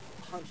like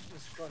hunched and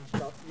scrunched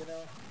up, you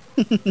know.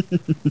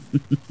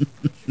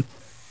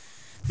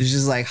 He's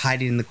just like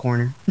hiding in the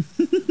corner.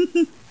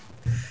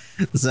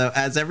 So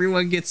as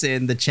everyone gets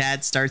in, the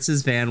Chad starts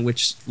his van,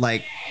 which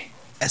like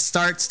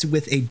starts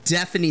with a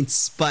deafening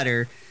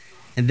sputter,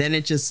 and then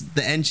it just,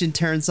 the engine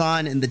turns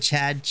on and the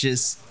Chad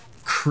just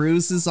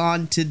cruises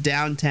on to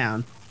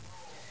downtown.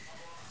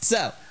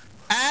 So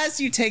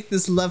as you take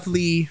this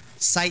lovely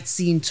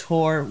sightseeing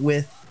tour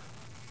with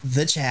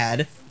the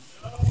Chad,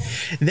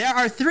 there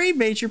are 3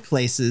 major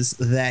places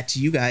that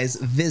you guys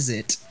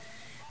visit.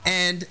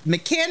 And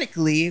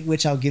mechanically,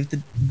 which I'll give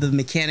the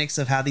mechanics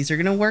of how these are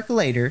going to work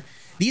later,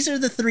 these are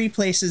the 3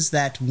 places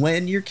that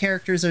when your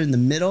characters are in the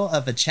middle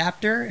of a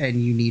chapter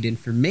and you need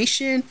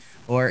information,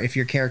 or if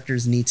your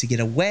characters need to get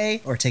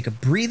away or take a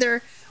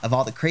breather of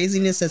all the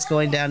craziness that's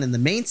going down in the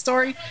main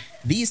story,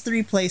 these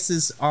 3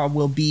 places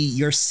will be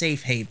your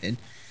safe haven.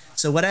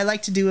 So what I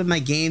like to do in my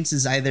games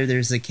is either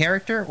there's a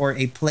character or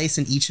a place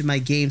in each of my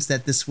games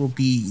that this will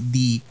be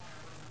the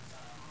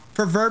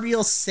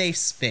proverbial safe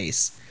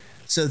space.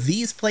 So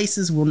these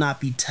places will not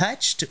be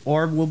touched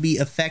or will be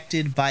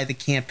affected by the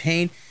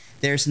campaign.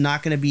 There's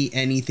not going to be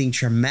anything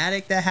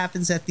traumatic that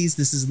happens at these.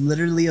 This is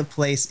literally a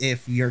place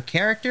if your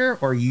character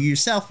or you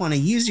yourself want to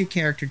use your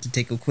character to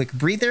take a quick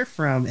breather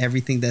from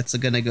everything that's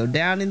going to go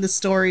down in the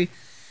story.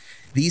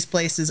 These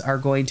places are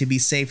going to be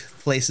safe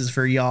places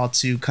for y'all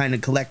to kind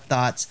of collect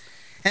thoughts.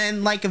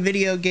 And like a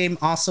video game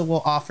also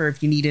will offer,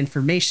 if you need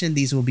information,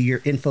 these will be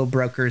your info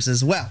brokers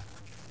as well.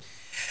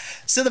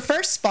 So the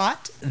first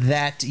spot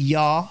that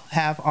y'all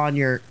have on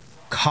your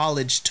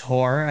college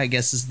tour, I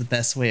guess is the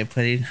best way of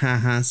putting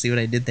it. See what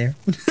I did there?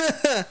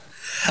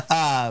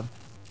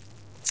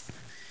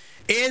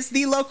 Is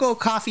the local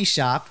coffee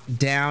shop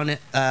down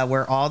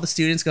where all the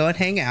students go and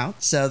hang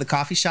out. So the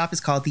coffee shop is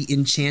called the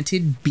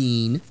Enchanted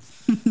Bean.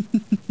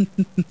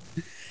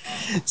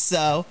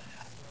 So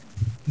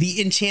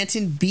the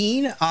Enchanted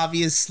Bean,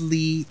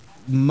 obviously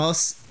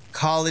most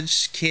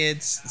college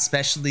kids,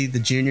 especially the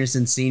juniors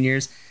and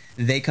seniors,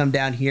 they come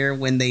down here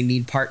when they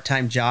need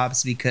part-time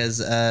jobs because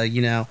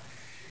you know,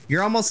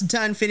 you're almost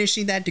done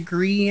finishing that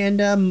degree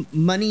and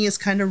money is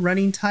kind of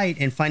running tight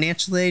and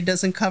financially it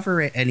doesn't cover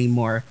it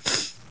anymore.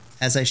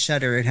 As I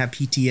shudder and have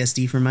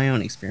PTSD from my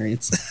own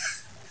experience.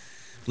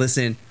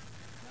 Listen,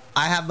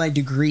 I have my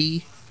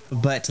degree,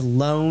 but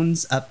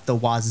loans up the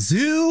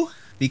wazoo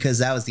because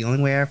that was the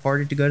only way I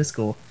afforded to go to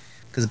school.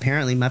 Because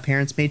apparently my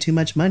parents made too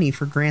much money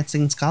for grants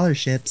and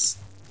scholarships.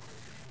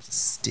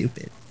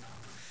 Stupid.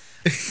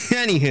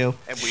 Anywho.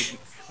 And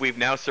we've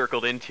now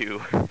circled into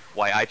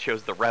why I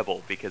chose the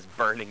Rebel, because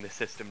burning the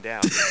system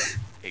down is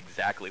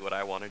exactly what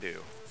I want to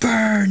do.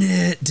 Burn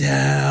it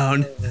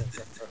down.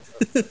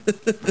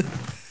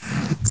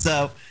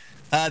 So,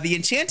 the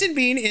Enchanted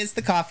Bean is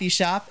the coffee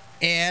shop,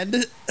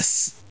 and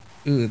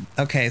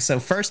okay, so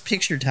first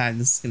picture time.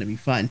 This is gonna be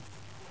fun.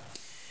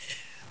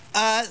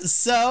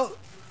 So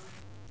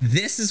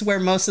this is where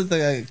most of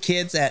the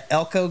kids at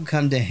ELCO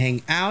come to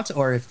hang out,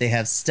 or if they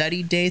have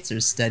study dates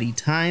or study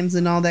times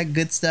and all that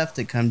good stuff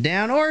to come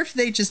down, or if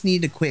they just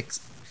need a quick,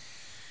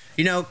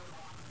 you know,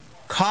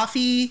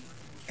 coffee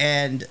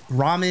and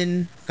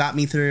ramen got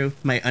me through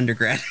my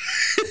undergrad.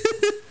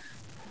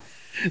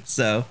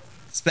 So,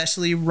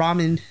 especially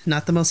ramen,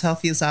 not the most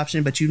healthiest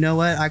option, but you know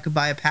what? I could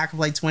buy a pack of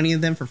like 20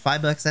 of them for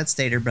 $5 at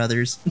Stater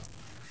Brothers.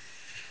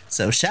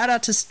 So shout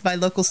out to my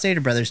local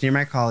Stater Brothers near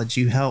my college.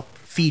 You helped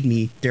feed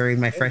me during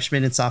my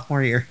freshman and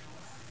sophomore year.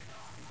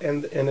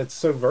 And it's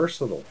so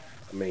versatile.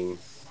 I mean,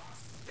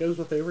 it goes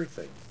with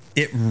everything.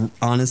 It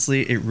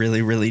honestly, it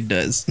really, really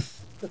does.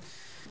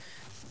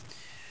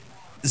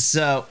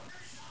 So,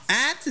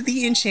 at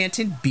the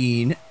Enchanted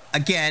Bean,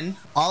 again,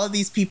 all of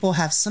these people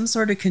have some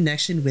sort of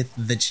connection with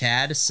the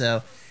Chad.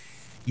 So,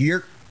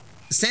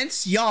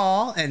 since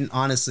y'all, and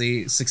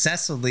honestly,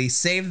 successfully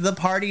saved the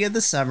party of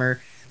the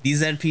summer,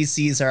 these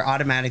NPCs are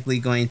automatically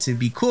going to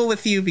be cool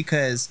with you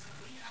because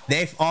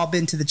they've all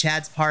been to the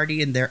Chad's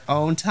party in their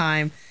own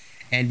time.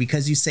 And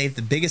because you saved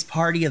the biggest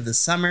party of the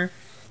summer,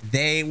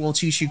 they will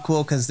choose you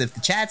cool because if the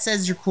Chad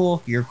says you're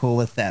cool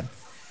with them.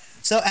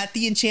 So at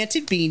the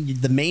Enchanted Bean,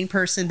 the main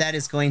person that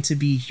is going to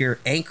be your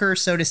anchor,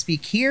 so to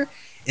speak, here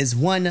is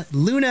one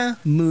Luna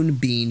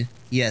Moonbean.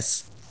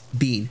 Yes,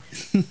 Bean.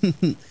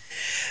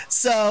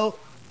 So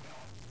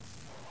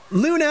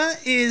Luna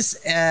is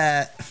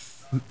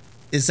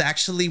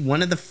actually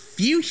one of the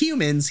few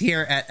humans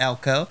here at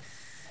ELCO.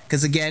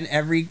 Because again,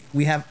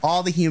 we have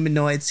all the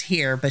humanoids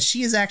here, but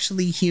she is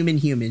actually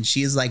human.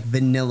 She is like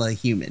vanilla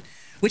human,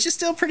 which is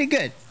still pretty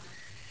good.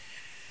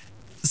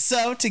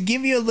 So to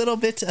give you a little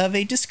bit of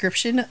a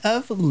description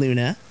of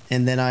Luna,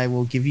 and then I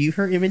will give you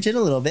her image in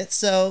a little bit.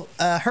 So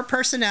her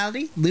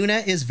personality,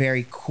 Luna, is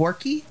very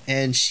quirky,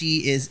 and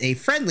she is a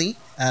friendly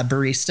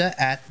barista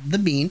at the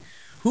Bean,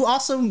 who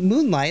also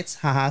moonlights.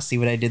 Haha, see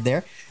what I did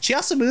there? She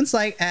also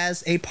moonlights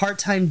as a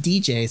part-time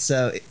DJ.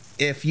 So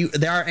if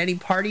there are any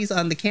parties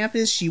on the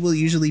campus, she will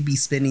usually be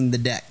spinning the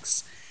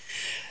decks.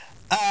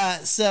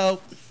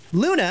 So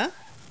Luna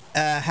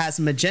has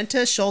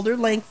magenta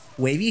shoulder-length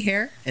wavy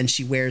hair, and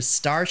she wears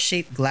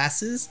star-shaped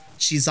glasses.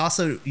 She's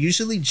also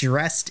usually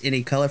dressed in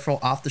a colorful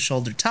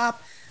off-the-shoulder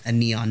top, a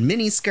neon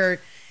miniskirt,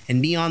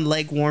 and neon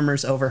leg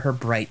warmers over her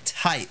bright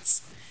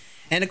tights.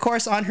 And of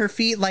course, on her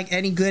feet, like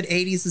any good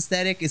 80s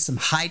aesthetic, is some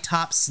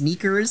high-top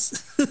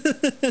sneakers.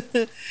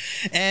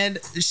 And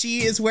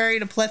she is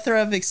wearing a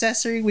plethora of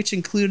accessories, which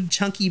include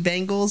chunky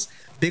bangles,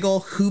 big ol'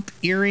 hoop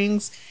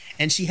earrings,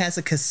 and she has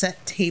a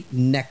cassette tape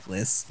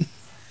necklace.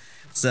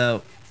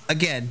 So,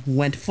 again,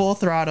 went full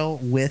throttle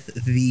with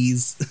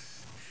these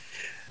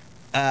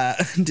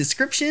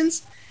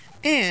descriptions.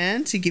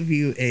 And to give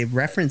you a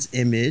reference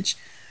image,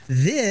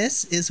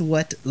 this is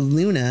what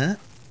Luna...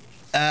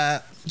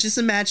 just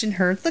imagine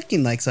her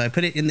looking like. So I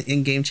put it in the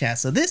in-game chat.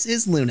 So this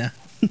is Luna.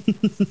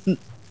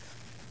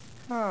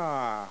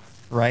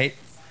 Right?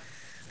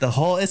 The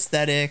whole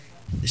aesthetic.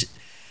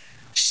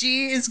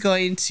 She is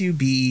going to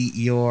be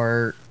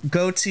your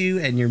go-to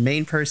and your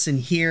main person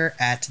here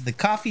at the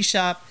coffee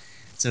shop.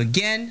 So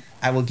again,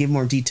 I will give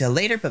more detail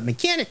later, but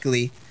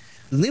mechanically,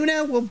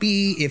 Luna will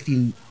be,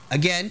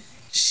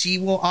 she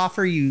will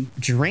offer you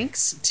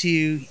drinks to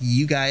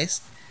you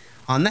guys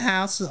on the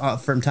house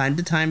from time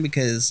to time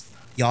because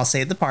y'all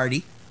save the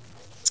party.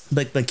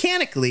 But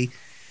mechanically,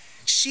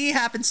 she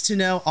happens to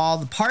know all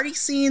the party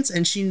scenes,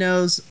 and she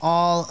knows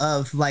all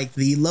of like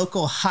the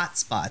local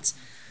hotspots.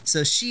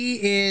 So she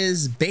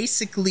is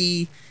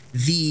basically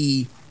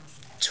the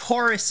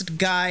tourist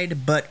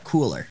guide, but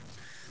cooler.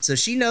 So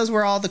she knows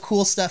where all the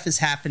cool stuff is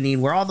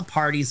happening, where all the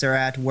parties are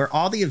at, where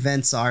all the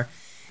events are,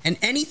 and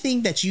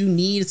anything that you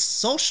need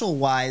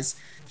social-wise,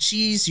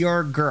 she's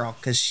your girl,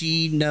 because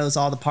she knows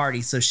all the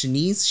parties. So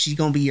Shanice, she's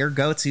going to be your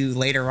go-to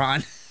later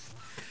on.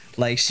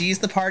 Like, she's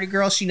the party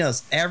girl. She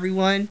knows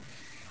everyone.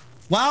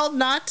 While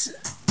not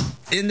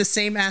in the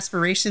same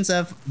aspirations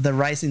of the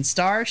rising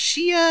star,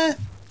 she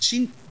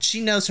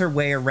knows her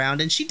way around,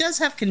 and she does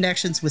have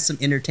connections with some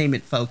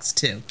entertainment folks,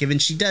 too, given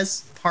she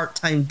does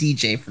part-time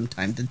DJ from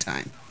time to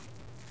time.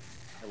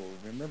 I will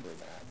remember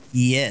that.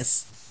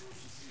 Yes.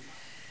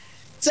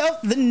 So,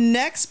 the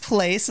next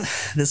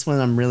place, this one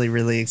I'm really,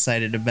 really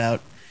excited about.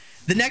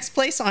 The next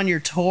place on your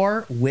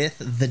tour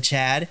with the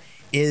Chad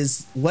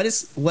is what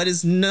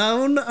is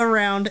known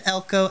around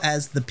ELCO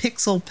as the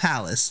Pixel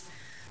Palace.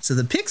 So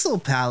the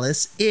Pixel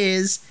Palace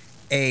is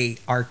a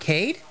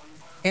arcade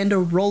and a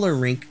roller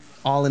rink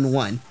all in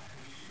one.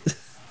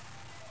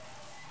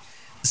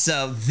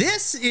 So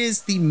this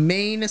is the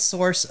main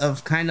source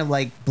of kind of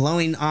like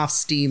blowing off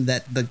steam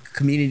that the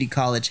community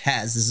college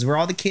has. This is where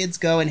all the kids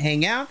go and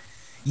hang out.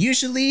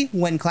 Usually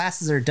when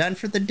classes are done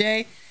for the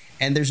day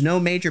and there's no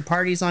major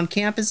parties on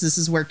campus, this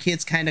is where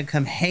kids kind of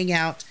come hang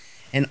out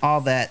and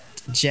all that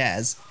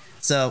jazz.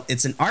 So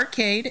it's an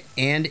arcade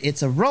and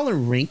it's a roller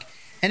rink,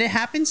 and it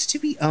happens to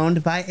be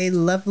owned by a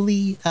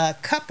lovely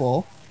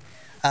couple.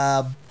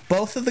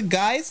 Both of the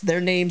guys,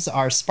 their names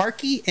are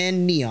Sparky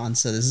and Neon.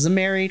 So this is a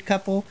married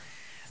couple.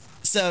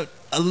 So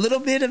a little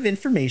bit of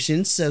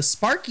information. So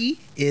Sparky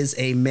is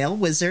a male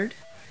wizard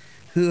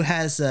who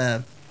has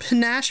a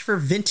panache for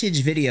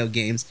vintage video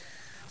games.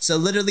 So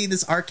literally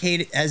this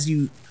arcade, as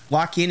you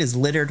walk in, is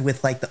littered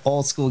with like the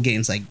old school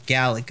games like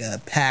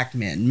Galaga,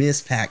 Pac-Man,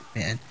 Miss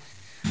Pac-Man.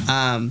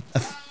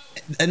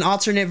 An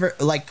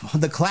alternate, like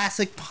the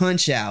classic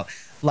Punch-Out.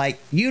 Like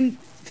you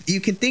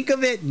can think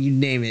of it, you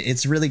name it.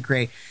 It's really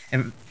great.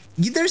 And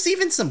there's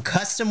even some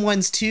custom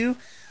ones too.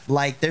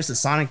 Like there's a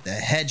Sonic the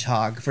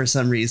Hedgehog for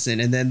some reason,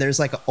 and then there's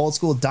like an old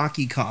school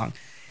Donkey Kong.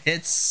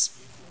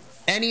 It's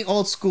any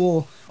old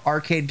school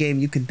arcade game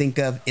you can think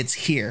of, it's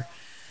here.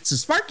 So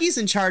Sparky's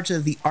in charge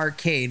of the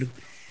arcade,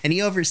 and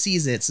he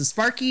oversees it. So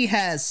Sparky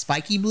has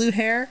spiky blue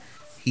hair.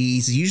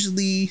 He's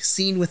usually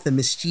seen with a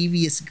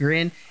mischievous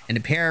grin and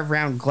a pair of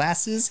round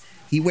glasses.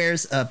 He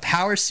wears a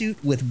power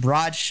suit with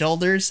broad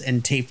shoulders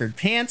and tapered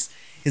pants.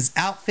 His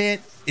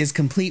outfit is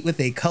complete with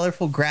a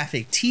colorful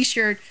graphic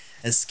t-shirt,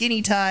 a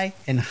skinny tie,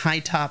 and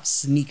high-top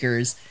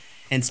sneakers.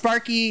 And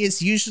Sparky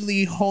is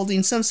usually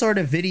holding some sort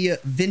of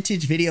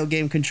vintage video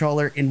game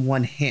controller in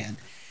one hand.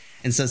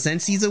 And so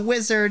since he's a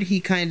wizard,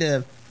 he's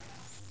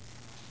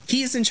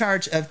in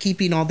charge of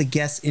keeping all the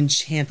guests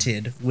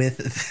enchanted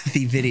with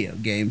the video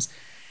games.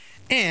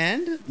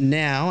 And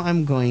now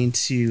I'm going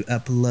to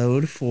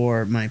upload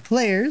for my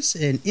players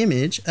an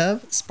image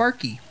of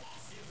Sparky.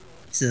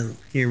 So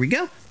here we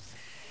go.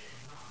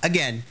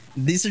 Again,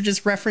 these are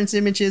just reference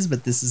images,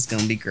 but this is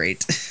going to be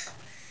great.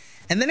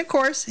 And then, of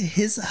course,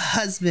 his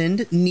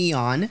husband,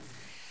 Neon.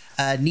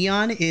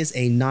 Neon is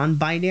a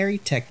non-binary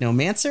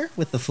technomancer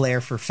with a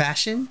flair for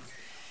fashion.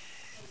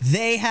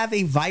 They have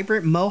a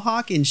vibrant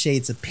mohawk in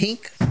shades of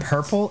pink,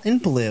 purple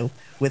and blue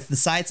with the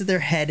sides of their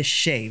head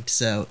shaved.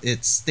 So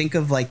think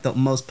of like the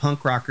most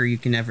punk rocker you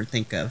can ever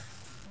think of.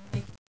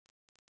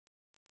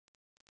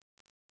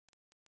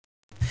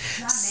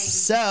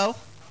 So,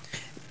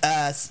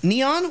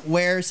 Neon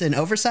wears an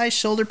oversized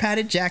shoulder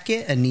padded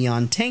jacket, a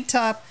neon tank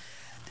top,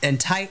 and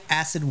tight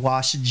acid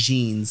wash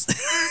jeans.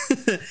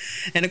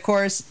 And of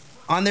course,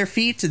 on their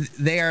feet,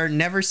 they are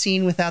never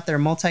seen without their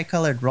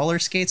multicolored roller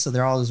skates, so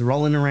they're always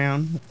rolling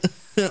around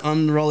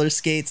on the roller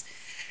skates.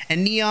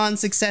 And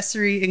Neon's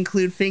accessory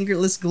include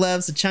fingerless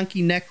gloves, a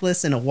chunky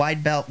necklace, and a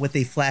wide belt with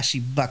a flashy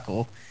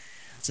buckle.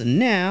 So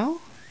now,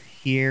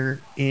 here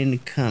in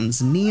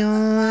comes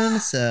Neon,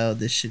 so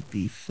this should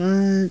be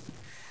fun.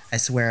 I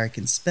swear I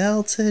can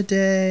spell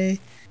today.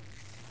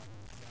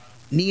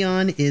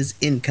 Neon is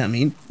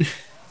incoming.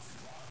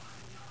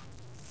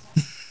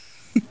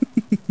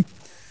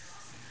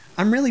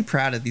 I'm really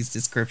proud of these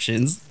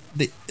descriptions.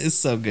 It's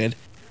so good.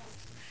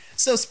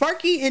 So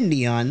Sparky and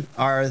Neon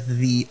are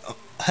the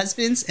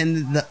husbands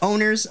and the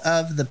owners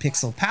of the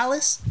Pixel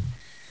Palace.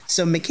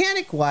 So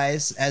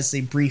mechanic-wise, as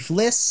a brief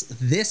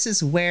list, this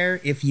is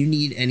where, if you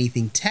need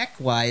anything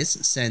tech-wise,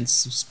 since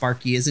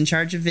Sparky is in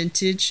charge of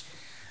vintage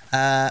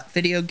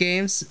video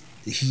games,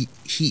 he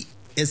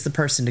is the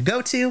person to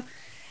go to.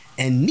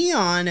 And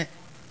Neon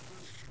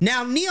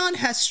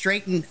has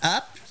straightened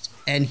up,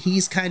 and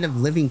he's kind of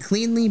living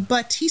cleanly,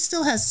 but he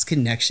still has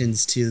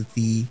connections to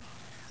the,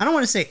 I don't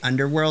want to say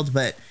underworld,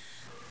 but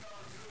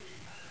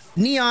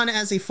Neon,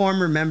 as a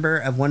former member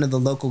of one of the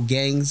local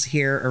gangs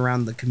here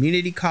around the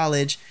community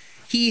college,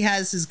 he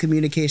has his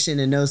communication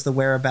and knows the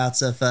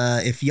whereabouts of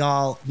if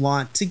y'all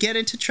want to get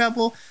into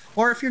trouble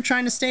or if you're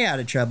trying to stay out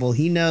of trouble.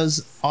 He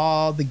knows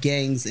all the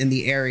gangs in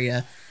the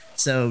area.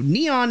 So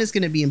Neon is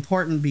going to be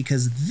important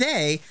because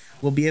they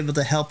will be able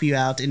to help you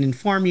out and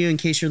inform you in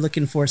case you're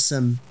looking for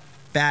some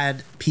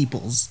bad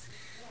peoples.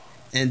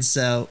 And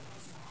so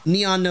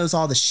Neon knows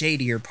all the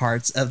shadier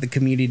parts of the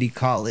community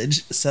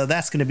college. So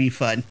that's going to be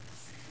fun.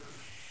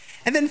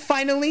 And then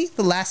finally,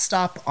 the last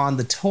stop on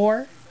the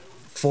tour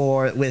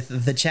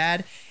with the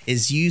Chad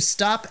is you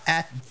stop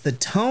at the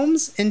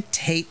Tomes and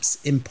Tapes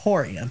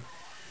Emporium.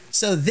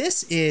 So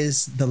this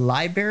is the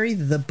library,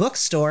 the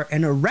bookstore,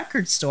 and a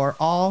record store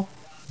all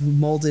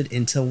molded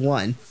into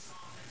one.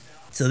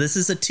 So this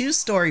is a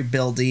 2-story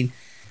building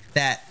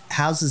that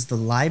houses the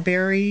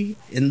library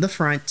in the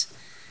front.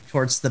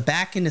 Towards the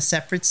back in a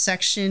separate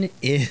section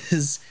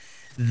is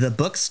the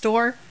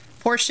bookstore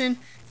portion.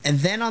 And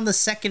then on the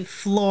second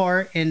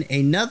floor in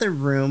another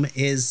room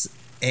is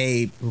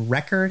a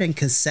record and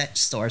cassette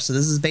store. So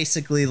this is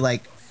basically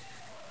like,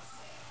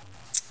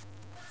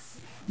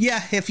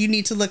 yeah, if you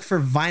need to look for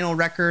vinyl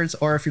records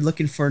or if you're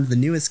looking for the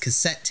newest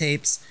cassette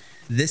tapes,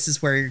 this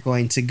is where you're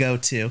going to go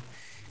to.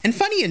 And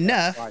funny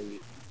enough,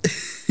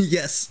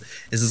 yes,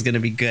 this is going to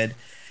be good.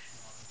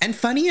 And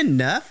funny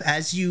enough,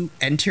 as you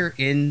enter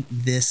in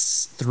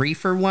this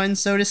 3-for-1,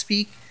 so to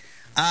speak,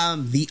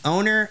 the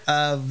owner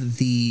of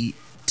the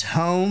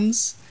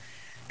Tomes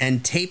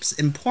and Tapes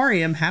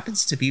Emporium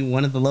happens to be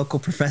one of the local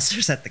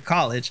professors at the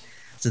college.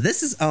 So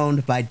this is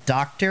owned by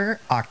Dr.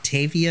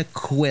 Octavia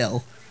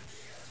Quill.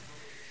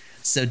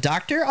 So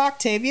Dr.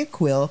 Octavia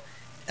Quill,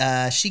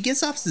 she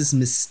gives off this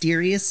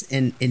mysterious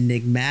and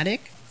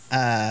enigmatic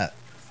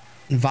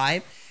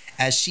vibe,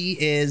 as she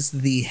is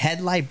the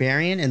head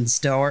librarian and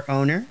store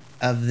owner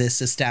of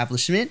this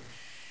establishment.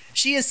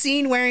 She is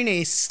seen wearing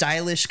a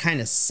stylish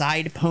kind of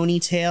side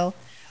ponytail,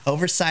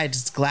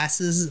 oversized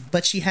glasses,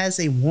 but she has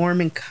a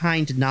warm and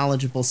kind,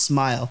 knowledgeable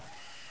smile.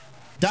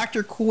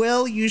 Dr.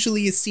 Quill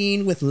usually is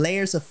seen with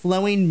layers of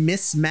flowing,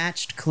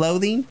 mismatched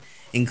clothing,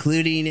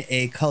 including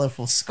a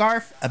colorful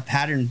scarf, a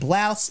patterned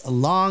blouse, a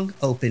long,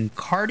 open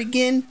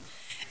cardigan,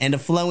 and a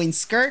flowing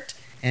skirt,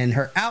 and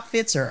her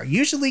outfits are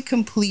usually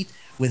complete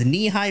with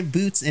knee-high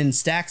boots and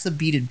stacks of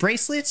beaded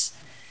bracelets.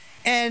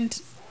 And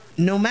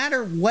no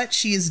matter what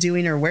she is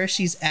doing or where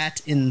she's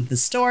at in the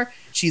store,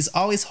 she's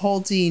always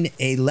holding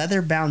a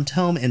leather-bound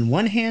tome in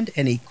one hand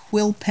and a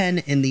quill pen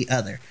in the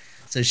other.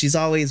 So she's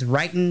always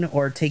writing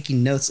or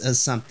taking notes of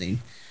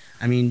something.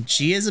 I mean,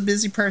 she is a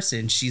busy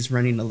person. She's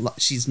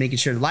she's making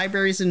sure the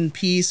library's in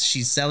peace.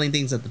 She's selling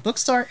things at the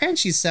bookstore, and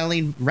she's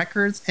selling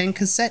records and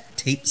cassette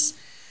tapes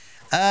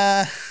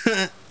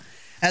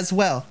as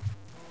well.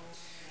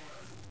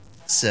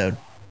 So,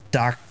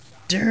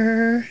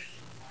 Dr.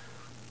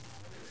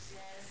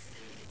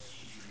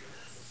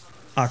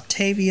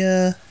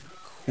 Octavia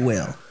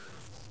Quill.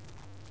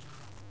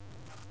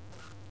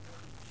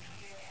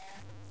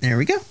 There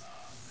we go.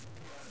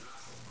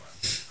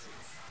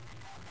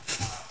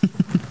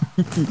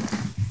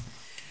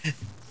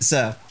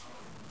 So,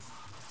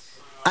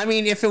 I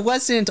mean, if it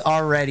wasn't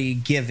already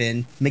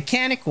given,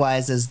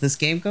 mechanic-wise, as this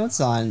game goes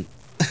on,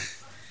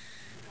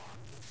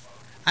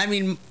 I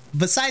mean,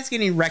 besides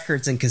getting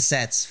records and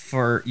cassettes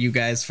for you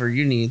guys, for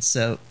your needs,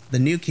 so the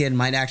new kid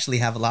might actually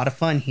have a lot of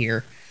fun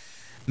here.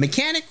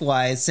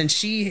 Mechanic-wise, since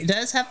she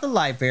does have the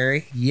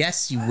library,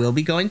 yes, you will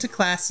be going to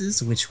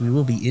classes, which we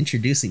will be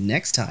introducing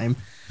next time.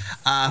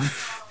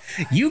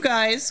 You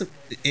guys,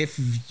 if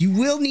you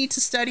will need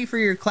to study for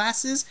your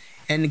classes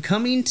and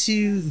coming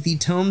to the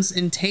tomes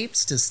and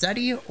tapes to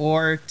study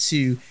or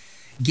to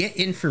get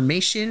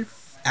information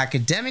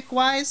academic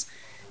wise,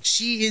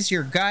 she is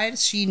your guide.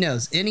 She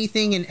knows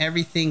anything and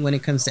everything when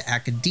it comes to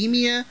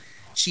academia.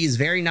 She is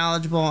very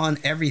knowledgeable on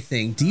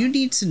everything. Do you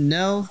need to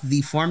know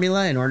the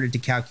formula in order to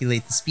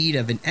calculate the speed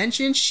of an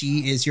engine?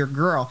 She is your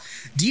girl.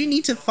 Do you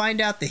need to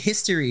find out the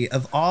history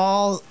of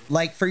all,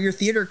 like for your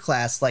theater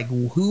class, like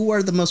who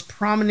are the most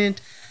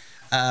prominent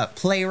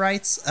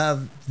playwrights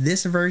of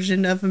this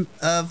version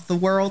of the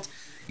world?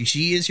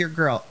 She is your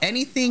girl.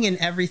 Anything and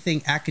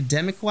everything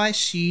academic wise,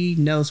 she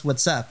knows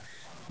what's up.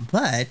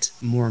 But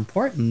more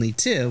importantly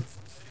too,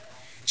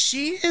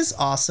 she is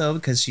also,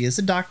 because she is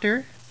a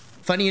doctor,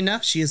 funny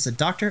enough, she is a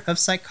doctor of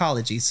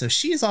psychology, so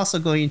she is also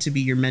going to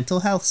be your mental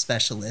health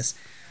specialist.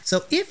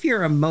 So if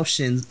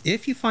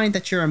you find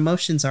that your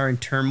emotions are in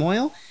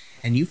turmoil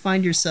and you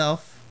find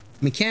yourself,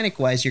 mechanic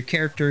wise, your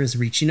character is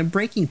reaching a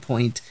breaking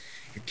point,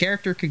 your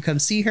character can come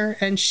see her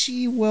and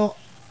she will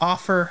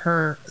offer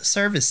her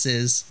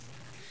services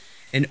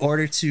in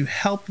order to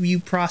help you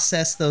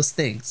process those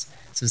things.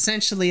 So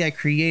essentially, I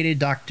created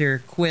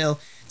Dr. Quill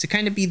to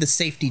kind of be the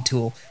safety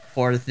tool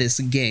for this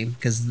game,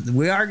 because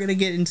we are going to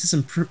get into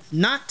some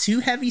not too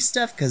heavy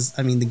stuff, because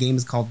I mean the game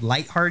is called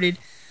lighthearted,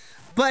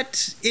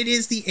 but it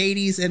is the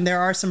 80s and there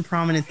are some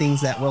prominent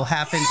things that will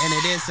happen, and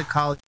it is a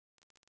college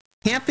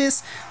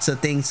campus, so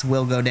things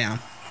will go down.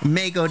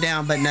 May go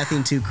down, but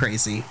nothing too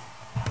crazy.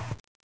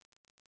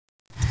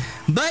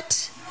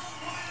 But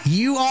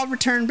you all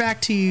return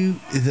back to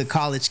the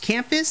college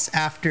campus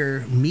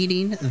after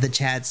meeting the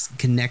Chad's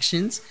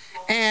connections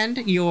and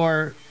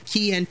your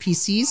key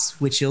NPCs,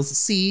 which you'll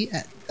see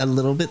a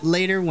little bit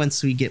later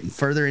once we get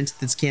further into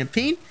this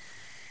campaign.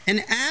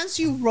 And as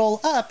you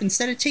roll up,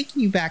 instead of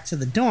taking you back to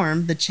the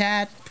dorm, the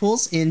Chad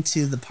pulls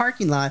into the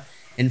parking lot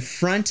in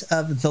front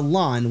of the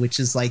lawn, which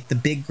is like the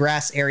big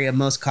grass area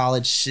most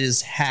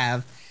colleges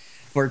have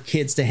for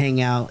kids to hang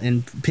out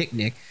and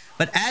picnic.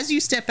 But as you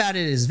step out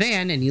of his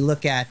van and you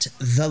look at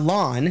the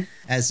lawn,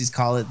 as he's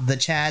called it, the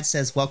Chad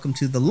says, "Welcome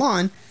to the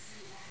lawn."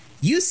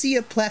 You see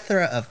a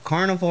plethora of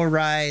carnival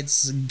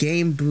rides,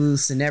 game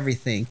booths, and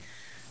everything.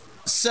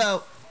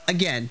 So,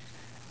 again,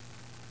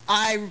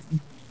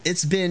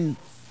 it's been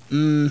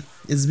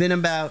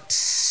about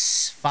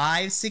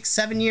 5, 6,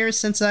 7 years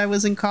since I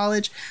was in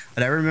college,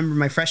 but I remember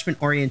my freshman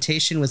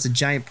orientation was a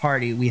giant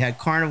party. We had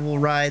carnival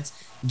rides,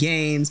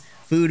 games,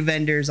 food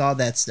vendors, all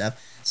that stuff.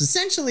 So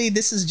essentially,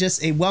 this is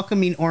just a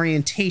welcoming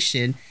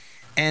orientation,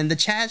 and the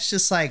Chad's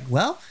just like,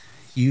 well,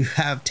 you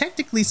have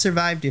technically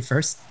survived your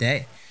first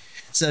day.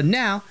 So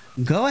now,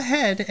 go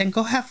ahead and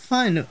go have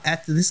fun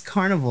at this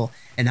carnival,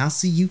 and I'll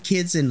see you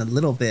kids in a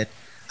little bit.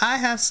 I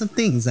have some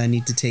things I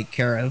need to take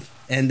care of.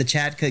 And the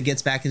Chad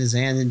gets back in his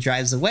van and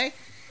drives away,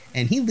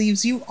 and he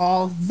leaves you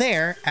all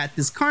there at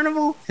this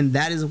carnival, and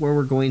that is where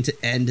we're going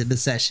to end the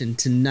session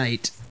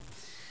tonight.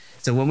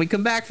 So when we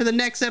come back for the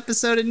next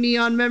episode of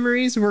Neon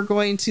Memories, we're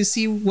going to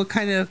see what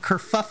kind of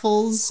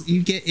kerfuffles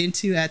you get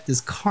into at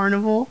this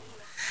carnival,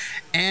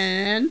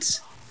 and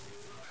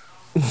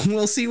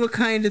we'll see what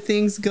kind of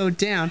things go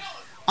down.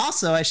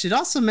 Also, I should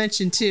also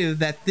mention too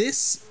that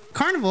this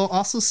carnival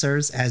also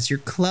serves as your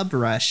club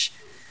rush.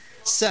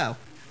 So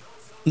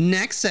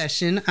next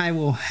session, I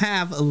will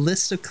have a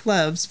list of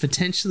clubs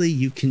potentially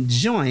you can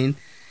join,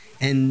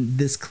 and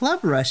this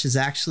club rush is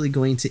actually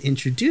going to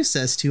introduce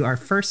us to our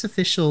first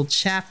official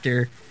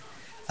chapter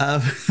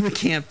of the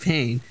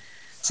campaign.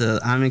 So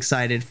I'm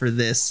excited for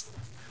this.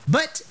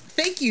 But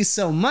thank you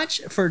so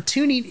much for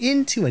tuning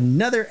in to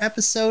another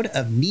episode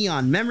of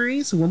Neon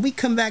Memories. When we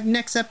come back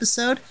next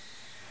episode,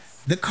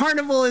 the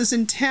carnival is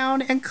in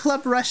town and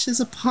club rush is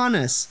upon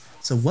us.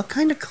 So what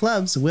kind of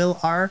clubs will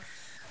our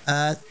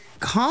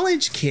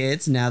college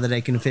kids, now that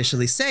I can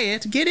officially say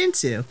it, get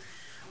into?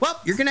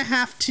 Well, you're going to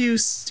have to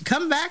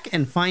come back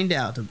and find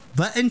out.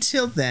 But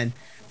until then,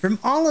 from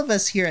all of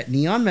us here at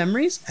Neon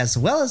Memories, as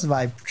well as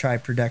Vibe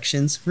Tribe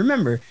Productions,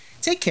 remember,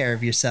 take care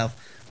of yourself,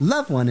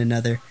 love one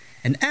another,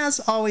 and as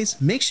always,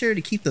 make sure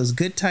to keep those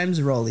good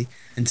times rolling.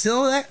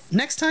 Until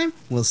next time,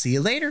 we'll see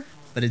you later.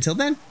 But until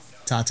then,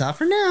 ta-ta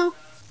for now.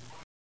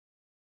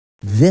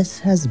 This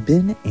has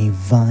been a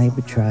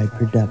Vibe Tribe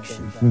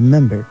production.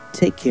 Remember,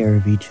 take care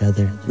of each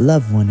other,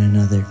 love one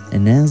another,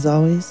 and as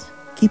always,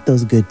 keep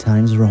those good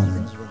times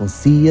rolling. We'll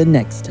see you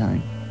next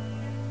time.